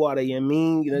Fiji water. You know what I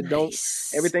mean? You know, don't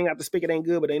everything out the spigot ain't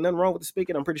good, but ain't nothing wrong with the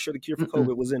spigot. I'm pretty sure the cure for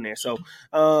COVID was in there. So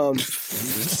holla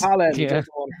at me. Drink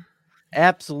some water.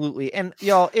 Absolutely. And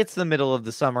y'all, it's the middle of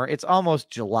the summer. It's almost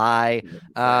July.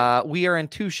 We are in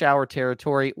 2-shower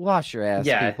territory. Wash your ass,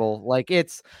 people. Like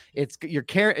it's going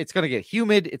to get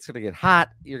humid. It's going to get hot.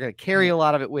 You're going to carry a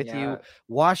lot of it with you.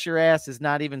 Wash your ass is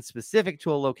not even specific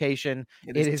to a location.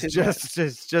 It is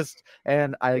just,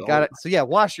 and I got it. So yeah,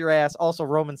 wash your ass. Also,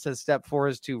 Roman says step 4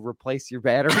 is to replace your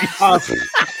batteries.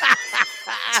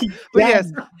 But yes,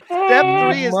 step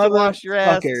 3 is to wash your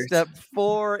ass. Step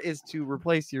 4 is to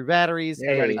replace your batteries.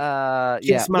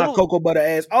 Kiss my cocoa butter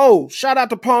ass. Oh, shout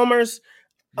out to Palmer's.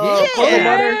 Cocoa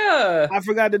butter. I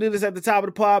forgot to do this at the top of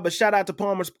the pod, but shout out to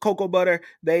Palmer's Cocoa Butter.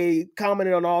 They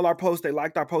commented on all our posts. They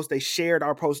liked our post. They shared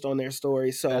our post on their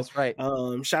story. So that's right.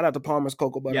 Shout out to Palmer's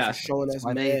Cocoa Butter for showing us.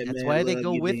 That's why they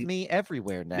go with me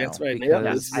everywhere now. That's right.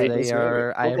 Because they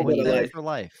are. I am with them for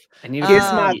life. And you kiss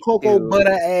my cocoa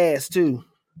butter ass too.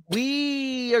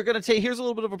 We are going to take, here's a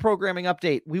little bit of a programming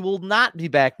update. We will not be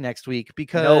back next week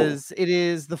because it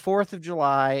is the 4th of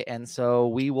July. And so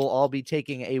we will all be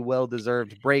taking a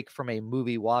well-deserved break from a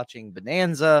movie watching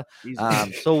bonanza.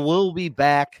 So we'll be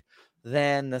back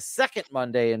then the second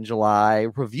Monday in July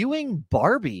reviewing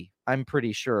Barbie. I'm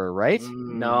pretty sure, right?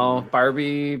 No,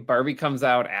 Barbie comes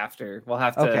out after. We'll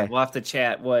have to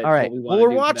chat. All right. What we'll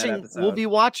be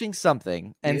watching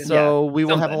something. And so we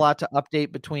will have a lot to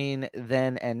update between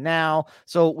then and now.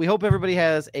 So we hope everybody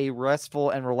has a restful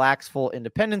and relaxful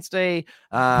Independence Day.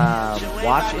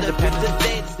 Watch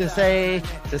Independence Day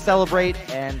to celebrate.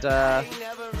 And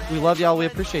we love y'all. We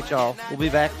appreciate y'all. We'll be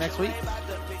back next week.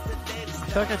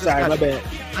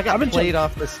 I got played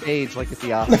off the stage like at the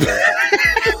Oscars.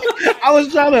 I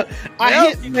was trying to. I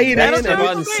hit fade in.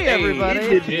 Everybody.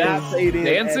 It did not fade in.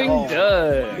 Dancing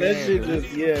does. That shit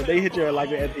just they hit you like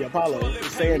at the Apollo.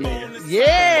 Sandman.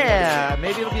 Yeah,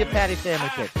 maybe it'll be a Patty family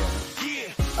pick.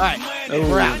 All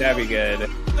right, that'd be good.